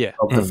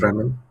of the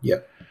Fremen. Yeah.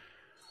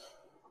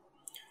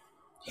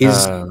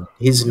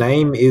 His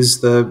name is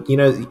the...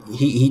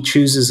 he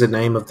chooses a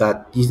name of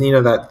that...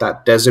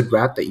 that desert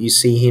rat that you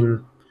see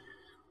him...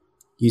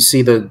 You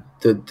see the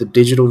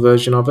digital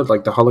version of it,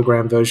 like the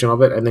hologram version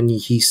of it, and then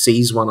he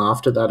sees one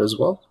after that as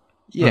well.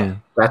 Yeah.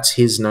 That's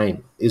his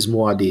name, is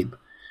Muad'Dib.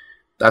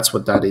 That's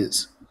what that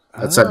is.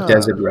 That's that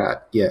desert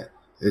rat. Yeah.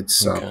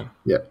 It's,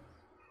 yeah.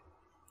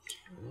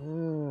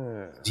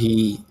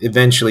 He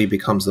eventually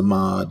becomes the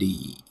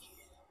Mahdi.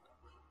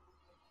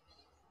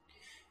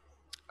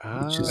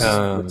 Which is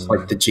it's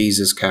like the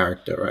Jesus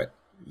character, right?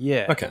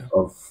 Yeah. Okay.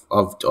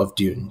 Of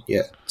Dune.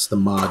 Yeah. It's the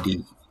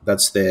Mahdi.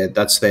 That's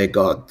their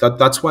god.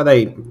 That's why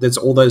there's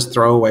all those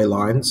throwaway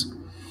lines.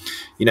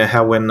 You know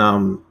how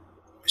when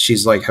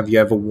she's like, have you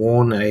ever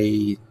worn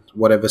a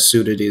whatever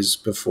suit it is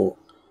before?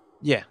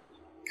 Yeah.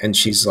 And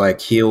she's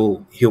like,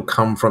 he'll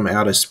come from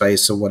outer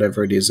space or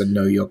whatever it is and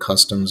know your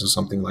customs or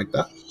something like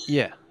that.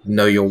 Yeah.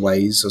 Know your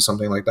ways or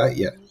something like that.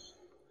 Yeah.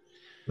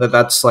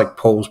 That's like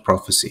Paul's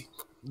prophecy.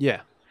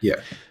 Yeah.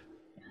 Yeah.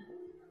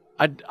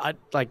 I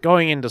like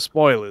going into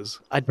spoilers.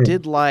 I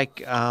did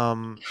like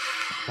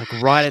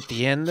right at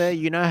the end there,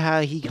 you know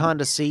how he kind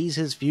of sees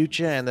his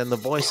future and then the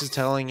voice is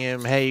telling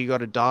him, hey, you got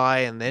to die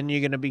and then you're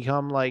going to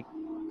become like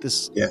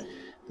this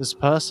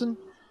person?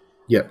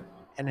 Yeah.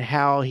 And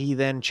how he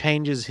then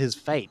changes his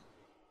fate.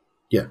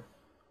 Yeah.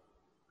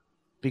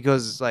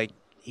 Because like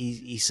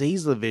he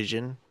sees the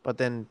vision but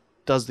then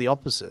does the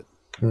opposite.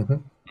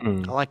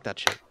 Mm-hmm. I like that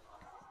shit.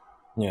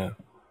 Yeah.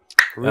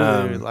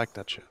 Really like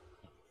that shit.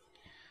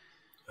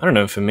 I don't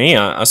know. For me,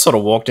 I sort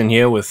of walked in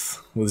here with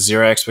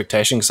zero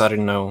expectation because I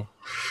didn't know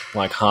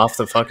like half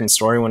the fucking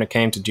story when it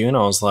came to Dune.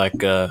 I was like,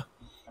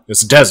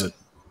 it's a desert,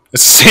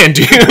 it's a sand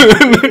dune.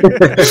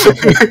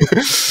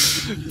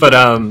 But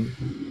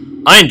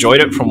I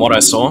enjoyed it from what I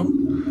saw.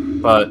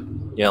 But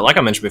yeah, like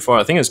I mentioned before,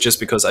 I think it's just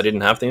because I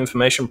didn't have the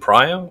information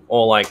prior,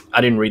 or like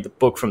I didn't read the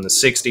book from the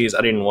 60s.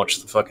 I didn't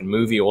watch the fucking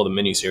movie or the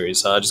miniseries.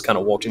 So I just kind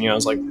of walked in here. I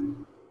was like,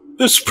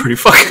 this is pretty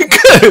fucking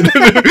good.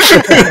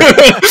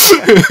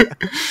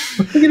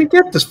 We're gonna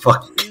get this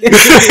fucking kid.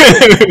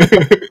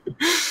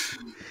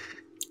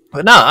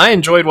 But no, I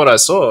enjoyed what I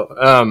saw.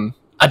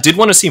 I did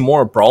want to see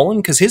more of Brolin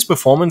because his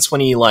performance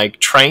when he like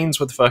trains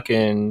with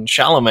fucking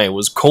Chalamet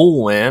was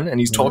cool, man. And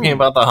he's talking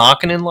about the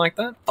Harkonnen like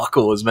that. Fuck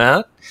Oues,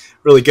 man.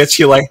 Really gets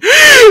you like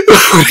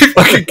when he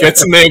fucking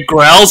gets in there and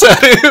growls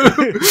at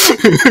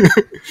him.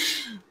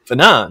 But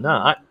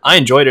no, I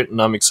enjoyed it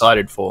and I'm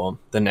excited for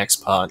the next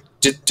part.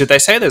 Did they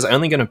say there's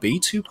only going to be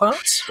 2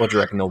 parts? Or do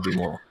you reckon there'll be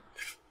more?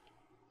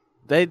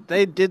 They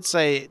did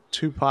say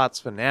 2 parts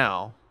for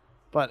now,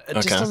 but it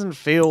just doesn't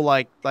feel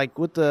like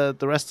with the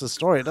rest of the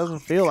story, it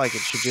doesn't feel like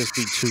it should just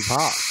be 2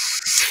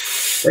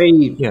 parts.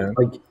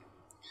 Like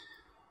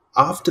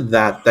after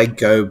that, they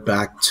go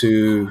back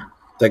to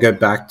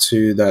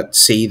that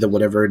sea, the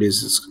whatever it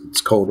is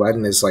it's called, right?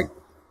 And there's like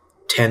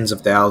tens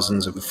of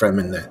thousands of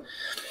Fremen there.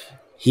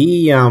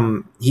 He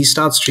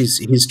starts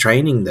his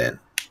training then.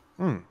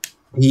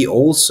 He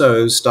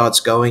also starts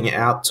going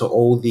out to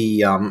all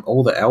the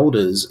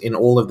elders in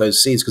all of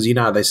those seas because you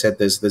know they said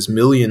there's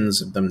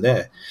millions of them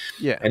there.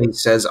 Yeah, and he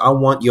says, I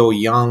want your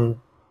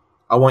young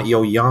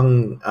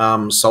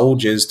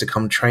soldiers to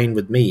come train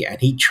with me, and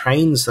he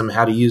trains them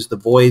how to use the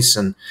voice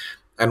and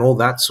all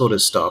that sort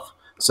of stuff.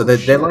 So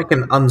they're like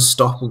an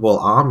unstoppable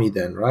army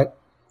then, right?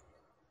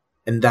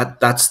 And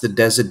that's the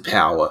desert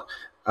power.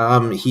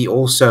 He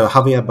also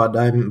Javier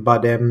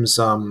Bardem's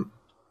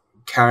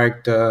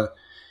character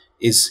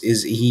is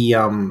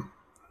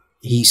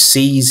he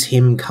sees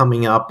him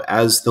coming up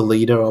as the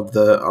leader of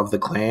the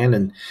clan,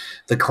 and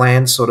the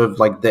clan sort of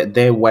like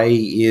their way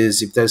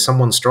is if there's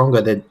someone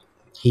stronger that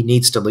he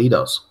needs to lead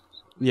us.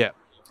 Yeah.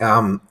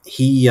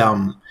 He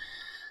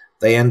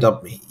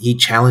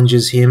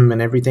challenges him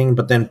and everything,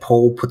 but then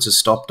Paul puts a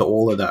stop to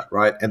all of that,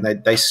 right? And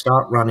they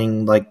start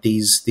running like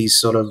these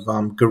sort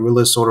of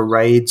guerrilla sort of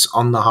raids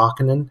on the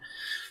Harkonnen,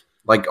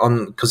 like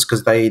on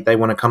because they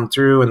want to come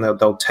through and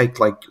they'll take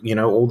like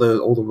all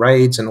the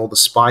raids and all the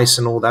spice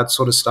and all that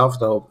sort of stuff.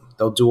 They'll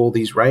do all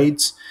these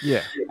raids.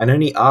 Yeah, and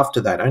only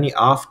after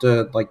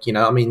like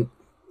him and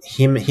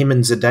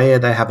Zendaya,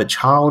 they have a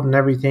child and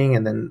everything,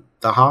 and then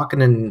the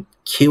Harkonnen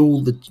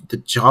kill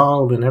the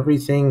child and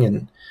everything,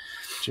 and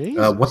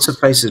what's her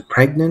face is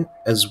pregnant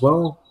as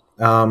well.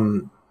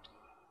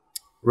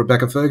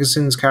 Rebecca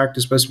Ferguson's character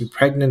is supposed to be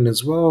pregnant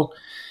as well,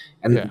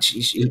 and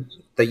she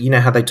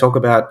how they talk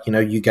about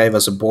you gave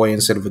us a boy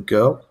instead of a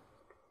girl.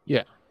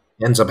 Yeah,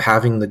 ends up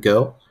having the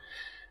girl.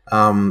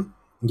 But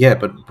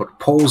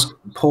Paul's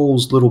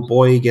little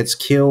boy gets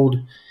killed,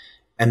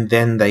 and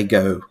then they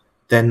go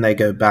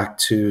back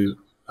to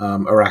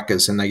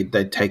Arrakis and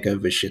they take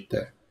over shit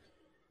there.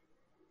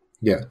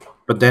 Yeah,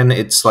 but then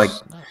it's like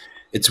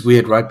it's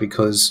weird, right?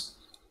 Because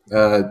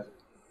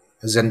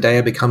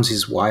Zendaya becomes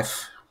his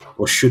wife,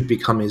 or should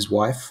become his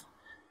wife,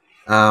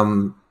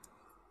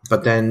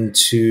 but then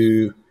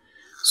to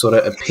sort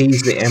of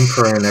appease the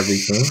emperor and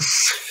everything,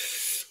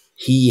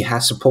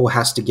 Paul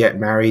has to get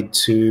married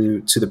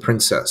to the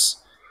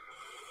princess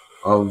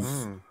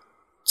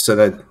so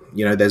that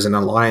there's an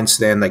alliance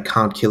there and they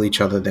can't kill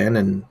each other then,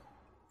 and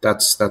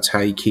that's how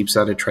he keeps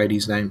that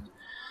Atreides name.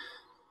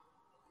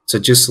 So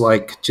just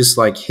like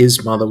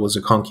his mother was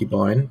a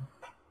concubine,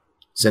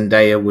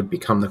 Zendaya would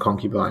become the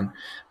concubine,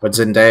 but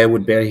Zendaya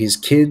would bear his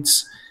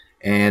kids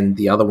and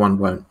the other one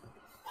won't.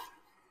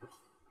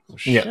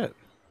 Shit.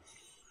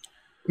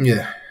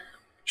 Yeah.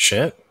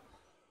 Shit.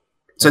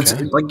 So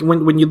Okay. it's like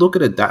when you look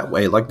at it that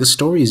way, like the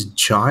story is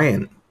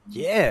giant,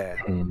 Yeah.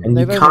 and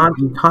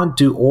you can't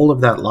do all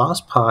of that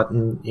last part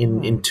in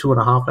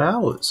 2.5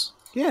 hours.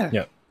 Yeah.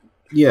 Yeah.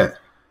 Yeah,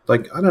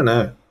 like I don't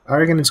know. I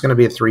reckon it's going to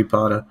be a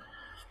 3-parter.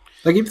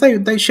 Like if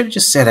they should have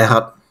just set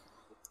out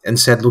and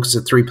said, "Look, it's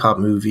a 3-part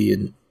movie,"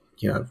 and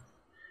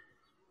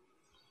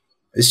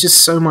it's just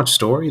so much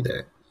story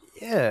there.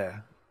 Yeah.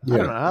 Yeah. I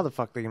don't know how the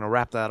fuck they're gonna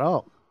wrap that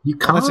up. You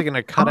can't. Unless they're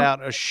gonna cut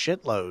out a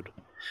shitload.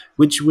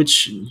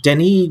 Which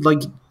Denny,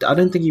 like, I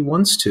don't think he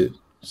wants to.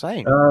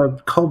 Same.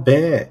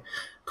 Colbert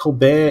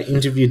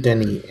interviewed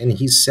Denny, and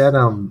he said,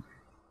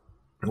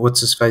 what's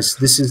his face?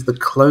 This is the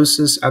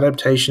closest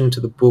adaptation to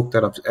the book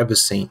that I've ever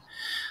seen.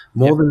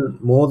 More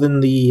than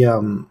the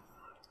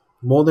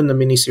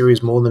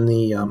miniseries, more than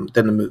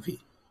the movie.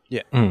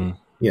 Yeah.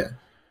 Yeah.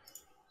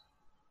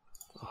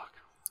 Fuck.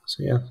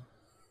 So yeah.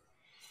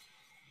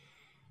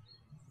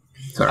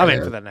 Sorry, I'm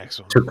in for that next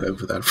one. Took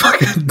over that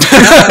fucking.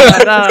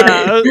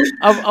 No.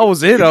 I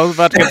was in. I was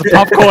about to get the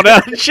popcorn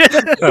out and shit.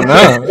 I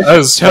know. I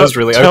was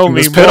really Tell opening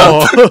me this pit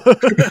up. more.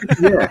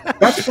 Yeah,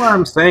 that's why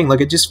I'm saying, like,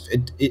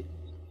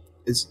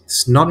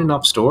 it's not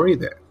enough story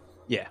there.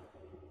 Yeah.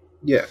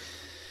 Yeah.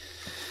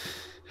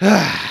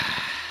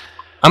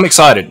 I'm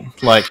excited.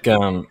 Like,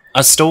 I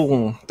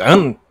still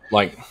don't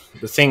like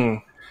the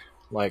thing.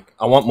 Like,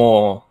 I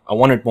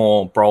wanted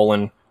more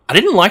Brolin. I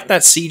didn't like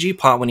that CG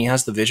part when he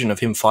has the vision of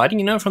him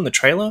fighting, from the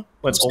trailer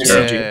where it's all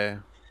CG. Yeah.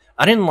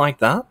 I didn't like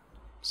that.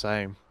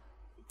 Same.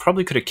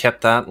 Probably could have kept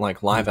that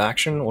like live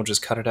action or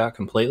just cut it out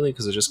completely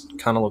because it just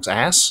kind of looks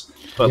ass.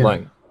 But Yeah.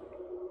 like,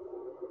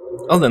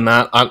 other than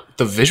that,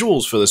 the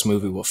visuals for this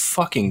movie were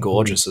fucking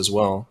gorgeous as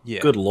well. Yeah.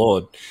 Good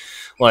lord.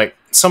 Like,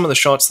 some of the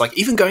shots, like,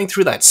 even going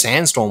through that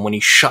sandstorm when he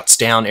shuts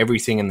down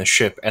everything in the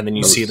ship and then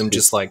you see them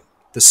just, like,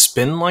 the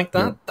spin like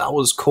that, that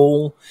was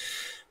cool.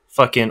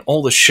 Fucking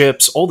all the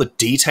ships, all the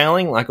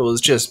detailing, like, it was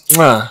just,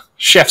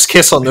 chef's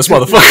kiss on this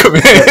motherfucker,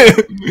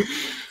 man.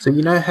 So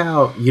you know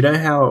how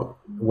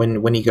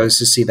when he goes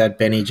to see that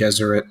Bene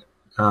Gesserit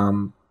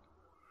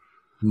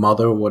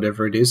mother or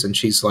whatever it is, and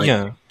she's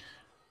like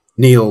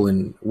Neil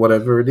and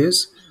whatever it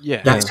is,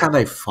 that's how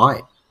they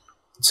fight.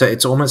 So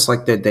it's almost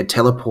like they're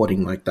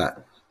teleporting like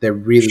that. They're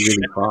really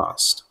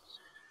fast.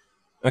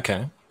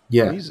 Okay.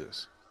 Yeah,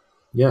 Jesus.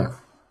 yeah.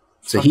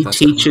 So Fuck, he that's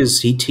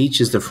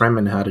teaches the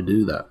Fremen how to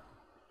do that.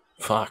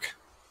 Fuck.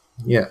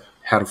 Yeah,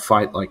 how to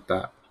fight like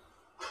that.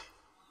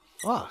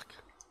 Fuck.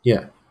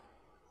 Yeah.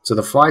 So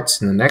the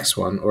fights in the next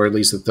one, or at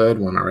least the third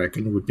one, I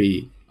reckon, would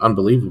be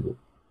unbelievable.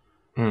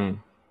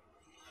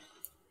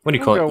 What do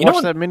you call it? You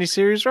watch that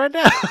miniseries right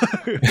now.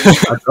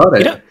 I got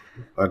it.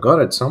 I got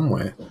it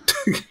somewhere.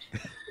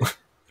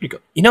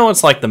 You know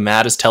what's like the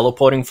maddest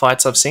teleporting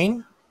fights I've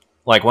seen?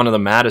 Like, one of the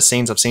maddest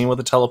scenes I've seen with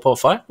a teleport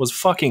fight was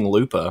fucking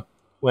Looper.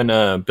 When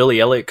Billy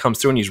Elliot comes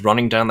through and he's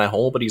running down that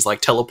hall, but he's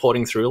like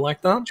teleporting through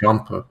like that.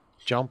 Jumper.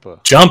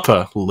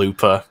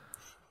 Looper.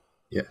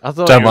 Yeah. I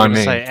thought Don't you were mind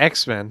going to me. say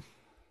X-Men.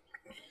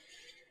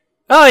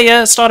 Oh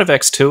yeah, start of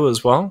X2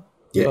 as well.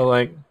 Yeah. So,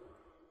 like,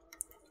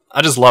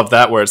 I just love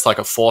that where it's like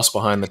a force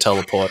behind the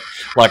teleport.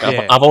 Like,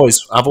 Yeah. I've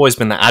always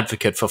been the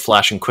advocate for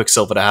Flash and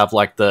Quicksilver to have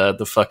like the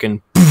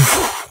fucking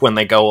when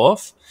they go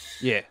off.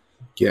 Yeah.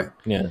 Yeah.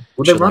 Yeah. Well,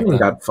 they're shit like running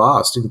that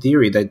fast. In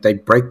theory, they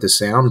break the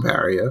sound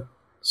barrier.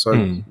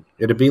 So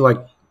it'd be like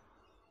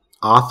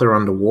Arthur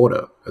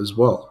underwater as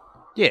well.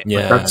 Yeah.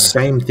 Yeah. That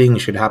same thing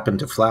should happen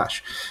to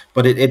Flash.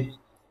 But it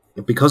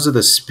because of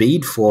the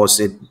speed force,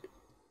 it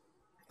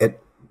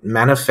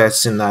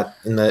manifests in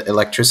the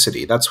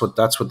electricity. That's what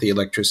the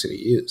electricity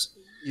is.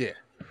 Yeah.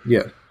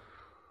 Yeah.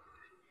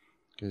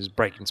 Because it's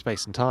breaking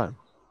space and time.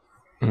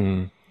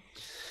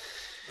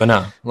 But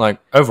no, like,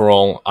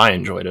 overall, I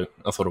enjoyed it.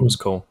 I thought it was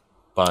cool.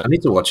 But I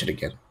need to watch it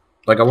again.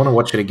 Like, I want to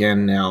watch it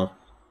again now.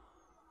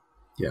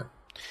 Yeah.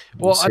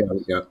 Well, See how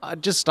we go. I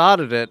just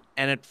started it,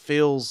 and it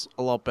feels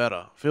a lot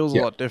better. Feels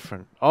a lot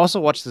different. I also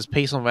watched this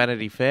piece on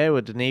Vanity Fair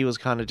where Denis was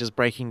kind of just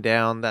breaking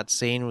down that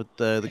scene with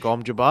the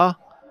Gom Jabbar.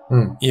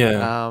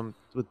 yeah,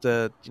 With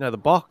the the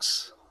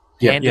box,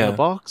 Yeah. hand in Yeah. the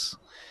box.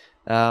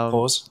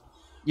 pause.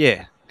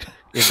 Yeah,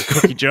 in the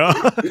cookie jar.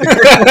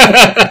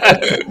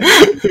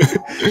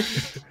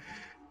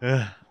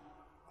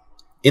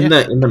 In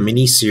the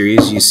mini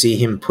series, you see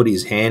him put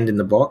his hand in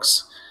the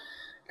box,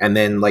 and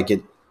then like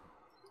it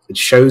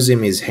shows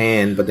him his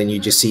hand, but then you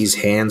just see his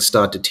hand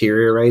start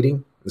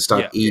deteriorating and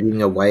start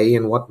eating away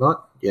and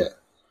whatnot. Yeah,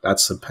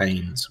 that's the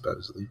pain,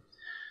 supposedly.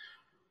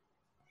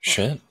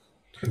 Shit.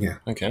 Yeah.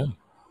 Okay.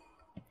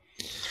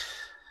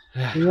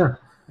 Yeah.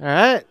 All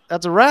right,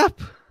 that's a wrap.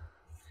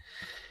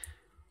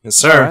 Yes,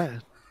 sir.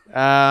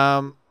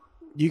 All right.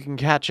 You can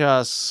catch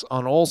us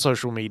on all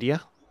social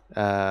media,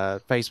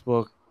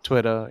 Facebook,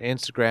 Twitter,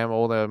 Instagram,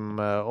 all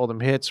them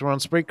hits. We're on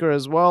Spreaker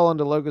as well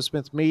under Logo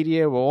Smith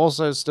Media. We're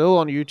also still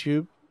on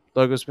YouTube,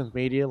 Logo Smith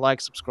Media.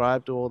 Like,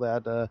 subscribe to all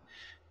that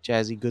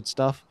jazzy good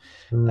stuff.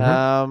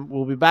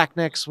 We'll be back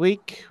next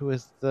week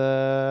with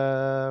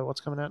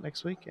what's coming out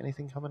next week?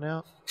 Anything coming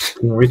out?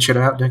 Can we reach it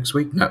out next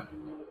week? No.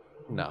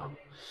 No.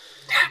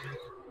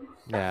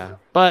 Yeah,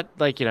 but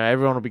like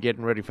everyone will be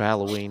getting ready for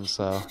Halloween,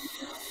 so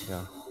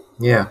yeah.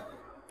 Yeah.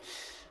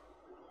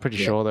 Pretty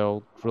Yeah. sure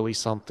they'll release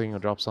something or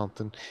drop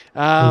something.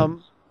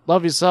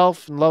 Love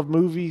yourself and love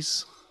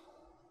movies.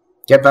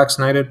 Get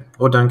vaccinated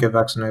or don't get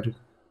vaccinated.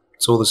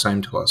 It's all the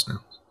same to us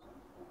now.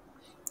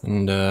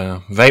 And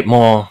vape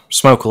more,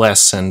 smoke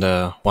less, and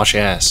wash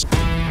your ass.